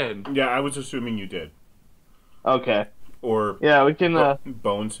we did. Yeah, I was assuming you did. Okay. Or Yeah, we can.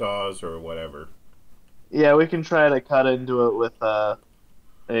 bone saws or whatever. Yeah, we can try to cut into it with a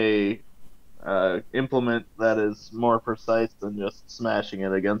implement that is more precise than just smashing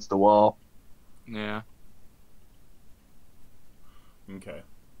it against a wall. Yeah. Okay.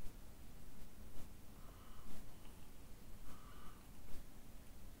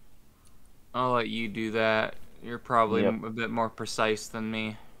 I'll let you do that. You're probably Yep. a bit more precise than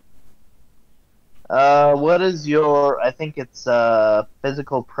me. What is your? I think it's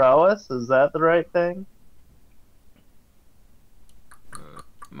physical prowess. Is that the right thing?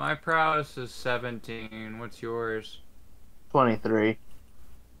 My prowess is 17. What's yours? 23.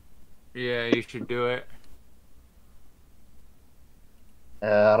 Yeah, you should do it.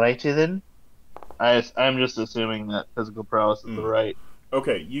 Righty then. I'm just assuming that physical prowess is the right.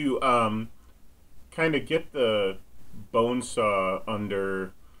 Okay, you kind of get the bone saw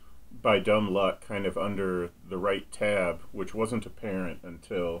under, by dumb luck, kind of under the right tab, which wasn't apparent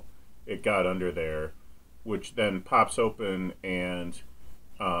until it got under there, which then pops open and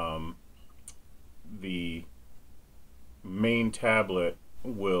the main tablet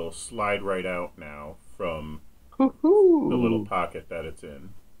will slide right out now from the little pocket that it's in.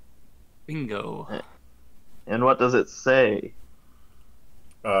 Bingo. And what does it say?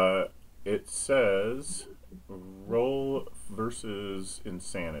 It says roll versus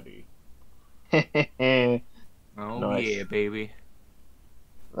insanity. Oh Nice. yeah, baby.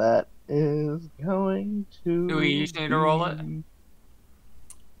 That is going to. Do we just need to roll it?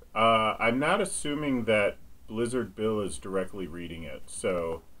 I'm not assuming that Blizzard Bill is directly reading it,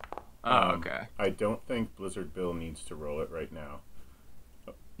 so Okay. I don't think Blizzard Bill needs to roll it right now.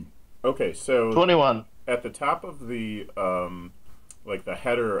 Okay, so 21. at the top of the like the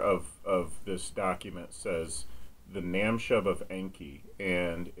header of this document says the Namshub of Enki,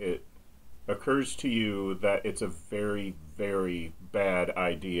 and it occurs to you that it's a very, very bad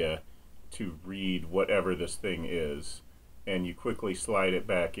idea to read whatever this thing is, and you quickly slide it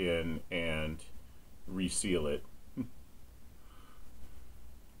back in and reseal it.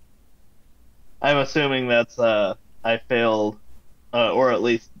 I'm assuming that's I failed, or at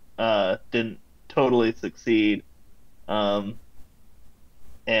least didn't totally succeed, and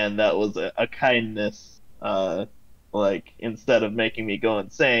that was a kindness. Like instead of making me go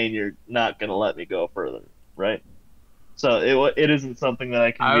insane, you're not gonna let me go further, right? So it isn't something that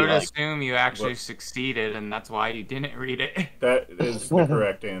I can I be would like. assume you actually What? succeeded, and that's why you didn't read it. That is the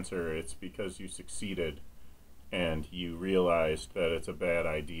correct answer. It's because you succeeded and you realized that it's a bad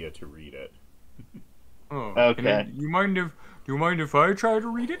idea to read it. Oh, Okay. do you mind if I try to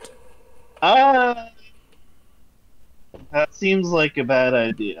read it? That seems like a bad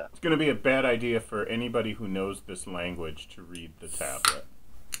idea. It's going to be a bad idea for anybody who knows this language to read the tablet.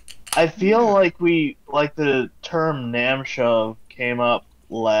 I feel like the term Namshov came up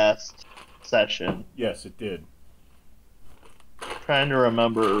last session. Yes, it did. Trying to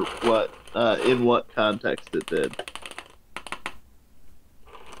remember what in what context it did.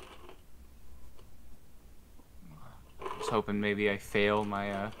 I was hoping maybe I fail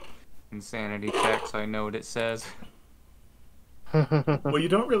my insanity check so I know what it says. Well, you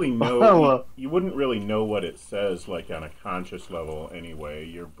don't really know. Well, You wouldn't really know what it says, like on a conscious level, anyway.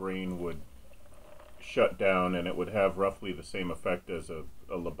 Your brain would shut down, and it would have roughly the same effect as a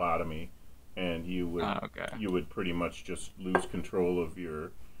lobotomy, and you would pretty much just lose control of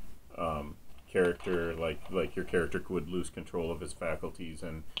your character, like your character would lose control of his faculties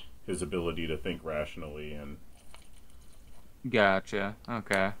and his ability to think rationally, and Gotcha.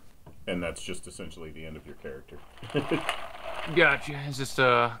 Okay. that's just essentially the end of your character. Gotcha. It just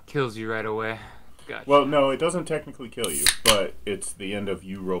kills you right away. Gotcha. Well, no, it doesn't technically kill you, but it's the end of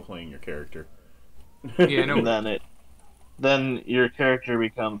you role-playing your character. Yeah, no. then your character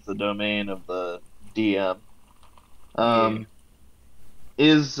becomes the domain of the DM.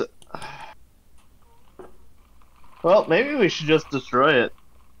 Well, maybe we should just destroy it.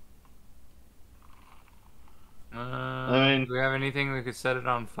 I mean, do we have anything we could set it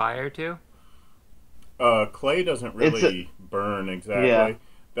on fire to? Clay doesn't really burn exactly. Yeah.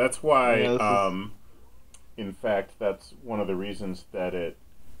 That's why, Yeah, in fact, that's one of the reasons that it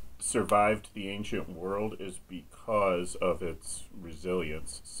survived the ancient world is because of its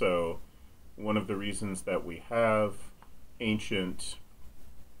resilience. So, one of the reasons that we have ancient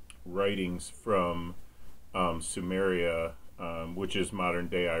writings from Sumeria, which is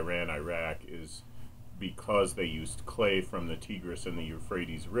modern-day Iran, Iraq, is because they used clay from the Tigris and the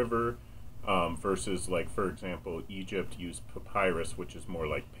Euphrates River, versus, like, for example, Egypt used papyrus, which is more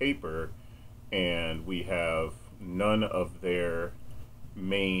like paper, and we have none of their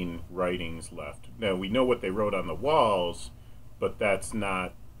main writings left. Now, we know what they wrote on the walls, but that's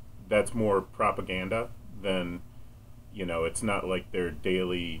more propaganda than, it's not like their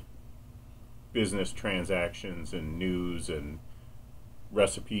daily business transactions and news and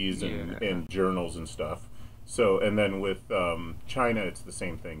recipes and journals and stuff. So, and then with China, it's the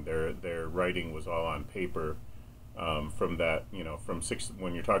same thing. Their writing was all on paper from that,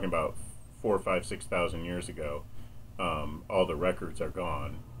 when you're talking about 4, 5, 6,000 years ago, all the records are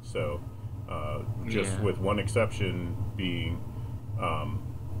gone. So, with one exception being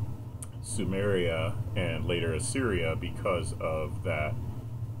Sumeria and later Assyria, because of that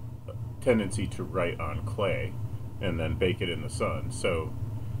tendency to write on clay and then bake it in the sun.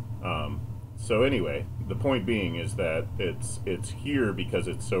 So anyway, the point being is that it's here because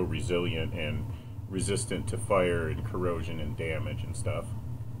it's so resilient and resistant to fire and corrosion and damage and stuff.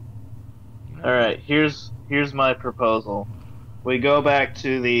 all right. Here's my proposal. We go back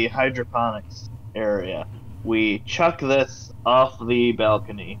to the hydroponics area. We chuck this off the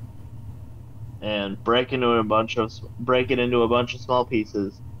balcony and break it into a bunch of small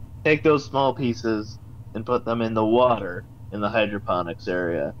pieces. Take those small pieces and put them in the water in the hydroponics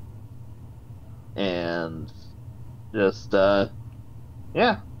area. And just,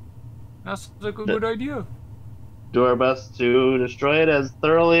 yeah. That's a good idea. Do our best to destroy it as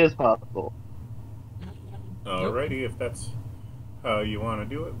thoroughly as possible. Alrighty, if that's how you want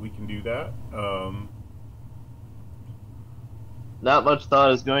to do it, we can do that. Not much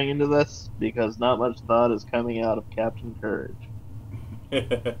thought is going into this, because not much thought is coming out of Captain Courage.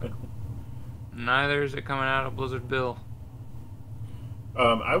 Neither is it coming out of Blizzard Bill.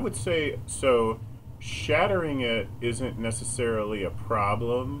 I would say, so shattering it isn't necessarily a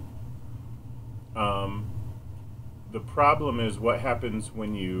problem. The problem is what happens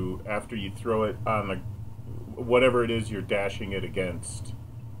when after you throw it on whatever it is you're dashing it against,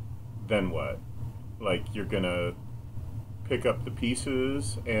 then what? Like, you're gonna pick up the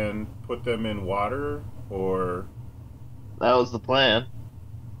pieces and put them in water, or That was the plan.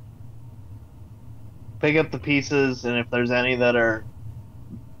 Pick up the pieces, and if there's any that are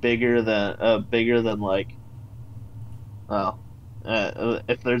bigger than like, well,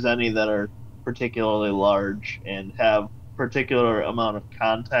 if there's any that are particularly large and have particular amount of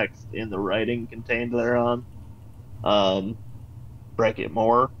context in the writing contained thereon, break it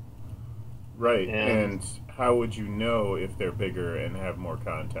more. right? And And how would you know if they're bigger and have more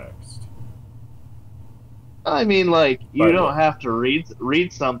context? I mean, like, you By don't what? have to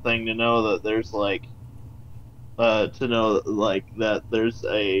read something to know that there's like, to know like that there's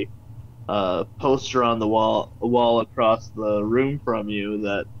a poster on the wall across the room from you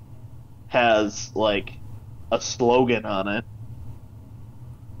that has like a slogan on it.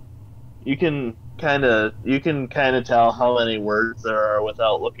 You can kind of tell how many words there are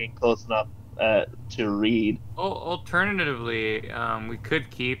without looking close enough to read. Alternatively, we could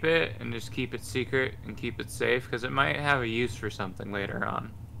keep it and just keep it secret and keep it safe because it might have a use for something later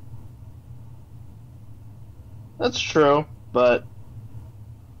on. That's true, but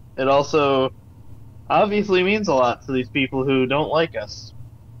it also obviously means a lot to these people who don't like us.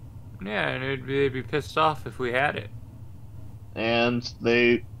 Yeah, and they'd be pissed off if we had it. And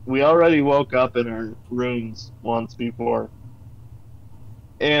we already woke up in our rooms once before,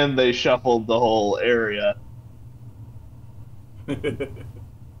 and they shuffled the whole area.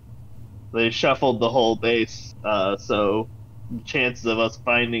 They shuffled the whole base, so the chances of us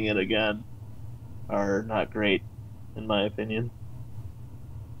finding it again are not great, in my opinion.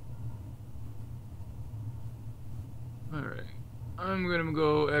 Alright. I'm gonna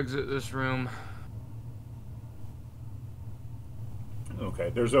go exit this room.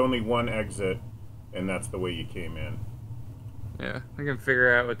 Okay, there's only one exit, and that's the way you came in. Yeah, I can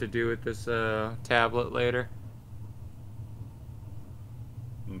figure out what to do with this tablet later.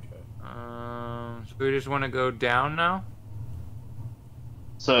 Okay. So we just want to go down now?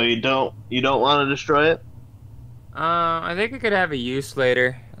 So you don't want to destroy it? I think it could have a use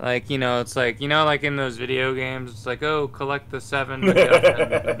later. Like, it's like, like in those video games, it's like, oh, collect the 7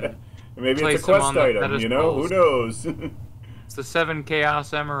 MacGuffins and Maybe it's a place them quest on the item, you know? Who pedestals. knows? It's the 7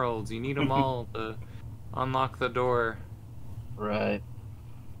 Chaos Emeralds. You need them all to unlock the door. Right.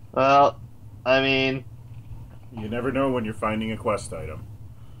 Well, I mean, You never know when you're finding a quest item.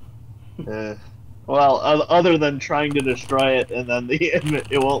 uh, well, other than trying to destroy it and then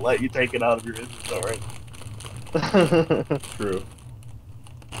it won't let you take it out of your inventory. True.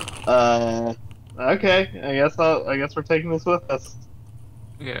 Okay. I guess we're taking this with us.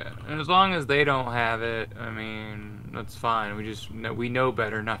 Yeah, and as long as they don't have it, I mean, that's fine. We know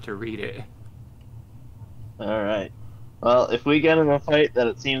better not to read it. All right. Well, if we get in a fight that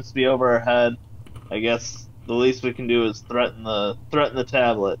it seems to be over our head, I guess the least we can do is threaten the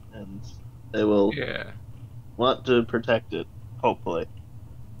tablet, and they will Yeah. want to protect it. Hopefully.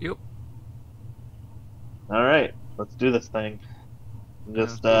 Yep. All right. Let's do this thing.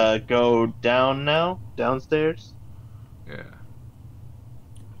 Just Sounds go down now, downstairs. Yeah.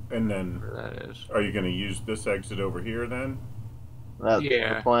 And then, Whatever that is. are you going to use this exit over here then? That's Yeah.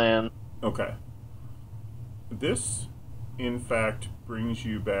 the plan. Okay. This, in fact, brings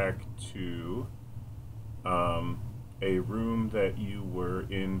you back to a room that you were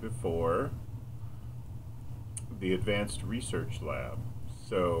in before, the Advanced Research Lab.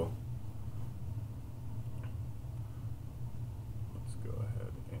 So, let's go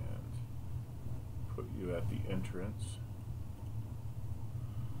ahead and put you at the entrance.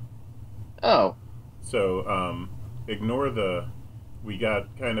 Oh, So, ignore we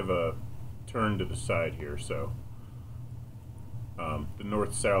got kind of a turn to the side here, so the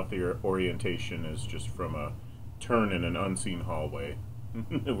north-south orientation is just from a turn in an unseen hallway.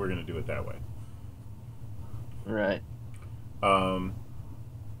 We're going to do it that way. right.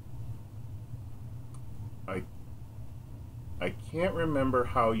 I I can't remember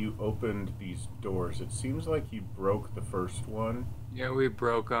how you opened these doors. It seems like you broke the first one. Yeah, we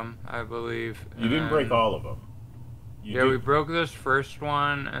broke them, I believe. You didn't break all of them. Yeah, we broke this first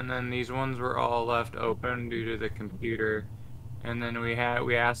one, and then these ones were all left open due to the computer. And then we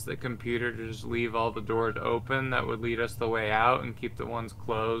asked the computer to just leave all the doors open that would lead us the way out, and keep the ones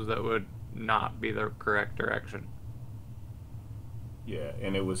closed that would not be the correct direction. Yeah,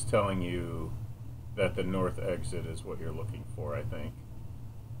 and it was telling you that the north exit is what you're looking for, I think.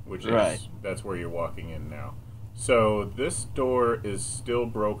 Which is, Right. that's where you're walking in now. So this door is still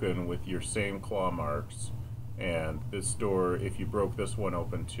broken with your same claw marks. And this door, if you broke this one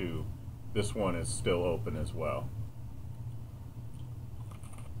open too, this one is still open as well.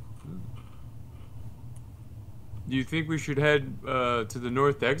 You think we should head to the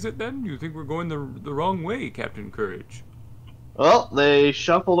north exit then? You think we're going the wrong way, Captain Courage? Well, they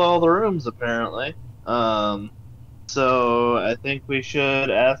shuffled all the rooms apparently. So I think we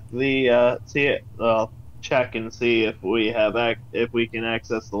should ask the check and see if we have if we can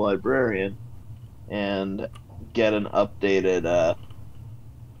access the librarian and get an updated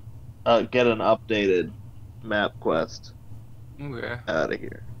map quest Okay. out of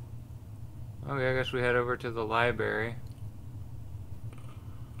here. Okay, I guess we head over to the library.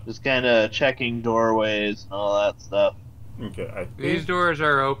 Just kind of checking doorways and all that stuff. Okay, These doors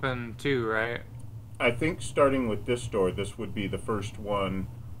are open too, right? I think starting with this door, this would be the first one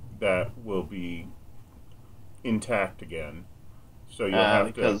that will be intact again. So you'll have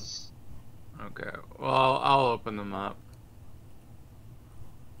because Okay. Well, I'll open them up.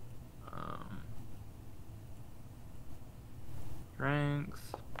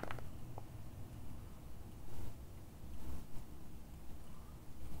 Strength.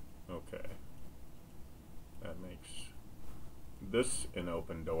 Okay. That makes this an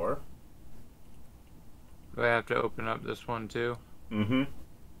open door. Do I have to open up this one too? Mm-hmm.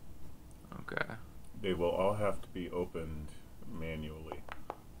 Okay. They will all have to be opened manually,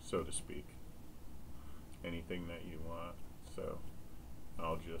 so to speak. Anything that you want. So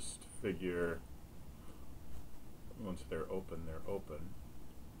I'll just figure once they're open, they're open.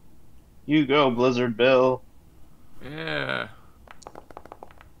 you go, Blizzard Bill. Yeah.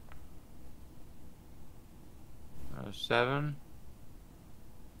 7.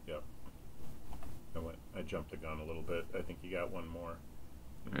 Yep. I jumped the gun a little bit. I think you got one more.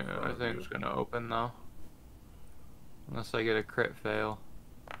 Yeah, I think it's gonna open though. Unless I get a crit fail.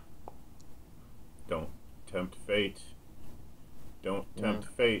 Don't tempt fate. Don't tempt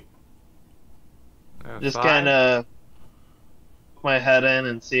fate. Just 5? kind of put my head in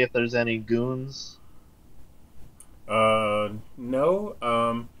and see if there's any goons.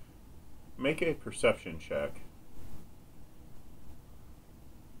 No. Make a perception check.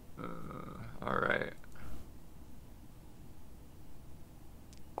 Alright.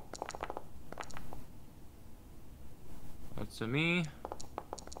 That's a me.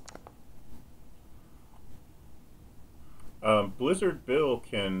 Blizzard Bill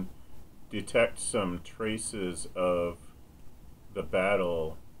can detect some traces of the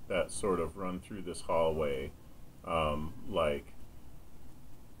battle that sort of run through this hallway. Like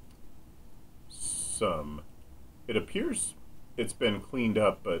it appears it's been cleaned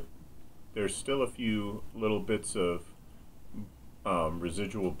up, but there's still a few little bits of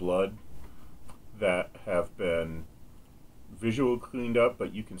residual blood that have been visual cleaned up,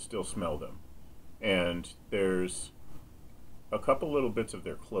 but you can still smell them. And there's a couple little bits of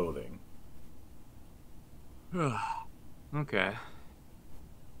their clothing. Okay.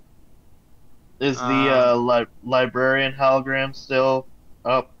 Is the librarian hologram still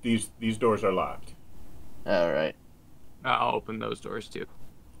up? These doors are locked. All right. I'll open those doors too.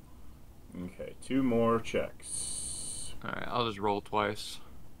 Okay, 2 more checks. Alright, I'll just roll twice.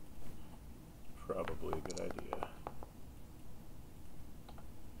 Probably a good idea.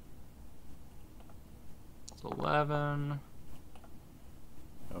 It's 11.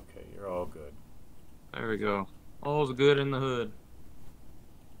 Okay, you're all good. There we go. All's good in the hood.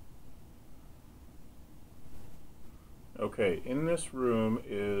 Okay, in this room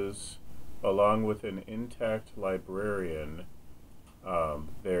is, along with an intact librarian,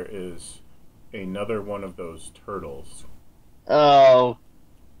 there is another one of those turtles. Oh,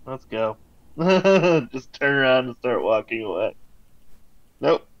 let's go. Just turn around and start walking away.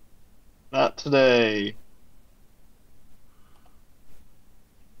 Nope, not today.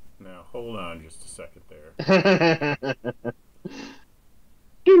 Now, hold on just a second there.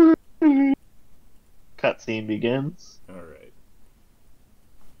 Cutscene begins. All right.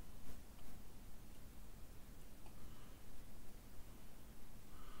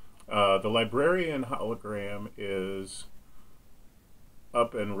 The librarian hologram is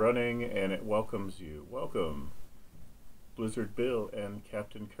up and running, and it welcomes you. Welcome, Blizzard Bill and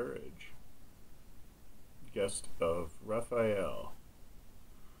Captain Courage, guest of Raphael.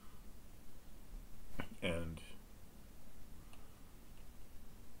 And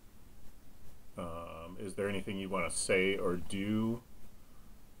is there anything you want to say or do?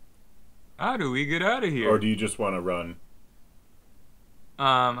 How do we get out of here? Or do you just want to run?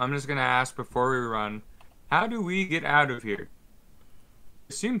 I'm just gonna ask before we run. How do we get out of here?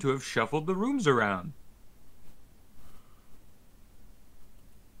 They seem to have shuffled the rooms around.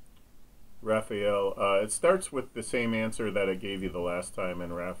 Raphael, it starts with the same answer that I gave you the last time,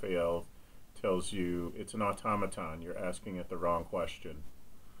 and Raphael tells you it's an automaton. You're asking it the wrong question.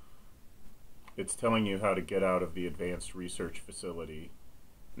 It's telling you how to get out of the advanced research facility,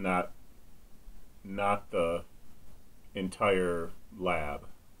 not the entire lab.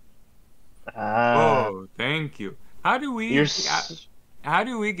 Ah, Oh, thank you. How do we you're how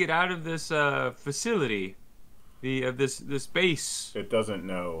do we get out of this facility? The of this base? It doesn't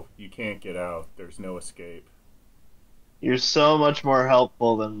know. You can't get out. There's no escape. you're so much more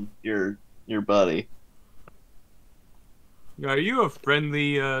helpful than your buddy. Are you a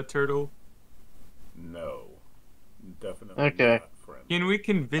friendly turtle? No. Definitely Okay. not friendly. Can we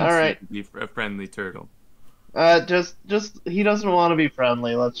convince All you right. to be a friendly turtle? Just he doesn't want to be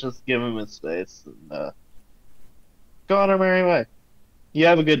friendly. Let's just give him his space and go on our merry way. You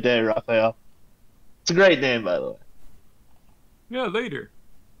have a good day, Raphael. It's a great name, by the way. Yeah, later.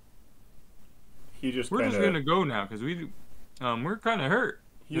 He just We're kind just gonna of go now because we're kind of hurt.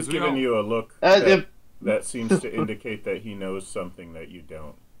 he's 'Cause we giving don't- you a look If that seems to indicate that he knows something that you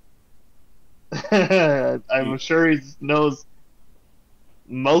don't. I'm sure he knows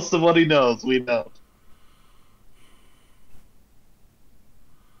most of what he knows. We don't.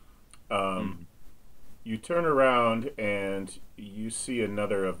 You turn around and you see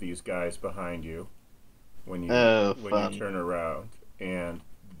another of these guys behind you when you Oh, when fun. you turn around, and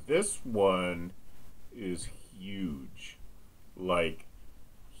this one is huge, like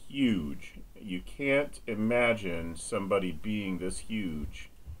huge. You can't imagine somebody being this huge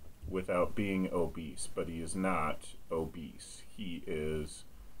without being obese, but he is not obese. He is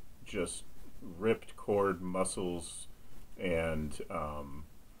just ripped cord muscles and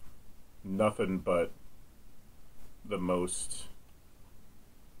nothing but the most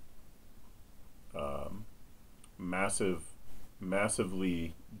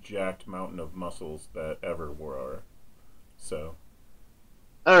massively jacked mountain of muscles that ever were. So,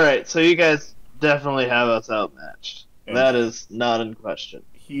 All right, so you guys definitely have us outmatched. and That is not in question.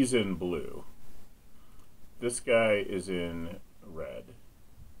 he's in blue. This guy is in red.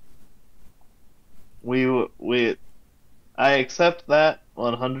 I accept that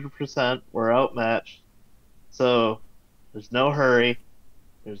 100%. We're outmatched. So there's no hurry.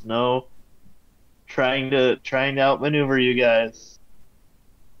 There's no trying to outmaneuver you guys.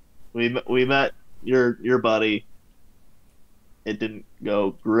 We met your buddy. It didn't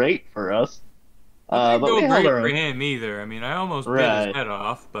go great for us. It didn't But we go held great our for own. him either. I mean, I almost bit Right. his head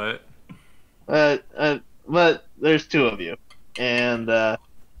off, but But there's two of you, and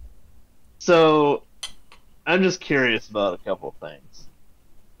so I'm just curious about a couple things.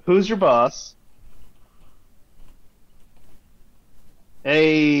 Who's your boss?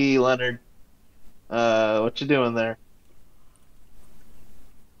 Hey, Leonard. What you doing there?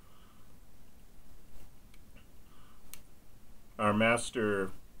 Our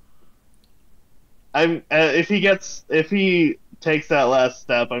master, I'm if he takes that last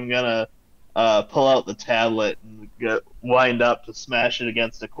step, I'm gonna pull out the tablet and wind up to smash it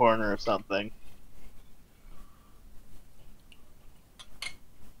against a corner or something.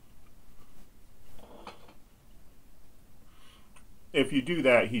 if you do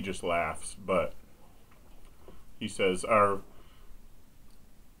that, he just laughs, but he says, our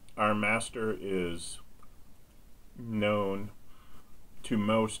master is known to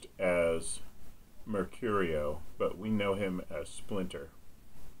most as Mercurio, but we know him as Splinter.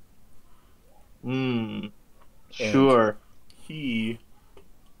 Hmm. Sure. He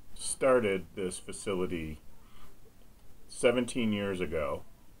started this facility 17 years ago.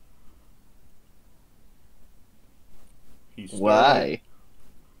 He started, Why?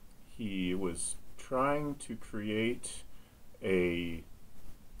 He was trying to create a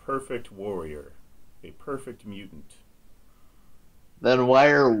perfect warrior, a perfect mutant. Then why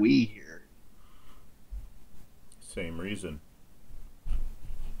are we here? Same reason.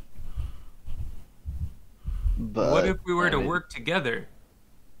 But what if we were I to mean, work together?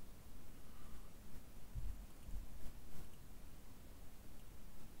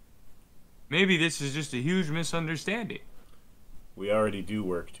 Maybe this is just a huge misunderstanding. We already do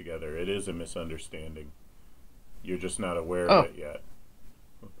work together. It is a misunderstanding. You're just not aware Oh. of it yet.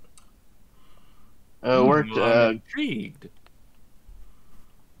 worked. Well, I'm intrigued.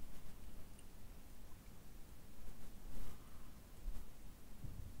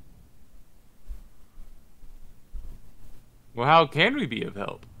 Well, how can we be of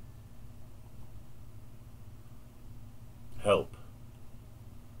help? Help.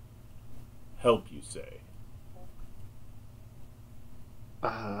 Help, you say.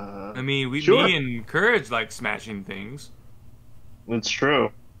 I mean, Sure. me and Courage like smashing things. It's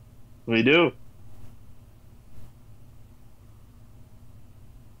true. We do.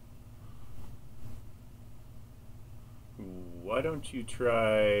 Why don't you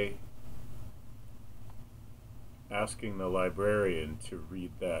try asking the librarian to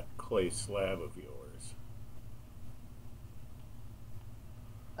read that clay slab of yours.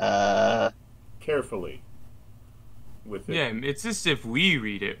 Carefully. With it. Yeah, it's just if we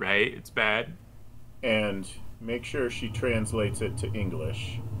read it, right? It's bad. And make sure she translates it to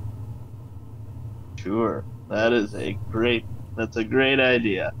English. Sure. That's a great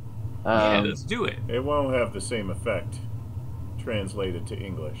idea. Yeah, let's do it. It won't have the same effect translated to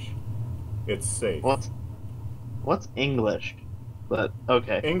English. It's safe. What's English? But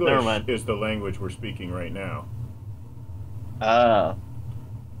okay, English never mind. is the language we're speaking right now. Ah,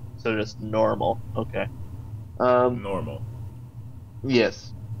 so just normal. Okay. Normal.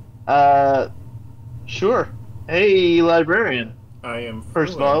 Yes. Sure. Hey, librarian. I am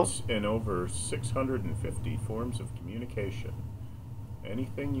First of all- fluent in over 650 forms of communication.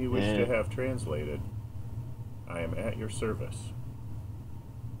 Anything you wish to have translated, I am at your service.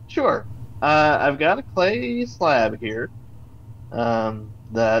 Sure. I've got a clay slab here.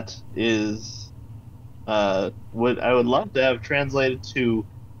 That is, I would love to have translated to.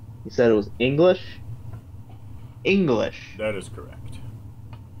 You said it was English. English. That is correct.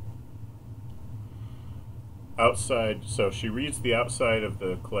 Outside, so she reads the outside of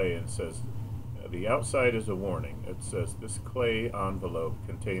the clay and says, the outside is a warning. It says, this clay envelope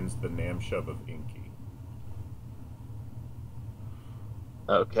contains the Namshub of Inky.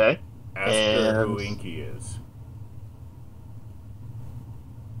 Okay. Ask her who And- Inky is.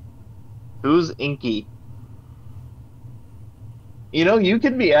 Who's Inky? You know, you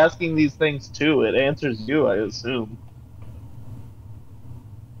can be asking these things too. It answers you, I assume.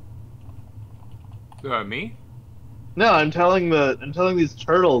 Me? No, I'm telling these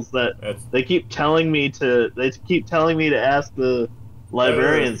turtles that That's they keep telling me to ask the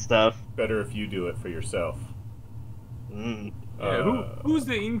librarian stuff. better if you do it for yourself. Mm. Yeah, who's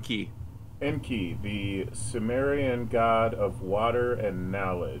the Inky? Enki, the Sumerian god of water and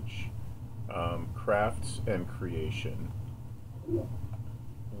knowledge, crafts and creation.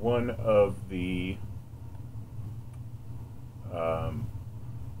 One of the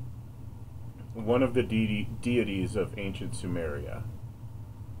deities of ancient Sumeria.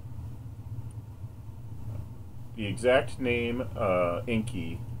 The exact name,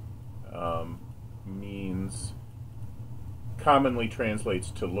 Enki, means commonly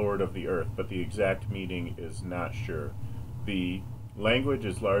translates to Lord of the Earth, but the exact meaning is not sure. The language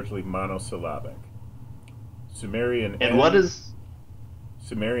is largely monosyllabic. Sumerian And what is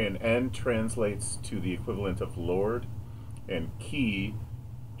Sumerian N translates to the equivalent of Lord, and Ki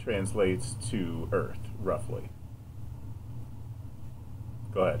translates to Earth, roughly.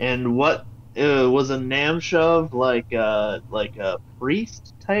 Go ahead. and what was a Namshov like a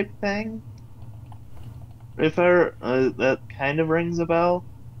priest type thing? If that kind of rings a bell.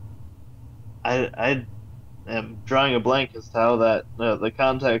 I am drawing a blank as to how that the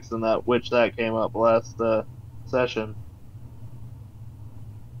context in which that came up last session.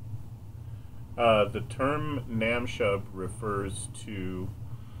 The term Namshub refers to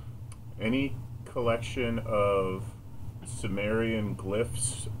any collection of Sumerian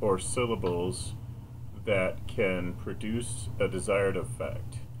glyphs or syllables that can produce a desired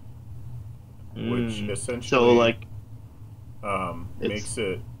effect, which essentially So like makes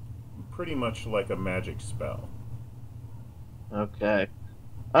it pretty much like a magic spell. okay.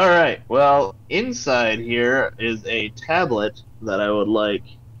 All right. Well, inside here is a tablet that I would like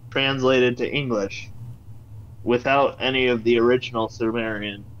translated to English without any of the original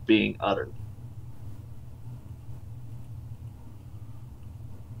Sumerian being uttered.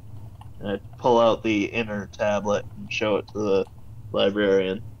 And I pull out the inner tablet and show it to the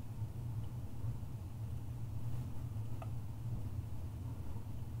librarian.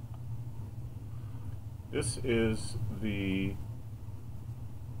 This is the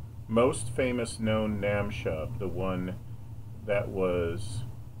most famous known Namshub, the one that was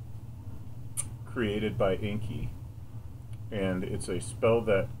created by Enki, and it's a spell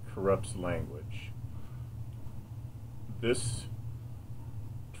that corrupts language. This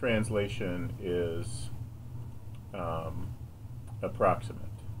translation is approximate,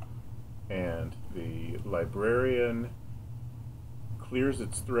 and the librarian clears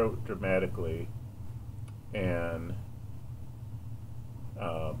its throat dramatically and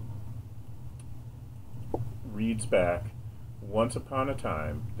reads back, "Once upon a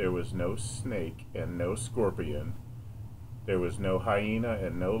time, there was no snake and no scorpion. There was no hyena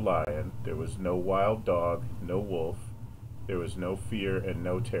and no lion. There was no wild dog, no wolf. There was no fear and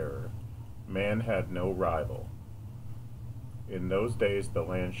no terror. Man had no rival. In those days, the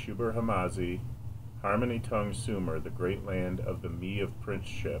land Shubur Hamazi, Harmony Tongue Sumer, the great land of the Me of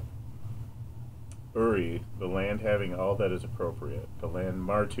Princeship, Uri, the land having all that is appropriate, the land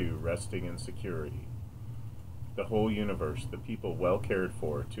Martu resting in security. The whole universe, the people well cared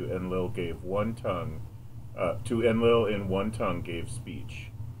for, to Enlil in one tongue gave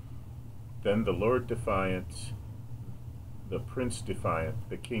speech. Then the Lord defiant, the Prince defiant,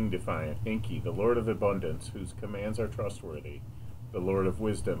 the King defiant, Enki, the Lord of abundance, whose commands are trustworthy, the Lord of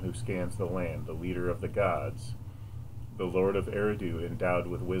wisdom, who scans the land, the leader of the gods, the Lord of Eridu, endowed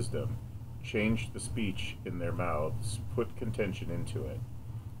with wisdom, changed the speech in their mouths, put contention into it,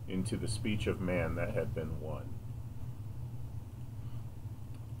 into the speech of man that had been won.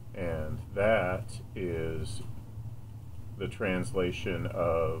 And that is the translation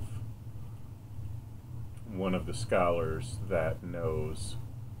of one of the scholars that knows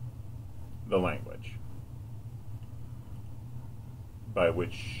the language, by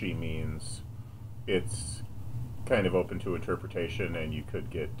which she means it's kind of open to interpretation and you could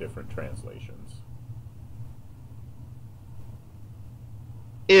get different translations.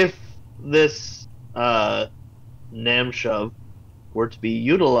 If this Namshuv were to be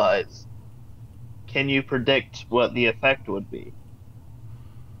utilized, can you predict what the effect would be?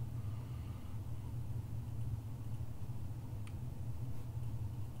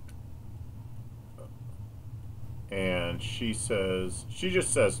 And she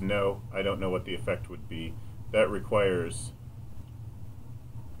just says, no, I don't know what the effect would be. That requires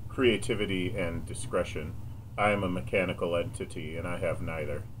creativity and discretion. I am a mechanical entity, and I have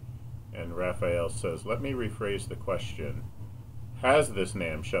neither. And Raphael says, let me rephrase the question. Has this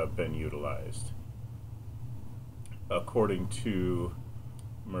Namshub been utilized? According to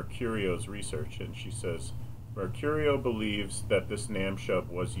Mercurio's research, and she says, Mercurio believes that this Namshub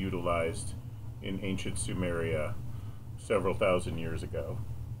was utilized in ancient Sumeria several thousand years ago.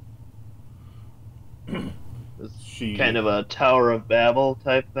 It's kind of a Tower of Babel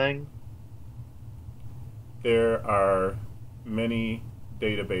type thing. There are many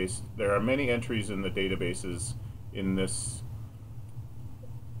entries in the databases in this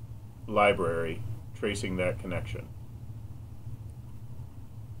library tracing that connection.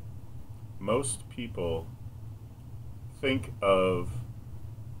 Most people think of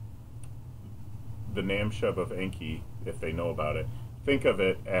the Namshub of Enki, if they know about it, think of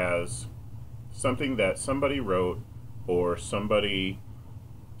it as something that somebody wrote or somebody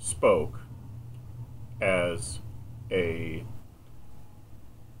spoke as a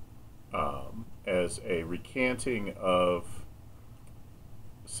recanting of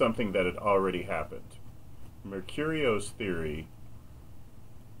something that had already happened. Mercurio's theory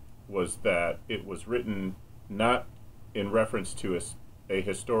was that it was written not in reference to a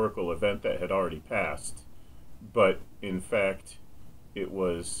historical event that had already passed, but in fact it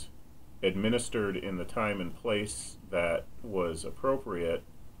was administered in the time and place that was appropriate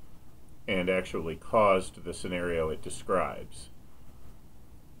and actually caused the scenario it describes.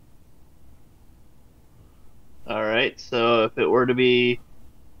 All right, so if it were to be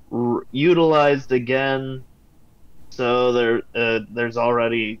utilized again, so there's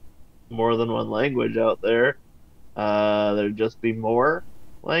already more than one language out there. There'd just be more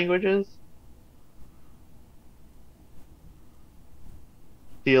languages.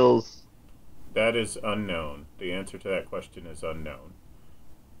 Feels. That is unknown. The answer to that question is unknown.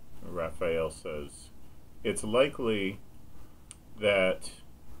 Raphael says it's likely that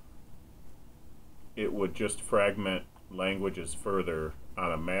it would just fragment languages further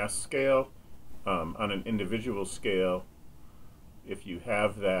on a mass scale. On an individual scale, if you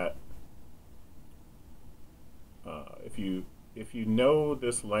have that, if you know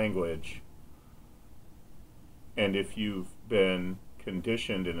this language, and if you've been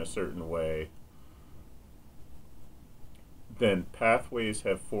conditioned in a certain way, then pathways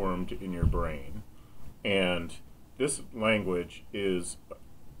have formed in your brain, and this language is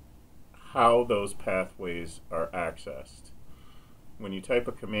how those pathways are accessed. When you type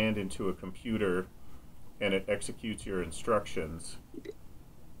a command into a computer and it executes your instructions,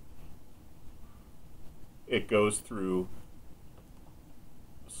 it goes through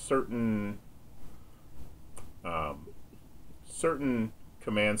certain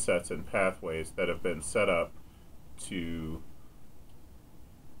command sets and pathways that have been set up to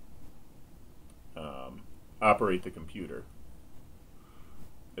operate the computer.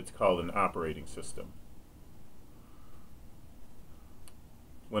 It's called an operating system.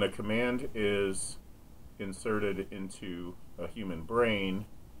 When a command is inserted into a human brain,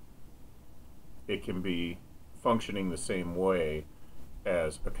 it can be functioning the same way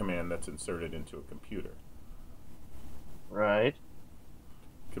as a command that's inserted into a computer. Right.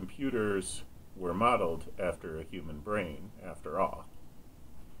 Computers were modeled after a human brain, after all.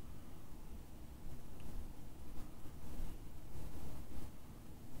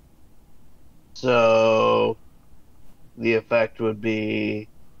 So the effect would be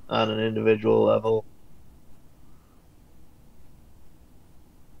on an individual level.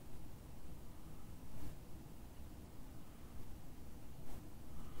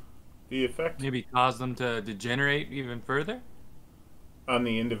 The effect Maybe cause them to degenerate even further? on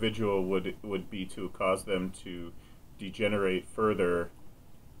the individual would be to cause them to degenerate further,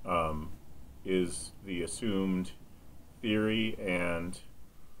 is the assumed theory, and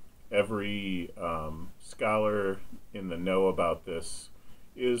every scholar in the know about this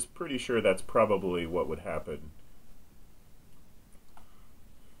is pretty sure that's probably what would happen.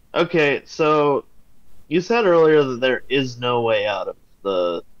 Okay, so you said earlier that there is no way out of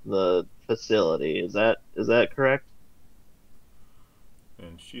the facility. Is that correct?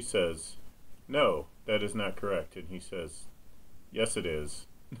 And she says, "No, that is not correct." And he says, "Yes, it is."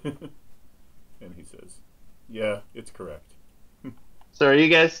 And he says, "Yeah, it's correct." So are you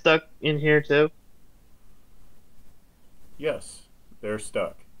guys stuck in here too? Yes, they're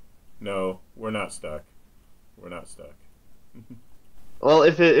stuck. No, we're not stuck. We're not stuck. Well,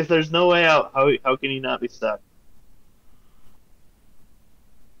 if there's no way out, how can you not be stuck?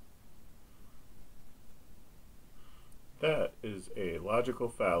 That is a logical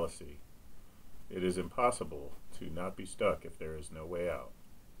fallacy. It is impossible to not be stuck if there is no way out.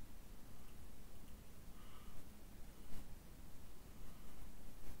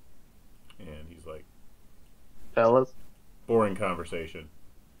 And he's like, Fellas? boring conversation.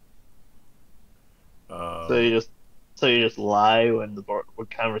 So you just lie when when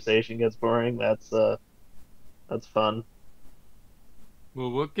conversation gets boring. That's fun.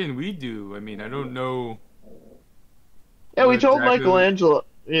 Well, what can we do? I mean, I don't know Yeah, we what told exactly. Michelangelo.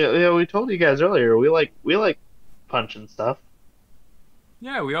 Yeah, we told you guys earlier. We like punching stuff.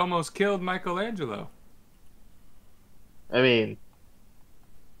 Yeah, we almost killed Michelangelo. I mean,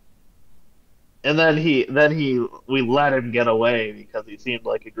 and then we let him get away because he seemed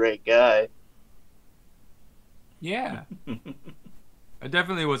like a great guy. Yeah, I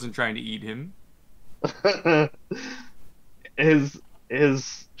definitely wasn't trying to eat him. His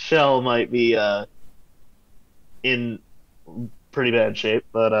shell might be in pretty bad shape,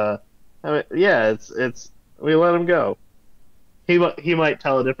 but I mean, yeah, it's we let him go. He might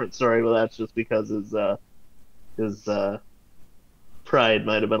tell a different story, but that's just because his pride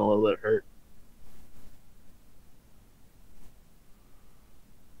might have been a little bit hurt.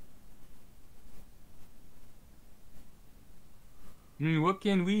 I mean, what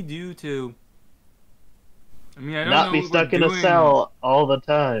can we do to? I mean, I don't Not know be what we're stuck in a doing. cell all the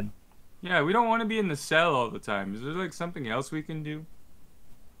time. Yeah, we don't want to be in the cell all the time. Is there like something else we can do?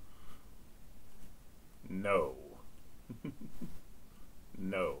 No.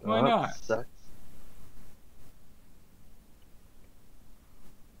 No. Why Well, that not? sucks.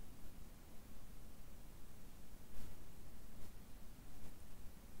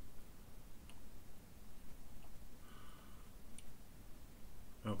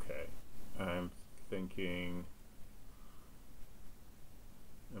 Okay. I'm thinking.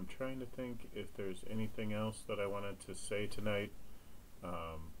 I'm trying to think if there's anything else that I wanted to say tonight.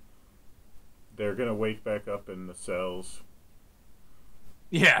 Um, they're gonna wake back up in the cells,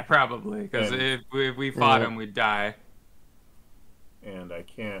 Yeah, probably. Because And- if we fought Yeah. him, we'd die. and I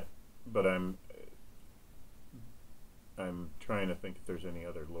can't. But I'm trying to think if there's any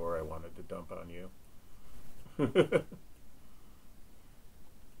other lore I wanted to dump on you. I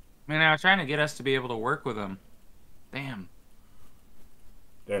mean, I was trying to get us to be able to work with him. Damn.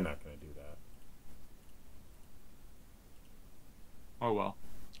 They're not gonna do that. Oh well.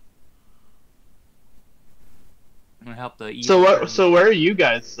 I'm gonna help the evil. So what? turn. So where are you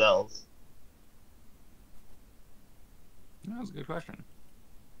guys' cells? That was a good question.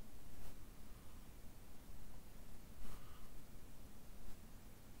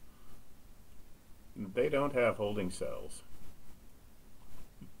 They don't have holding cells.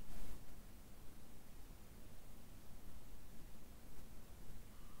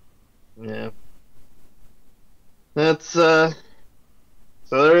 Yeah. That's So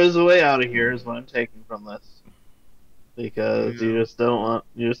there is a way out of here, is what I'm taking from this, because Yeah. you just don't want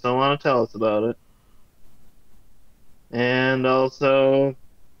to tell us about it, and also,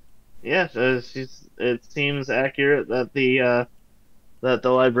 yeah, it seems accurate that the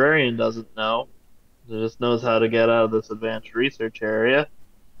librarian doesn't know, he just knows how to get out of this advanced research area.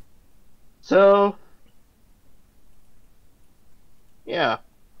 So, yeah.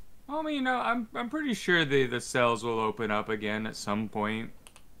 Well, I mean, I'm pretty sure the cells will open up again at some point.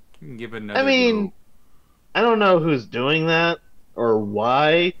 We can give it another I mean, go. I don't know who's doing that or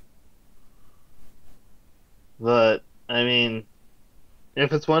why, but I mean,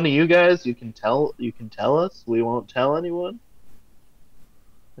 If it's one of you guys, you can tell us. We won't tell anyone.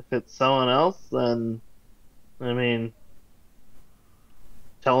 If it's someone else, then I mean,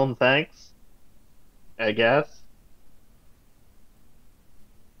 tell them thanks, I guess.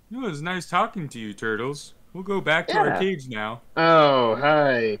 It was nice talking to you, Turtles. We'll go back to our Yeah. cage now. Oh,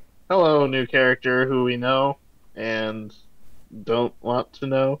 hi. Hello, new character who we know and don't want to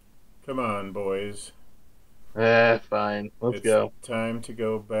know. Come on, boys. Fine. Let's It's go. time to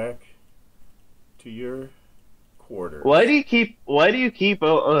go back to your quarters. Why do you keep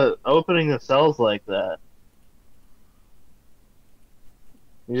opening the cells like that?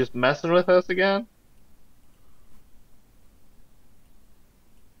 You just messing with us again?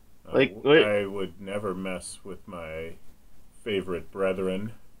 Like, wait. I would never mess with my favorite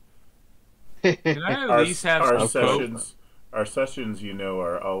brethren. Can I at Our, least have our some coke? sessions, our sessions,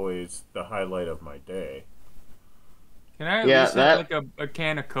 are always the highlight of my day. Can I at Yeah, least that- have like a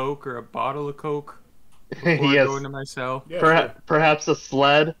can of Coke or a bottle of Coke before I Yes. go into my cell? Yeah, Perhaps a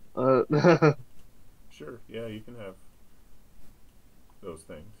sled. sure. Yeah, you can have those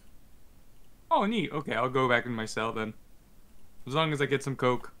things. Oh, neat. Okay, I'll go back in my cell then. As long as I get some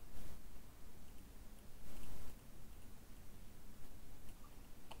Coke.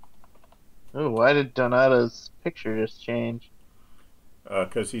 Oh, why did Donata's picture just change?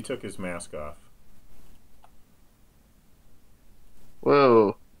 'Cause he took his mask off.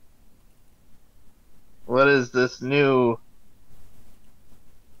 Whoa. What is this new?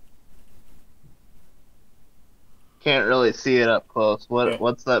 Can't really see it up close. Yeah.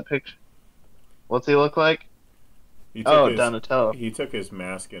 What's that picture? What's he look like? He took Oh, his, Donatello. He took his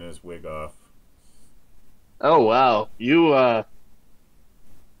mask and his wig off. Oh wow.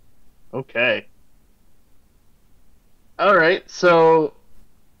 Okay. All right. So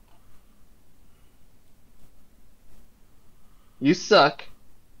you suck.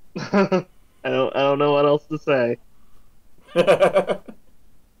 I don't know what else to say.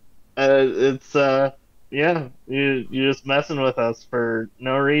 It's yeah, you're just messing with us for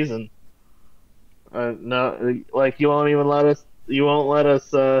no reason. No, like you won't even let us. You won't let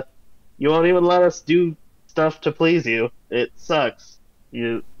us. You won't even let us do stuff to please you. It sucks.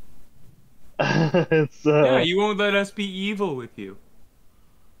 You. It's Yeah, you won't let us be evil with you.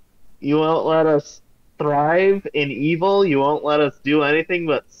 you won't let us thrive in evil. You won't let us do anything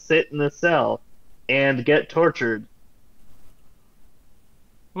but sit in a cell and get tortured.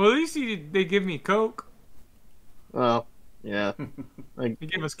 Well, at least they give me Coke. Well, yeah. Like, They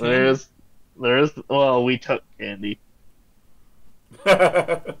give us candy. there's. Well, we took candy.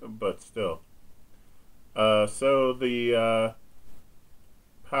 But still. So the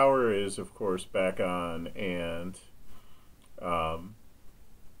power is, of course, back on, and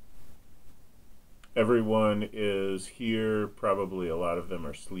everyone is here. Probably a lot of them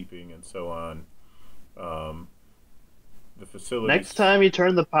are sleeping and so on. The facility. Next time you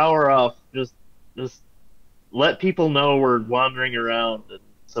turn the power off, just let people know we're wandering around,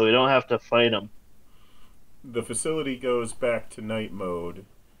 so we don't have to fight them. The facility goes back to night mode,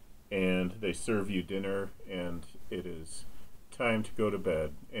 and they serve you dinner, and it is time to go to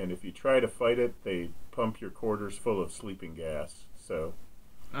bed. And if you try to fight it, they pump your quarters full of sleeping gas. So,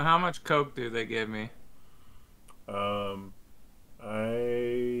 How much Coke do they give me? I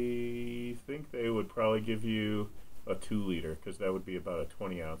think they would probably give you a 2-liter, because that would be about a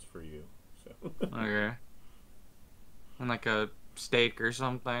 20-ounce for you. So. Okay. And like a steak or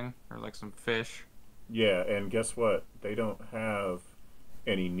something, or like some fish. Yeah, and guess what? They don't have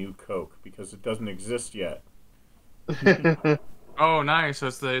any new Coke because it doesn't exist yet. Oh, nice. So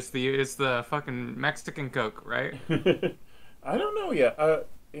it's the fucking Mexican Coke, right? I don't know yet.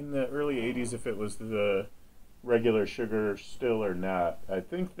 In the early '80s, if it was the regular sugar still or not. I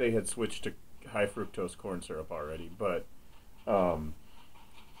think they had switched to high fructose corn syrup already, but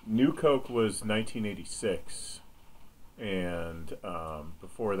New Coke was 1986, and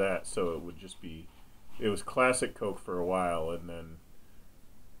before that, so it would just be. It was classic Coke for a while, and then.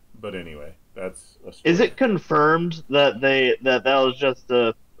 But anyway, that's a story. Is it confirmed that that was just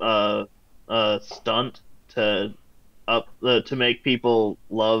a stunt to to make people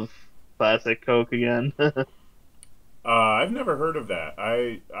love classic Coke again? I've never heard of that.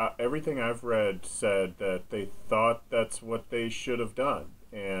 Everything I've read said that they thought that's what they should have done,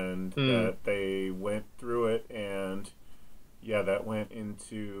 and that they went through it, and yeah, that went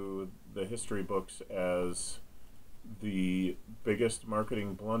into the history books as the biggest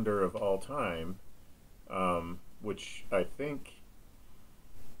marketing blunder of all time, which I think,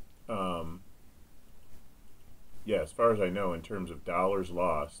 yeah, as far as I know, in terms of dollars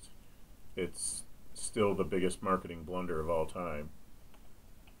lost, it's still the biggest marketing blunder of all time.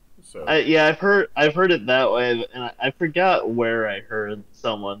 So Yeah, I've heard it that way, and I forgot where I heard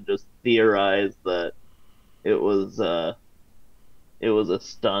someone just theorize that it was uh it was a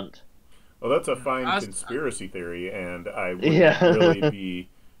stunt. well, that's a fine I was, conspiracy theory, and Yeah.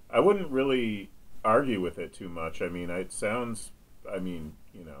 I wouldn't really argue with it too much. I mean, it sounds, I mean,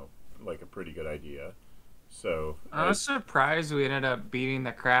 like a pretty good idea. So I was surprised we ended up beating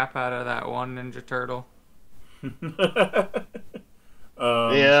the crap out of that one Ninja Turtle. um,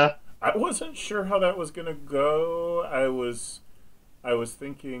 Yeah. I wasn't sure how that was gonna go. I was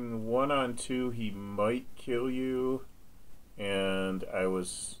thinking 1-on-2 he might kill you, and I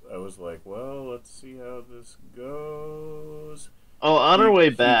was like, well, let's see how this goes. Oh, on our way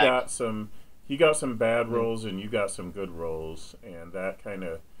He back. got some bad rolls and you got some good rolls, and that kind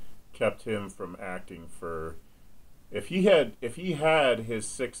of kept him from acting for. If he had his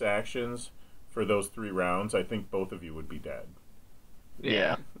 6 actions for those 3 rounds, I think both of you would be dead.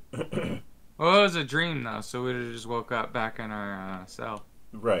 Yeah. Well, it was a dream though, so we just woke up back in our cell.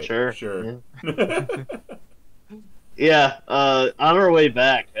 Right. Sure. Sure. Yeah, on our way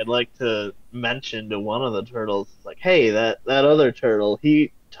back, I'd like to mention to one of the turtles, like, hey, that other turtle,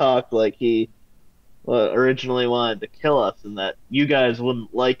 he talked like he originally wanted to kill us, and that you guys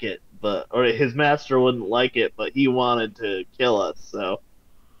wouldn't like it, or his master wouldn't like it, but he wanted to kill us. So,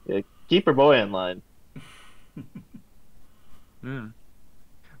 yeah, keep your boy in line.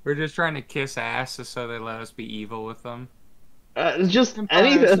 We're just trying to kiss ass just so they let us be evil with them. Just Senpai,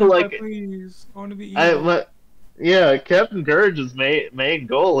 anything senpai, like please. I want to be I, evil. but yeah, Captain Courage's main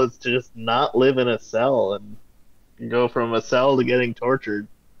goal is to just not live in a cell and go from a cell to getting tortured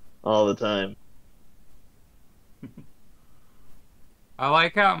all the time. I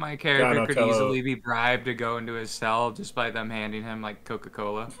like how my character could Donatello. easily be bribed to go into his cell just by them handing him like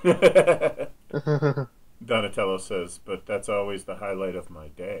Coca-Cola. Donatello says, but that's always the highlight of my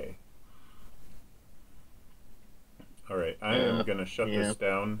day. All right, I am going to shut this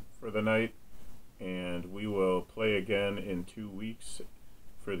down for the night, and we will play again in 2 weeks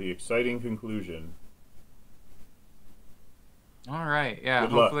for the exciting conclusion. All right, yeah.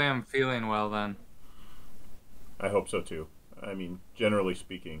 Good luck. Hopefully, I'm feeling well then. I hope so too. I mean, generally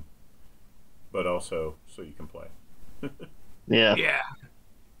speaking, but also so you can play. Yeah. Yeah.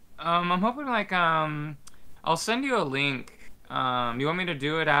 I'm hoping I'll send you a link. You want me to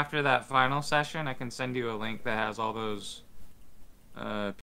do it after that final session? I can send you a link that has all those